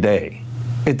every day.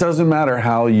 It doesn't matter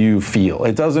how you feel.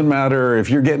 It doesn't matter if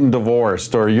you're getting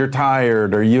divorced or you're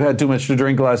tired or you had too much to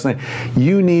drink last night.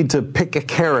 You need to pick a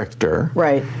character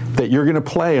that you're going to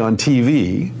play on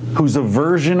TV who's a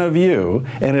version of you,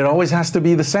 and it always has to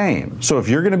be the same. So if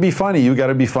you're going to be funny, you got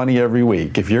to be funny every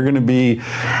week. If you're going to be,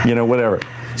 whatever.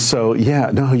 So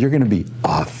you're going to be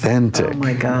authentic. Oh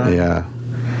my God. Yeah.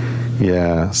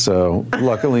 Yeah. So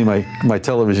luckily my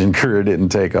television career didn't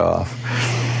take off.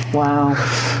 Wow.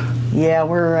 Yeah,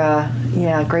 we're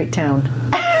great town.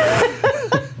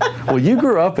 Well, you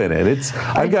grew up in it.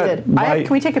 I did. Can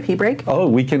we take a pee break? Oh,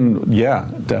 we can.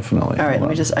 Yeah, definitely. All right.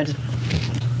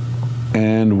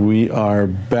 And we are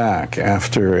back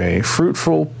after a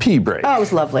fruitful pee break. Oh, it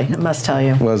was lovely. I must tell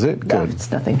you. Was it? No, Good. it's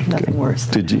nothing worse.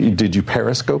 Did you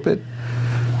Periscope it?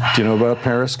 Do you know about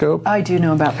Periscope? I do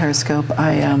know about Periscope.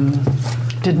 I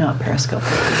did not Periscope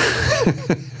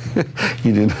it.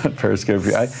 You did not Periscope.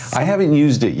 I haven't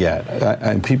used it yet.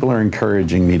 And people are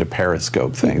encouraging me to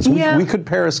Periscope things. Yeah. We could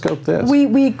Periscope this. We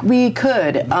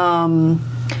could. I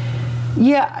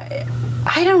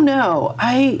don't know.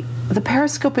 The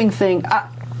Periscoping thing. I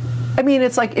mean,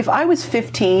 it's like if I was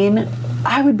 15,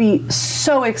 I would be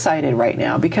so excited right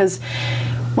now because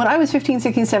when I was 15,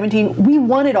 16, 17, we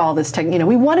wanted all this tech.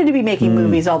 We wanted to be making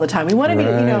movies all the time. We wanted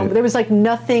to, there was like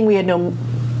nothing. We had no.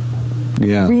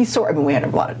 Resource. I mean, we had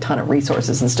a ton of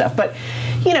resources and stuff, but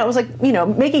it was like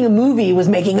making a movie was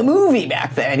making a movie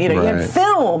back then. You had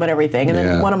film and everything. And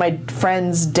then one of my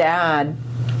friend's dad,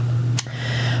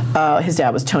 his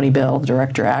dad was Tony Bill,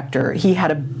 director actor. He had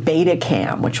a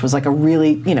Betacam, which was like a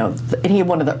really and he had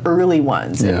one of the early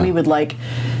ones. And we would like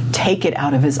take it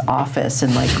out of his office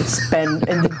and like spend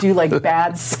and do like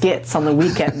bad skits on the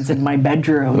weekends in my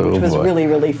bedroom, which was really,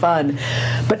 really fun.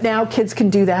 But now kids can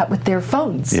do that with their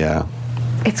phones. Yeah.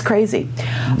 It's crazy.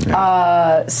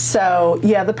 Yeah.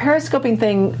 The Periscoping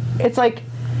thing, it's like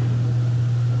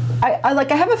I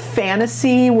have a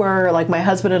fantasy where like my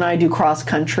husband and I do cross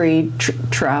country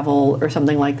travel or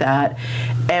something like that,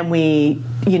 and we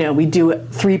do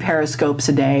 3 periscopes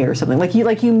a day or something. Like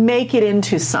you make it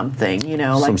into something,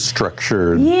 like some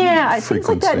structure. Yeah, things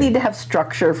like that need to have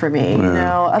structure for me.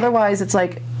 Otherwise it's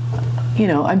like,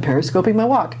 I'm periscoping my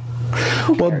walk.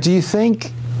 Well, do you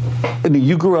think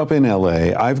You grew up in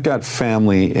LA. I've got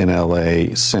family in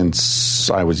LA since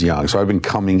I was young, so I've been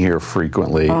coming here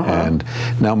frequently. And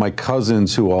now my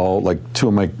cousins, who all like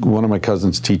one of my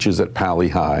cousins teaches at Pali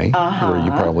High, where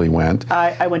you probably went.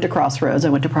 I went to Crossroads. I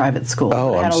went to private school.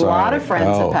 Oh, I had I'm a lot sorry. of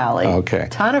friends at Pali. Okay.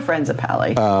 Ton of friends at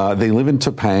Pali. They live in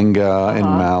Topanga and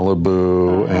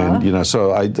Malibu, and you know,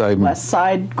 so I West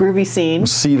Side groovy scene.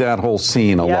 see that whole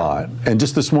scene a Yep. lot. And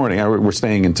just this morning, we're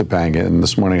staying in Topanga, and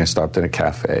this morning I stopped in a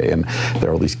cafe, and there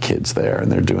are all these kids there,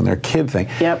 and they're doing their kid thing.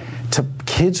 Yep. To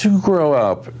kids who grow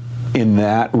up in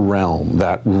that realm,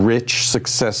 that rich,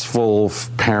 successful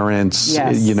parents,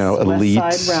 Yes. you know, elites.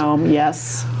 West Side realm.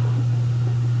 Yes.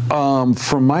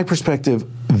 From my perspective,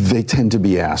 they tend to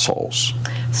be assholes.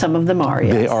 Some of them are.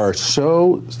 Yes.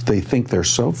 They think they're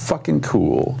so fucking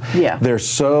cool. Yeah. They're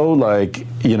so like,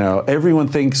 you know, everyone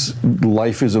thinks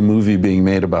life is a movie being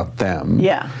made about them.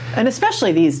 Yeah, and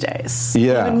especially these days.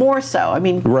 Yeah. Even more so. I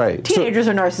mean, Right. teenagers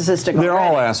are narcissistic. They're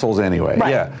already. all assholes anyway.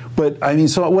 Right. Yeah. But I mean,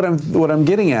 so what I'm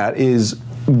getting at is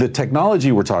the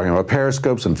technology we're talking about,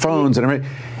 periscopes and phones and everything.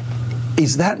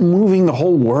 Is that moving the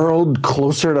whole world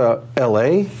closer to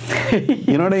LA?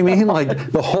 You know what I mean?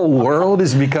 Like the whole world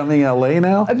is becoming LA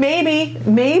now? Maybe,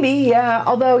 yeah.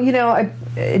 Although, you know,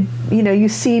 you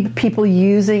see people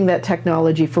using that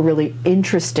technology for really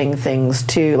interesting things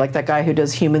too, like that guy who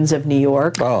does Humans of New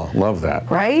York. Oh, love that.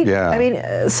 Right? Yeah. I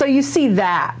mean, so you see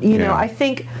that, you know, Yeah. I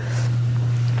think,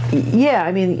 yeah,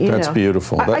 I mean, you That's know.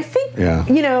 beautiful. I think, yeah.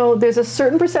 you know, there's a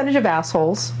certain percentage of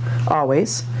assholes,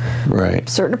 always. Right.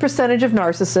 Certain percentage of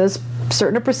narcissists,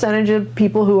 certain percentage of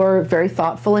people who are very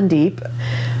thoughtful and deep.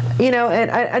 You know,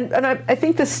 and I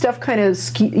think this stuff kind of,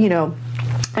 you know,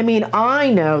 I mean,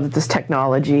 I know that this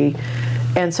technology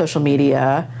and social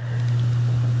media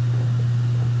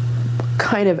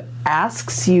kind of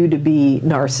asks you to be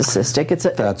narcissistic.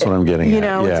 That's what I'm getting at. You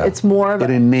know, yeah. it's more of it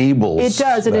enables. It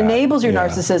does. It that. enables your Yeah.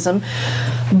 narcissism.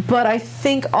 But I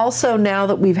think also now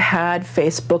that we've had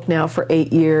Facebook now for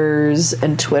 8 years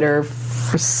and Twitter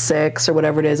for 6 or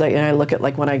whatever it is, I look at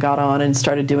like when I got on and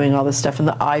started doing all this stuff in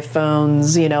the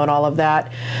iPhones, you know, and all of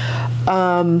that.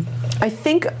 I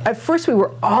think at first we were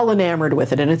all enamored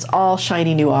with it, and it's all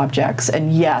shiny new objects.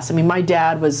 And yes, I mean, my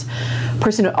dad was a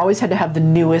person who always had to have the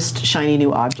newest shiny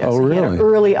new objects. Oh, really? He had an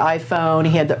early iPhone.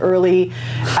 He had the early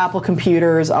Apple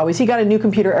computers. Always, he got a new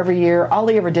computer every year. All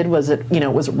he ever did was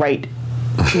write,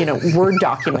 you know, Word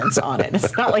documents on it.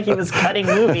 It's not like he was cutting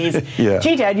movies. Yeah.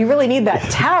 Gee, Dad, you really need that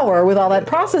tower with all that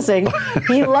processing.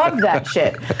 He loved that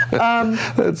shit.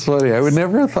 That's funny. I would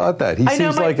never have thought that. He I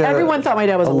know, seems like everyone thought my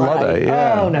dad was a Luddite.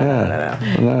 Yeah, Oh, no.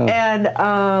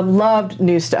 And loved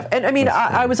new stuff. And I mean,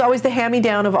 I was always the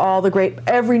hand-me-down of all the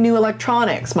every new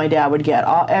electronics my dad would get.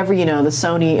 You know, the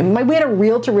Sony. We had a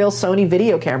reel-to-reel Sony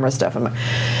video camera stuff.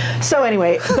 So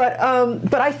anyway, but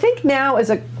I think now as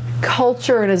a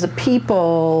culture and as a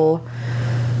people,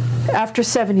 after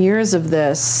 7 years of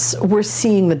this, we're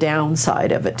seeing the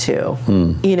downside of it too.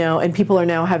 You know, and people are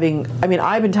now having, I mean,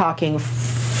 I've been talking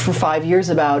for 5 years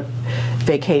about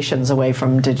vacations away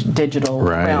from digital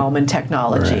realm and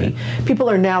technology. Right. People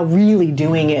are now really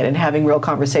doing it and having real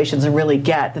conversations and really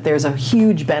get that there's a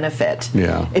huge benefit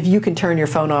if you can turn your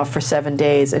phone off for 7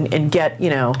 days and get,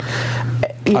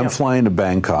 I'm flying to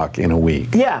Bangkok in a week.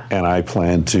 Yeah. And I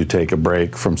plan to take a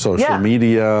break from social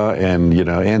media and,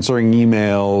 answering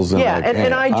emails. And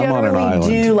and I generally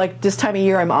do, like this time of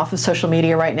year, I'm off of social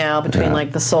media right now between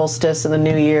like the solstice and the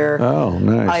new year. Oh,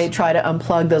 nice. I try to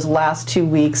unplug those last 2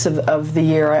 weeks of the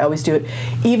year. I always do it.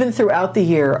 Even throughout the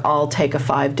year, I'll take a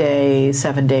 5-day,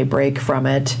 7-day break from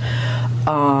it.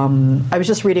 I was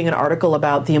just reading an article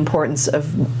about the importance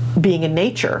of being in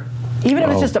nature. Even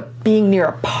if it's just being near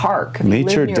a park.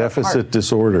 Nature deficit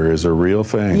disorder is a real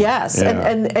thing. Yes,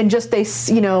 and just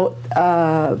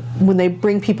when they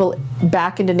bring people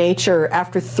back into nature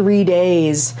after 3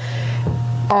 days,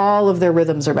 all of their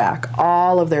rhythms are back.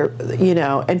 All of their,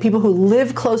 and people who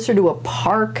live closer to a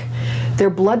park, their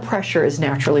blood pressure is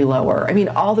naturally lower. I mean,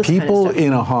 all this people kind of stuff.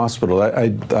 in a hospital.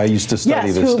 I used to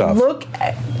study this who stuff.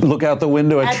 Look out the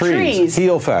window at trees.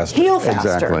 Heal faster.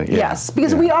 Exactly. Yeah. Yes,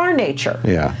 because we are nature.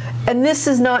 Yeah. And this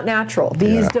is not natural.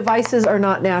 These devices are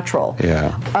not natural.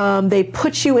 Yeah. They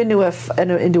put you into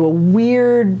a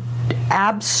weird,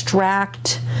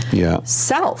 abstract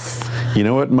self. You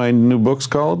know what my new book's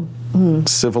called?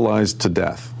 Civilized to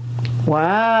Death.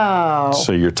 Wow.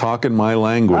 So you're talking my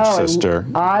language, sister.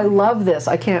 I love this.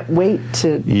 I can't wait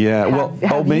to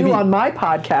have maybe you on my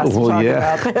podcast to talk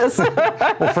about this.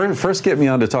 Well, first get me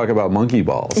on to talk about monkey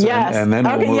balls. Yes. And then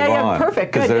we'll move on.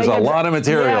 Perfect. Because there's a lot of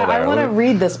material there. I want to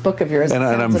read this book of yours. And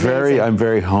I'm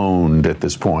very honed at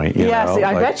this point.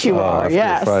 I bet you are.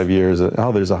 After 5 years.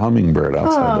 There's a hummingbird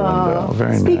outside the window.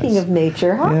 Very nice. Speaking of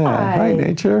nature, hi. Yeah. Hi,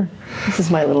 nature. This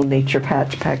is my little nature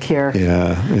patch back here.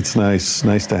 Yeah, it's nice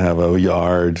to have a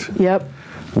yard. Yep.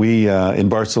 We in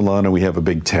Barcelona we have a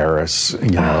big terrace,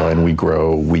 and we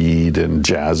grow weed and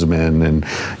jasmine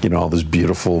and all this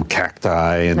beautiful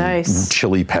cacti and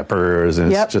chili peppers,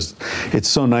 and it's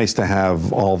so nice to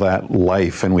have all that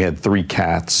life. And we had 3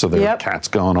 cats, so there are cats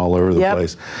going all over the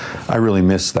place. I really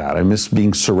miss that. I miss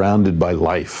being surrounded by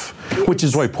life, which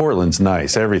is why Portland's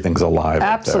nice. Everything's alive.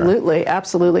 Absolutely,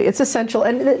 absolutely. It's essential.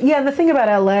 And the thing about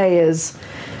LA is,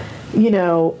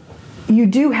 you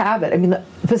do have it. I mean, the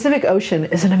Pacific Ocean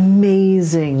is an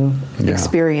amazing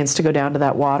experience to go down to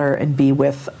that water and be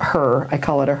with her. I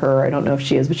call it a her. I don't know if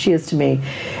she is, but she is to me.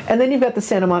 And then you've got the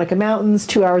Santa Monica Mountains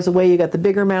 2 hours away. You got the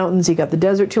bigger mountains. You got the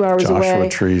desert 2 hours away. Joshua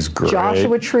Tree's great.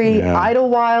 Joshua Tree,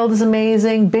 Idlewild is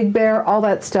amazing. Big Bear, all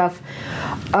that stuff.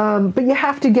 But you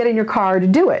have to get in your car to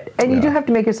do it, and you do have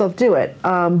to make yourself do it.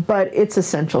 But it's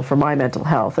essential for my mental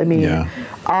health. I mean,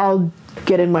 I'll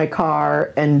get in my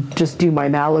car and just do my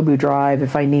Malibu drive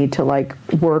if I need to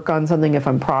work on something, if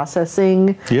I'm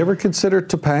processing. Do you ever consider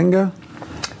Topanga?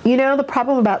 The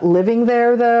problem about living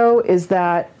there though is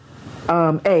that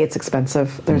it's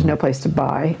expensive. There's no place to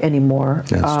buy anymore.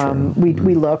 That's true.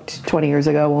 We looked 20 years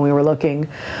ago when we were looking.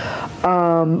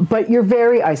 But you're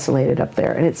very isolated up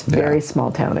there, and it's very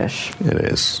small townish.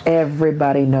 It is.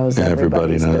 Everybody knows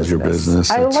everybody knows your business.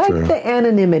 I like the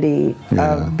anonymity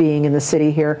of being in the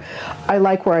city here. I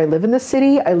like where I live in the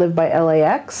city. I live by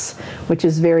LAX, which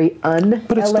is very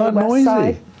But it's not noisy.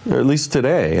 Side. Or at least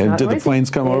today. And did the planes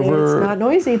come over? It's not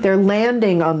noisy. They're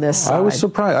landing on this side. I was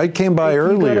surprised. I came by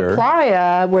earlier. You go to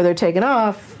Playa, where they're taking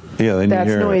off. Then that's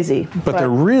you hear noisy. But they're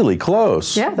really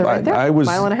close. Yeah, they're right there. A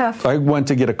mile and a half. I went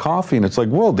to get a coffee, and it's like,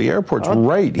 whoa, the airport's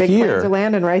right big here. Planes are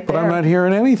landing right there. But I'm not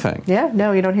hearing anything. Yeah,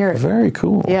 no, you don't hear it. Very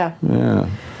cool. Yeah.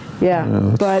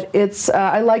 But it's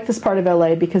I like this part of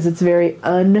LA because it's very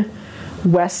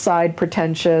West Side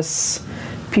pretentious.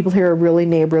 People here are really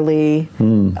neighborly,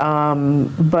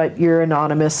 but you're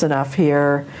anonymous enough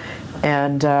here.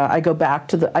 And I go back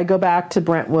to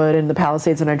Brentwood and the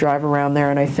Palisades, and I drive around there,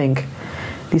 and I think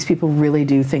these people really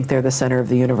do think they're the center of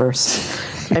the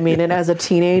universe. I mean, and as a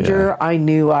teenager, I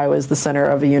knew I was the center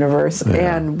of a universe,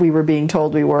 and we were being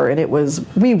told we were, and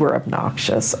we were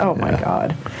obnoxious. Oh my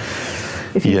God.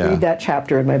 If you read that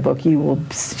chapter in my book, you will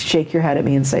shake your head at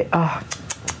me and say, oh,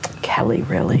 Kelly,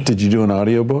 really? Did you do an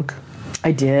audiobook?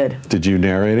 I did. Did you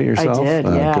narrate it yourself? I did,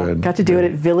 Good. Got to do it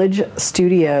at Village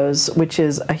Studios, which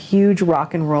is a huge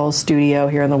rock and roll studio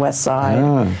here on the West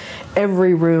Side.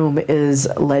 Every room is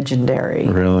legendary.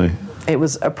 Really? It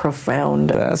was a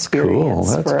profound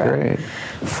experience. Cool. That's great.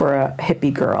 For a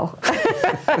hippie girl.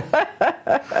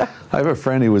 I have a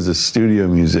friend who was a studio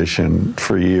musician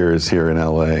for years here in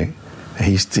L.A.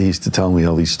 He used to tell me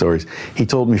all these stories. He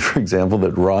told me, for example,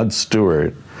 that Rod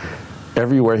Stewart,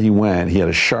 everywhere he went, he had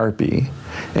a Sharpie,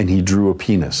 and he drew a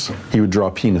penis. He would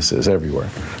draw penises everywhere.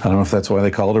 I don't know if that's why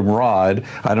they called him Rod.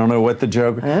 I don't know what the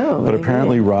joke, but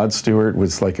apparently Rod Stewart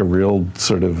was like a real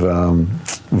sort of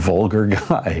vulgar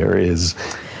guy, or is.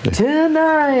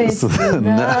 Tonight, it's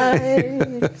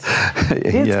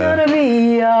gonna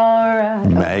be all right.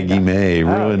 Maggie May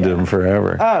ruined him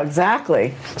forever. Oh,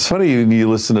 exactly. It's funny, you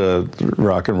listen to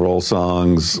rock and roll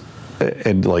songs,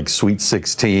 and like Sweet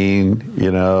 16,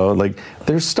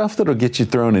 there's stuff that'll get you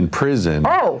thrown in prison.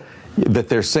 Oh. That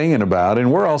they're singing about,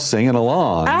 and we're all singing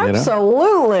along.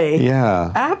 Absolutely.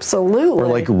 Yeah. Absolutely. Or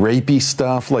like rapey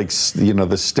stuff, like,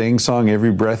 the Sting song,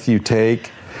 Every Breath You Take.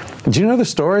 Do you know the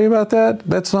story about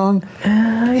that song?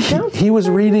 I don't. He was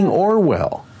reading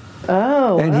Orwell.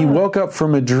 Oh. And he woke up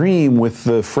from a dream with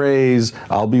the phrase,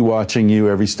 I'll be watching you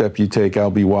every step you take, I'll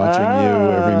be watching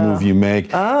you every move you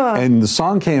make. And the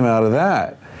song came out of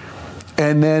that.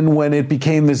 And then when it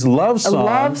became this love song. A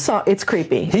love song. It's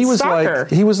creepy. He was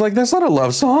like, that's not a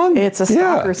love song. It's a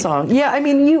stalker song. Yeah, I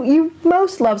mean, you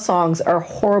most love songs are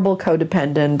horrible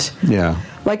codependent. Yeah.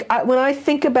 Like when I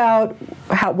think about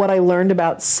what I learned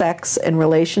about sex and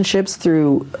relationships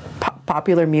through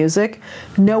popular music,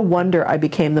 no wonder I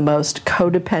became the most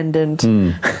codependent.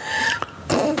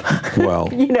 Well,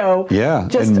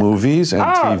 just in movies and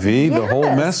TV, the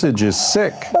whole message is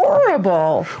sick.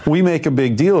 Horrible. We make a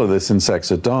big deal of this in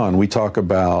Sex at Dawn. We talk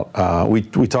about we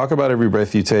talk about Every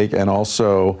Breath You Take, and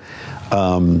also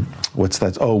what's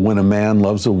that? Oh, when a man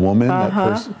loves a woman. That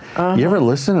person. You ever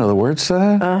listen to the words to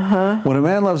that? When a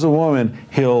man loves a woman,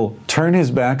 he'll turn his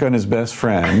back on his best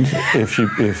friend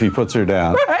if he puts her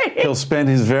down. Right. He'll spend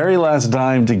his very last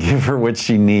dime to give her what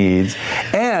she needs.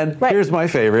 And here's my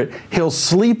favorite: he'll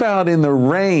sleep out in the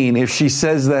rain if she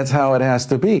says that's how it has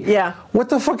to be. Yeah. What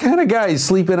the fuck kind of guy is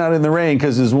sleeping out in the rain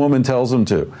because his woman tells him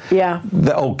to? Yeah.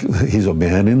 He's a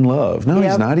man in love. No,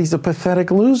 he's not. He's a pathetic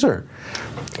loser.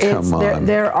 Come on.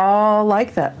 They're all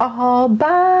like that. All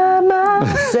by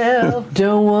myself,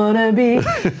 don't want to be.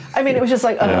 I mean, it was just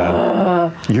like,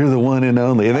 You're the one and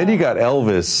only. And then you got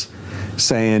Elvis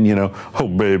saying, oh,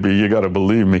 baby, you got to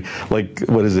believe me. Like,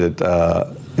 what is it?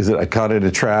 Is it I caught in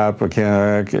a trap? I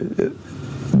can't.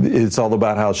 It's all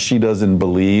about how she doesn't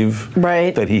believe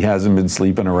that he hasn't been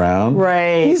sleeping around.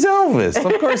 Right. He's Elvis.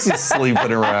 Of course he's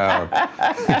sleeping around.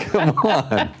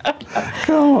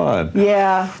 Come on.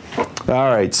 Yeah.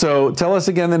 All right. So tell us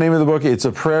again the name of the book. It's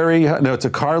it's a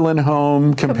Carlin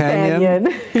Home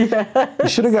Companion. Yeah. You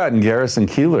should have gotten Garrison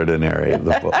Keillor to narrate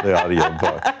the audio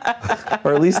book.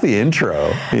 Or at least the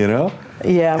intro,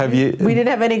 Yeah. We didn't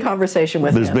have any conversation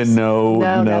with him. There's been no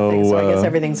nothing, so I guess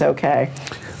everything's okay.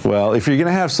 Well, if you're going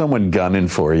to have someone gunning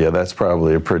for you, that's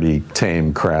probably a pretty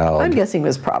tame crowd. I'm guessing he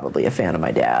was probably a fan of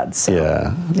my dad's. So.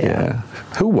 Yeah.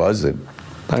 Who was it?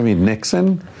 I mean,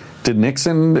 Nixon? Did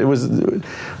Nixon, Well,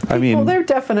 they're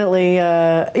definitely,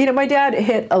 my dad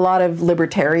hit a lot of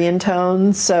libertarian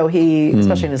tones, so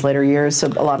especially in his later years, so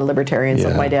a lot of libertarians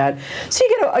like my dad. So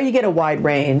you get a wide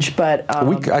range, but...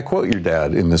 I quote your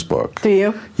dad in this book. Do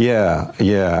you? Yeah.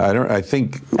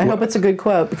 I hope it's a good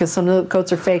quote, because some of the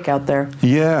quotes are fake out there.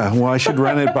 Yeah, well, I should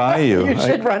run it by you. You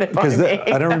should run it by me.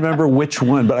 I don't remember which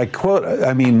one, but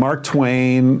Mark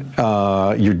Twain,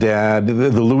 your dad,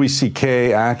 the Louis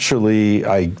C.K., actually,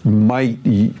 I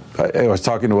was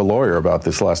talking to a lawyer about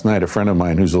this last night, a friend of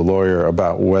mine who's a lawyer,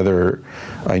 about whether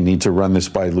I need to run this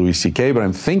by Louis C.K., but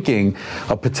I'm thinking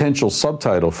a potential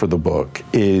subtitle for the book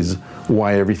is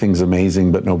Why Everything's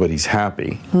Amazing But Nobody's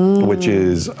Happy, which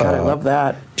is... God, I love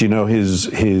that. Do you know his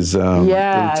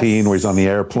routine where he's on the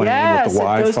airplane with the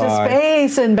Wi-Fi? Yes, it goes to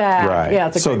space and back. Right. Yeah,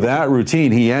 it's a great that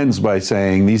routine, he ends by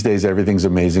saying, these days everything's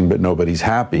amazing but nobody's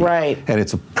happy. Right. And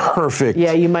it's a perfect...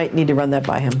 Yeah, you might need to run that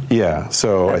by him. Yeah,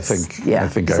 so I think I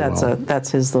will. That's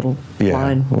his little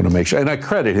line. I want to make sure. And I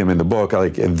credit him in the book.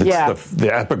 The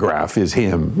epigraph is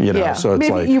him, so it's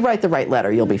maybe like... you write the right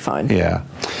letter, you'll be fine. Yeah.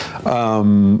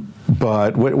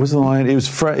 But what was the line? It's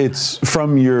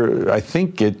from I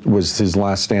think it was his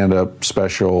last stand-up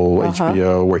special,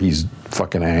 HBO, where he's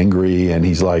fucking angry and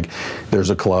he's like, there's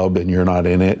a club and you're not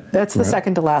in it. That's the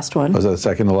second to last one. Was that the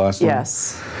second to last one?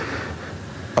 Yes.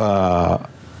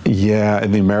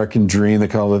 And the American Dream, they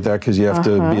call it that because you have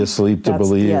to be asleep to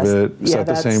believe it. Is that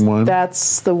the same one?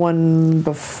 That's the one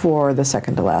before the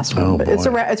second to last one. But it's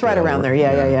right around there.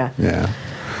 Yeah.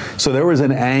 So there was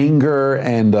an anger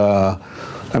and,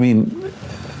 I'm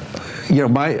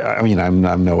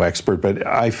no expert, but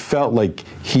I felt like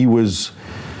he was,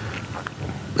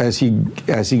 as he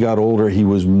got older, he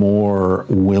was more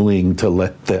willing to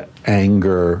let the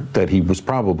anger that he was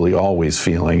probably always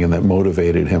feeling and that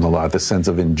motivated him a lot, the sense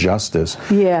of injustice,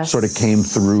 sort of came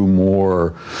through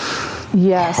more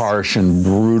harsh and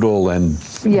brutal and,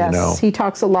 he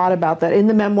talks a lot about that. In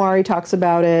the memoir, he talks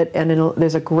about it, and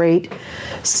there's a great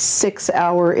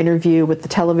 6-hour interview with the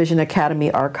Television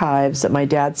Academy Archives that my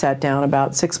dad sat down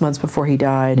about 6 months before he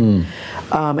died,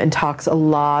 and talks a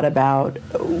lot about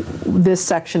this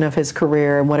section of his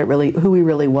career and who he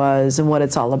really was and what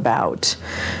it's all about,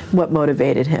 what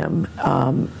motivated him,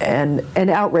 and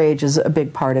outrage is a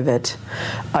big part of it.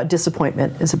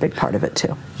 Disappointment is a big part of it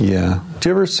too. Yeah. Do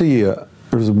you ever see?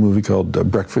 There was a movie called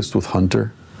Breakfast with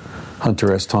Hunter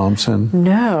S. Thompson.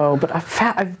 No, but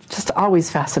I'm just always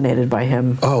fascinated by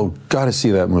him. Oh, got to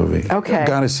see that movie. Okay.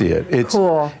 Got to see it. It's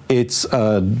cool. It's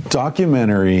a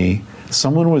documentary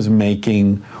someone was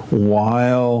making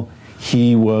while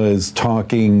he was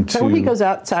talking to... Is that when he goes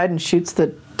outside and shoots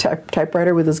the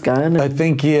typewriter with his gun? I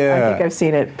think, I think I've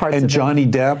seen it. And Johnny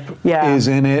Depp is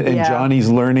in it, and Johnny's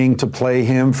learning to play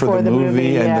him for the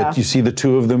movie, and that you see the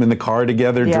two of them in the car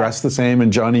together, dressed the same,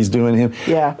 and Johnny's doing him.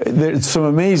 Yeah. There's some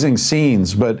amazing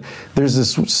scenes, but there's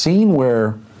this scene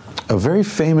where a very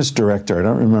famous director, I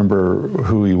don't remember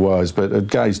who he was, but a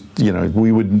guy,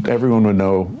 everyone would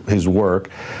know his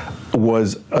work,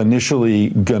 was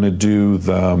initially going to do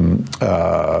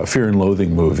the Fear and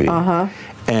Loathing movie.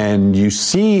 And you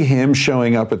see him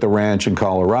showing up at the ranch in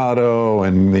Colorado,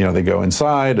 and they go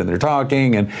inside and they're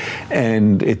talking,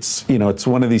 and it's it's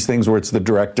one of these things where it's the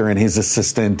director and his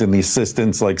assistant, and the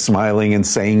assistant's like smiling and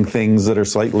saying things that are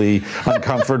slightly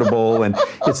uncomfortable, and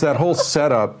it's that whole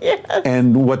setup. Yes.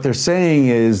 And what they're saying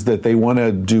is that they want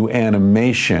to do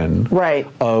animation right.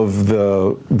 of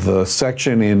the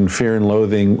section in Fear and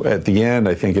Loathing at the end,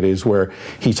 I think it is, where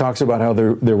he talks about how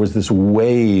there was this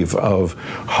wave of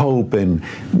hope and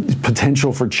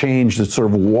potential for change that sort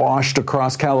of washed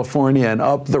across California and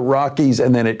up the Rockies,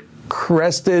 and then it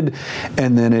crested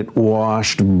and then it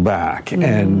washed back.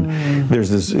 And there's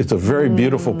this, it's a very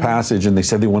beautiful passage, and they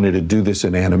said they wanted to do this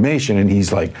in animation, and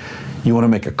he's like, you want to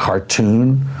make a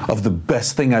cartoon of the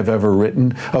best thing I've ever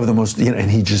written, of the most,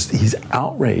 and he's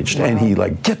outraged. Wow. And he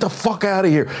like, get the fuck out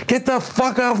of here, get the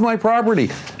fuck off my property.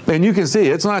 And you can see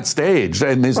it's not staged,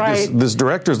 and this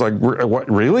director's like, what,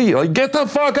 really? Like, get the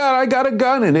fuck out, I got a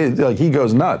gun. And like he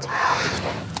goes nuts.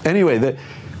 Anyway,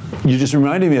 you just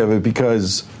reminded me of it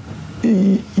because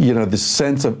this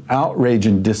sense of outrage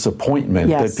and disappointment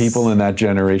that people in that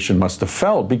generation must have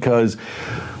felt, because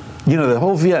the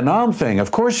whole Vietnam thing,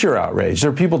 of course you're outraged. There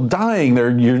are people dying.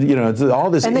 It's all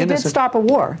this and they did stop a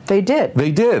war. They did.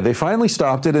 They finally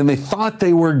stopped it, and they thought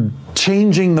they were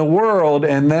changing the world,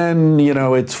 and then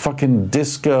it's fucking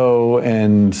disco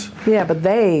and but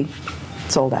they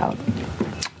sold out.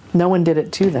 No one did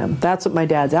it to them. That's what my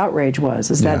dad's outrage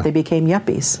was, is that they became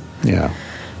yuppies. Yeah.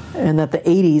 And that the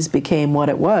 80s became what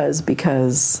it was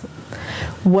because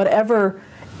whatever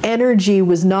energy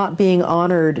was not being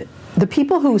honored, the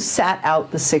people who sat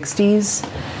out the 60s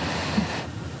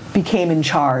became in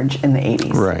charge in the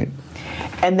 80s. Right.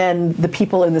 And then the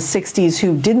people in the 60s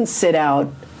who didn't sit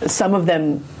out, some of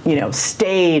them,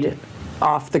 stayed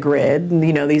off the grid.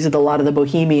 These are a lot of the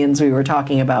bohemians we were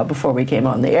talking about before we came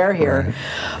on the air here.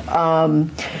 Right.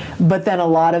 But then a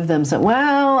lot of them said,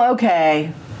 well,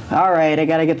 okay, all right, I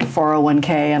got to get the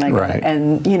 401k,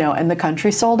 and and the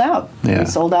country sold out. Yeah. We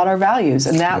sold out our values,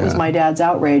 and that was my dad's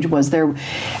outrage. Was there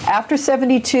after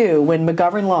 '72 when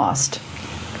McGovern lost?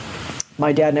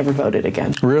 My dad never voted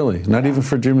again. Really, not even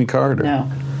for Jimmy Carter. No,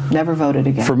 never voted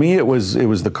again. For me, it was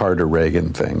the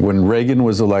Carter-Reagan thing. When Reagan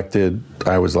was elected,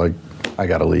 I was like, I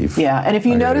got to leave. Yeah, and if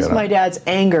you notice my dad's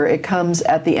anger, it comes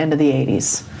at the end of the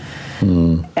 '80s,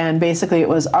 and basically it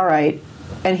was all right.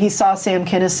 And he saw Sam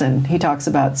Kinison. He talks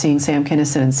about seeing Sam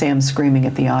Kinison and Sam screaming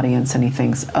at the audience, and he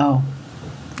thinks, oh,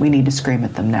 we need to scream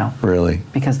at them now. Really?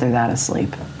 Because they're that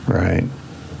asleep. Right.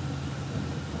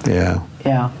 Yeah.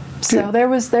 Yeah. So there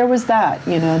was that,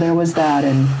 there was that.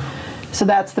 And so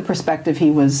that's the perspective he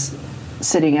was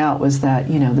sitting out, was that,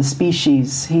 the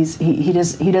species, he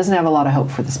doesn't have a lot of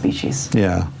hope for the species.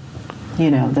 Yeah.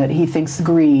 That he thinks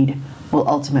greed will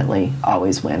ultimately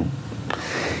always win.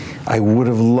 I would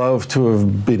have loved to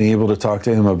have been able to talk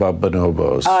to him about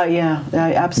bonobos. Yeah,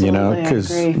 absolutely. Because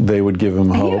they would give him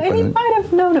hope. And he might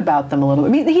have known about them a little bit.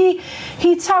 I mean,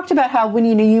 he talked about how when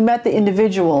you met the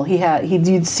individual,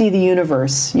 you'd see the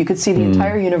universe. You could see the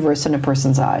entire universe in a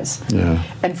person's eyes. Yeah.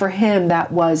 And for him,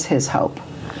 that was his hope.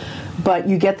 But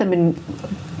you get them in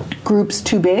groups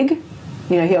too big.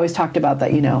 He always talked about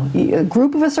that. A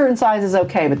group of a certain size is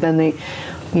okay, but then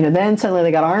then suddenly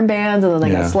they got armbands, and then they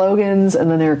got slogans,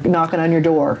 and then they're knocking on your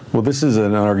door. Well, this is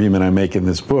an argument I make in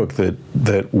this book,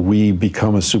 that we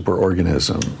become a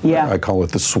superorganism. Yeah. I call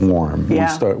it the swarm.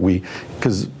 Yeah.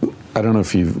 Because I don't know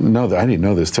if you know that. I didn't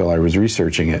know this till I was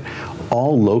researching it.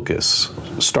 All locusts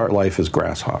start life as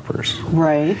grasshoppers.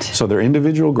 Right. So they're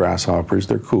individual grasshoppers.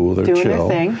 They're cool. They're doing chill.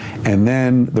 Their thing. And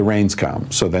then the rains come.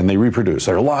 So then they reproduce.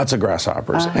 There are lots of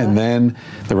grasshoppers. Uh-huh. And then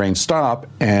the rains stop.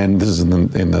 And this is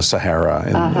in the Sahara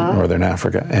in northern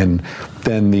Africa. And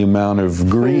then the amount of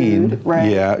green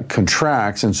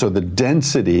contracts. And so the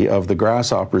density of the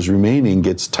grasshoppers remaining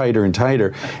gets tighter and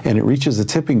tighter. And it reaches a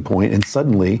tipping point. And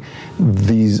suddenly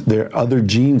their other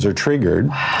genes are triggered.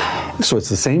 Wow. So it's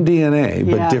the same DNA,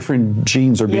 but different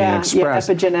genes are being expressed.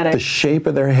 Yeah, epigenetic. The shape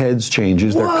of their heads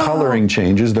changes, their coloring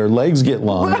changes, their legs get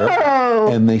longer,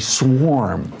 and they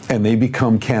swarm, and they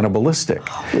become cannibalistic.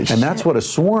 And that's what a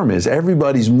swarm is.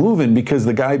 Everybody's moving because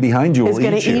the guy behind you will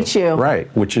eat you. Right,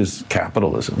 which is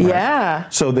capitalism. Right? Yeah.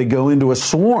 So they go into a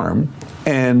swarm,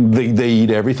 and they eat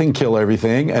everything, kill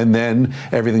everything, and then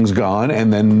everything's gone,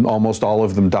 and then almost all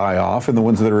of them die off, and the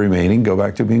ones that are remaining go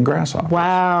back to being grasshoppers.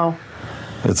 Wow.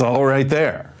 It's all right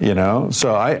there,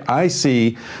 So I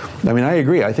see, I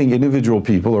agree. I think individual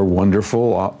people are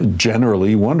wonderful,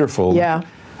 generally wonderful. Yeah.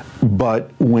 But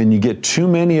when you get too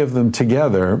many of them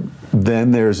together,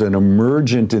 then there's an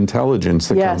emergent intelligence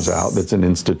that comes out, that's an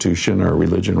institution or a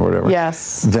religion or whatever.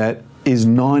 Yes. That is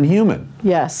non-human.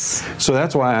 Yes. So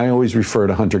that's why I always refer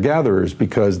to hunter-gatherers,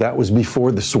 because that was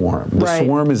before the swarm. The Right.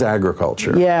 swarm is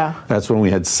agriculture. Yeah. That's when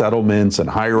we had settlements and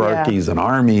hierarchies and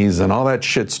armies and all that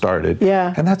shit started.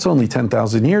 Yeah. And that's only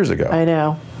 10,000 years ago. I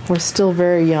know. We're still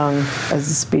very young as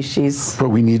a species. But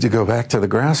we need to go back to the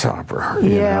grasshopper.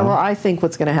 you Yeah, know? well, I think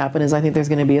what's going to happen is I think there's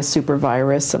going to be a super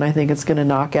virus, and I think it's going to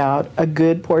knock out a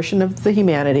good portion of the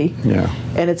humanity. Yeah.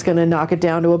 And it's going to knock it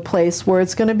down to a place where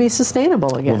it's going to be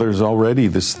sustainable again. Well, there's already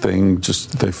this thing,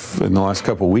 in the last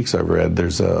couple of weeks I've read,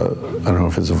 there's I don't know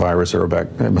if it's a virus or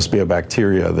it must be a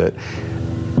bacteria that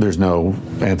there's no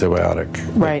antibiotic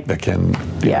Right. that can,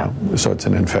 Yeah. so it's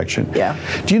an infection. Yeah.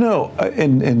 Do you know,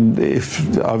 and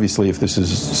if obviously if this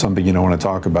is something you don't want to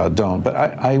talk about, don't, but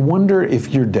I wonder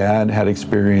if your dad had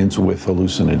experience with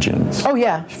hallucinogens. Oh,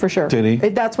 yeah, for sure. Did he?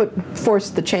 That's what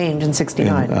forced the change in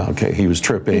 69. Okay, he was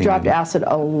tripping. He dropped acid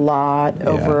a lot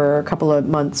over a couple of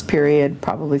months period,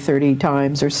 probably 30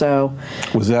 times or so.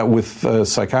 Was that with a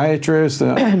psychiatrist?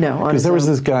 No, on Because his there was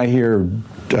own. this guy here,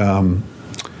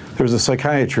 there was a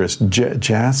psychiatrist,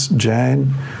 Janiger,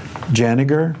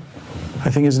 I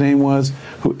think his name was,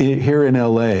 who here in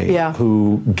LA, Yeah.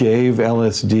 who gave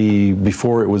LSD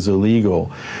before it was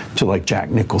illegal to like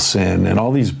Jack Nicholson and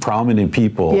all these prominent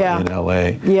people Yeah. in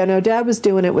LA. Yeah, no, Dad was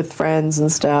doing it with friends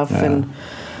and stuff, and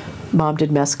Mom did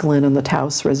mescaline in the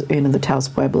Taos, the Taos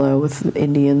Pueblo with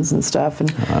Indians and stuff,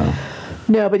 and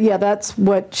no, but yeah, that's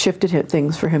what shifted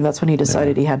things for him. That's when he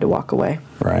decided he had to walk away.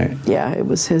 Right. Yeah, it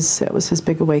was his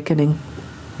big awakening.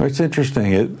 It's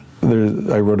interesting.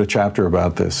 I wrote a chapter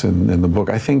about this in the book.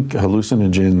 I think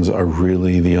hallucinogens are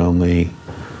really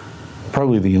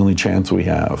probably the only chance we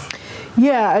have.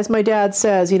 Yeah, as my dad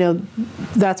says,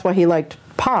 that's why he liked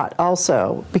pot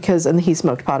also, and he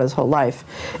smoked pot his whole life.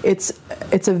 It's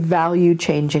a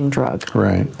value-changing drug.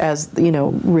 Right. As,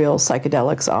 real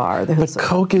psychedelics are. But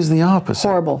Coke is the opposite.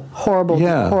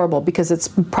 Horrible, because it's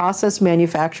processed,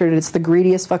 manufactured, it's the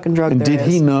greediest fucking drug And there did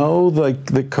is. he know,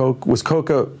 that Coke,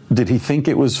 did he think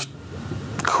it was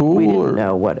cool? We didn't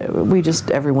know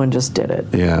everyone just did it.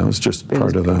 Yeah, it was just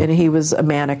part of the... And he was a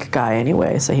manic guy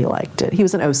anyway, so he liked it. He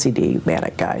was an OCD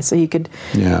manic guy, so he could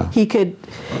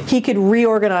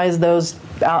reorganize those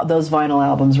vinyl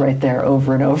albums right there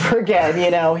over and over again.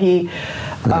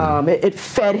 It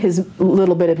fed his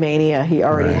little bit of mania he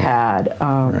already had.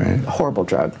 Horrible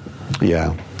drug.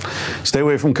 Yeah. Stay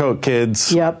away from Coke,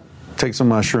 kids. Yep. Take some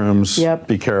mushrooms. Yep.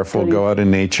 Be careful. Go out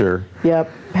in nature. Yep.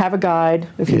 Have a guide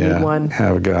if you need one.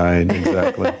 Have a guide.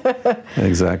 Exactly.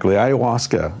 Exactly.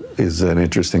 Ayahuasca is an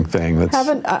interesting thing.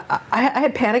 I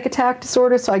had panic attack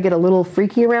disorder, so I get a little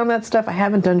freaky around that stuff. I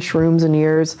haven't done shrooms in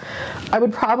years. I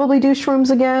would probably do shrooms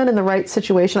again in the right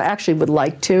situation. I actually would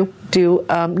like to do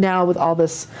now with all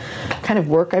this kind of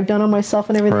work I've done on myself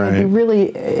and everything. I'd be really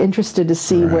interested to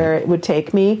see where it would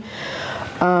take me.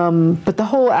 But the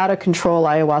whole out of control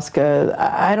ayahuasca,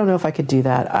 I don't know if I could do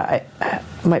that.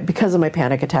 Because of my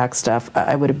panic attack stuff,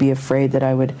 I would be afraid that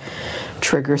I would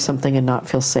trigger something and not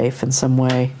feel safe in some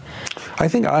way. I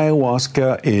think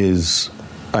ayahuasca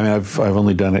I've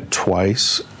only done it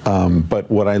twice,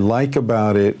 but what I like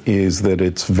about it is that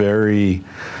it's very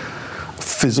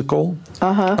physical.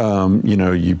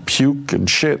 You puke and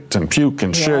shit and puke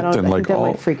and shit and I think that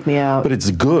might freak me out. But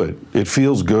it's good. It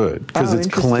feels good because it's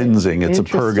cleansing. It's a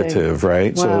purgative,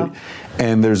 right? Wow. So,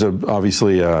 and there's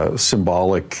obviously a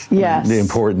symbolic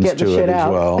importance to it as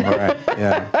well, right?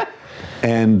 Yeah.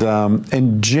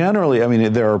 And generally, I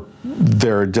mean, there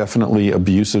are definitely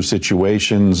abusive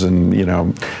situations,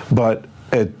 but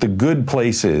at the good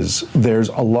places, there's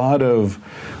a lot of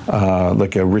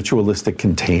like a ritualistic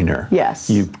container. Yes.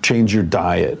 You change your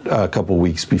diet a couple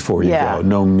weeks before you go.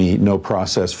 No meat, no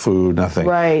processed food, nothing.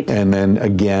 Right. And then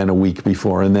again a week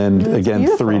before, and then again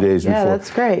beautiful. 3 days before. Yeah, that's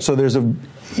great. So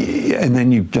and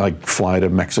then you fly to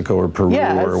Mexico or Peru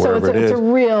or wherever it is. It's a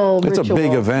real It's ritual. a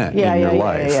big event in your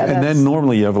life. And then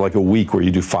normally you have like a week where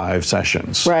you do 5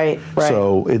 sessions. Right.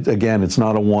 So it's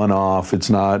not a one-off. It's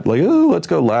not like, oh, let's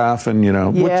go laugh and,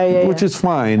 which is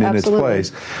fine in its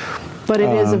place. But it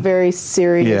is a very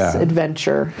serious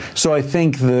adventure. So I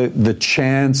think the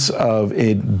chance of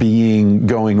it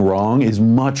going wrong is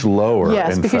much lower.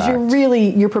 Yes, because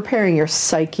you're preparing your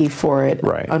psyche for it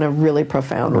on a really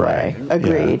profound way.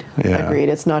 Agreed. Yeah. Agreed.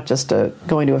 It's not just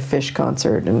going to a Fish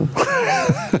concert and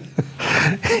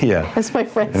Yeah. As my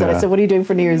friend said, Yeah. I said, what are you doing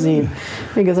for New Year's Eve?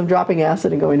 He goes, I'm dropping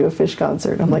acid and going to a Fish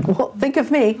concert. I'm like, well, think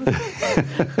of me.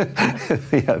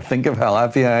 Yeah, think of how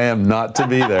happy I am not to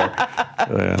be there.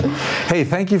 Yeah. Hey,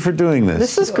 thank you for doing this.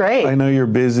 This is great. I know you're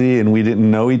busy and we didn't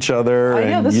know each other. I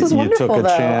know, and this is you wonderful, took a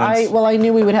though. chance. I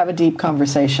knew we would have a deep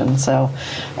conversation,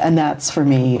 and that's for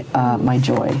me my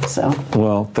joy. So,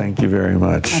 Well, thank you very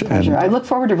much. my pleasure. I look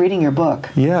forward to reading your book.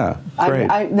 Yeah, great.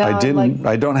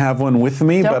 I don't have one with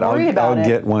me, Don't but worry I'll about it.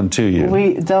 get one to you.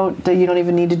 You don't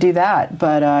even need to do that.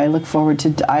 But I look forward to.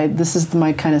 This is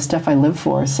my kind of stuff I live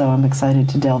for, so I'm excited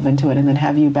to delve into it and then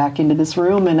have you back into this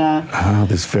room and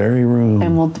this very room.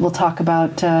 and we'll talk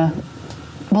about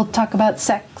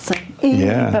sex.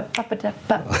 Yeah.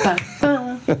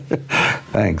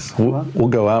 Thanks. We'll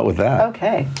go out with that.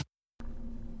 Okay.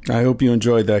 I hope you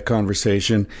enjoyed that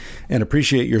conversation and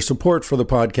appreciate your support for the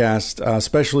podcast,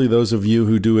 especially those of you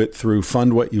who do it through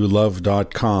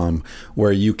fundwhatyoulove.com,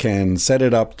 where you can set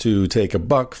it up to take $1,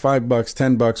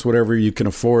 $5, $10, whatever you can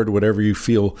afford, whatever you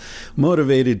feel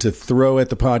motivated to throw at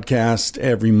the podcast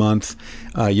every month.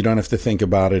 You don't have to think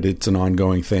about it. It's an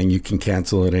ongoing thing. You can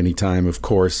cancel at any time, of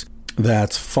course.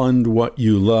 That's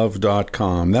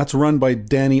fundwhatyoulove.com. That's run by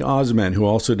Danny Osman, who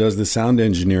also does the sound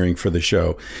engineering for the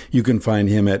show. You can find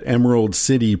him at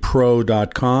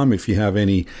emeraldcitypro.com if you have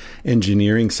any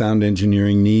sound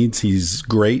engineering needs. He's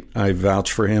great. I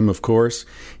vouch for him, of course.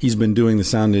 He's been doing the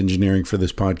sound engineering for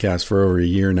this podcast for over a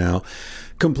year now,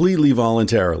 completely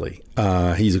voluntarily.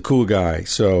 He's a cool guy.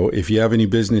 So if you have any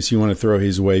business you want to throw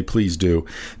his way, please do.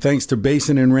 Thanks to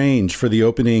Basin and Range for the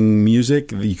opening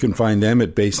music. You can find them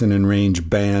at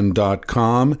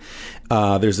basinandrangeband.com.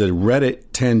 There's a Reddit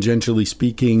Tangentially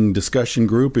Speaking discussion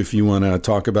group if you want to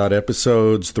talk about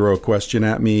episodes, throw a question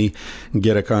at me, and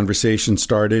get a conversation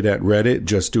started at Reddit.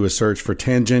 Just do a search for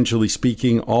Tangentially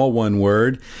Speaking, all one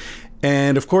word.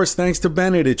 And of course, thanks to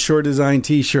Bennett at Shore Design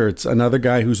T-Shirts, another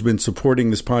guy who's been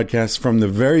supporting this podcast from the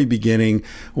very beginning.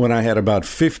 When I had about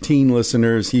 15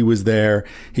 listeners, he was there.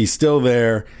 He's still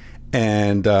there.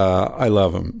 And I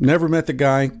love him. Never met the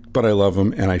guy, but I love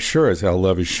him. And I sure as hell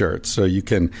love his shirts. So you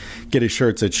can get his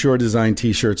shirts at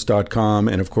shoredesignT-shirts.com.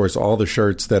 And of course, all the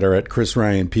shirts that are at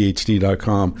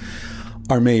chrisryanphd.com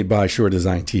are made by Shore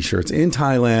Design T-Shirts in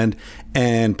Thailand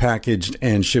and packaged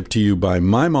and shipped to you by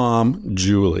my mom,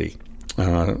 Julie.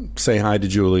 Say hi to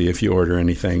Julie if you order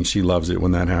anything. She loves it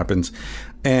when that happens.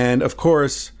 And of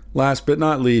course, last but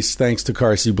not least, thanks to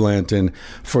Carsey Blanton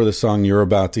for the song you're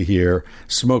about to hear,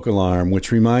 Smoke Alarm,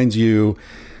 which reminds you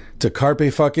to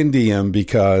carpe fucking diem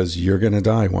because you're going to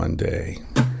die one day.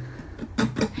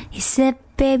 He said,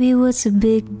 baby, what's a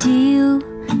big deal?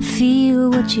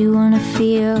 Feel what you want to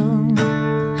feel.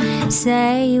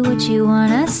 Say what you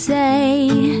want to say.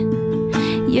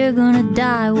 You're gonna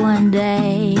die one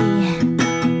day.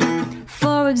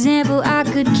 For example, I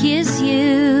could kiss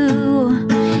you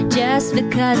just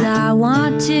because I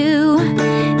want to.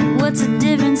 And what's the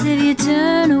difference if you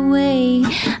turn away?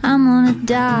 I'm gonna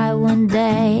die one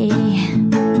day.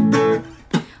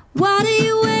 Why do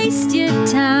you waste your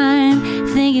time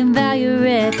thinking about your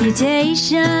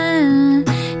reputation?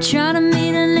 Trying to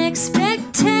meet an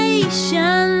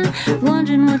expectation,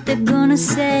 wondering what they're gonna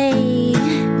say.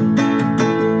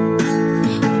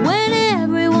 When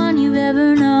everyone you've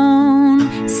ever known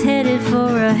is headed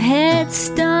for a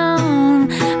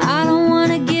headstone. I don't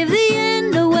wanna give the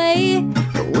end away,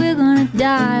 but we're gonna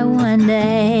die one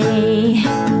day.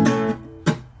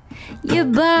 Your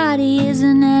body is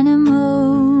an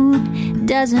animal,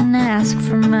 doesn't ask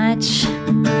for much.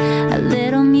 A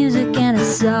little music and a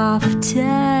soft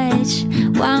touch.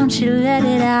 Why don't you let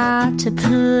it out to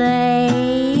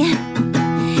play?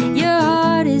 Your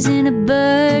heart is in a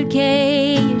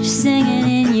birdcage, singing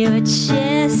in your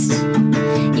chest.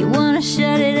 You wanna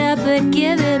shut it up but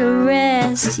give it a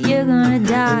rest. You're gonna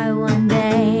die one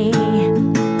day.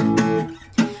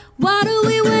 Why do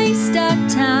we waste our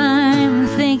time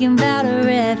thinking about a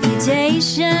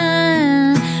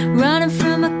reputation? Running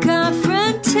from a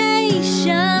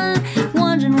confrontation,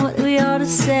 wondering what we ought to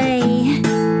say.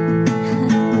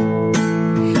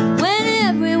 When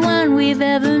everyone we've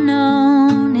ever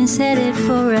known is headed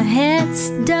for a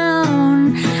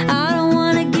headstone. I don't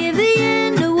want to give the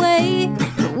end away,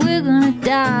 but we're gonna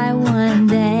die one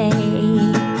day.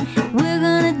 We're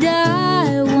gonna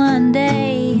die one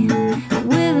day.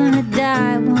 We're gonna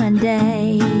die one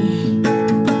day.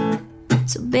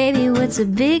 So baby, what's a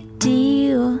big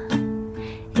deal?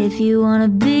 If you wanna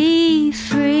be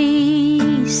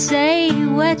free, say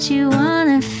what you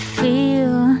wanna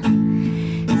feel.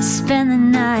 Spend the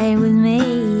night with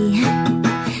me.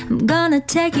 I'm gonna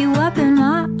take you up in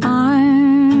my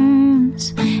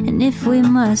arms, and And if we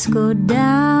must go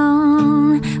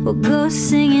down, we'll go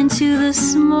singing to the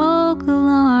smoke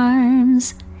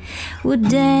alarms. We'll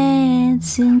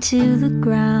dance into the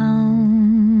ground.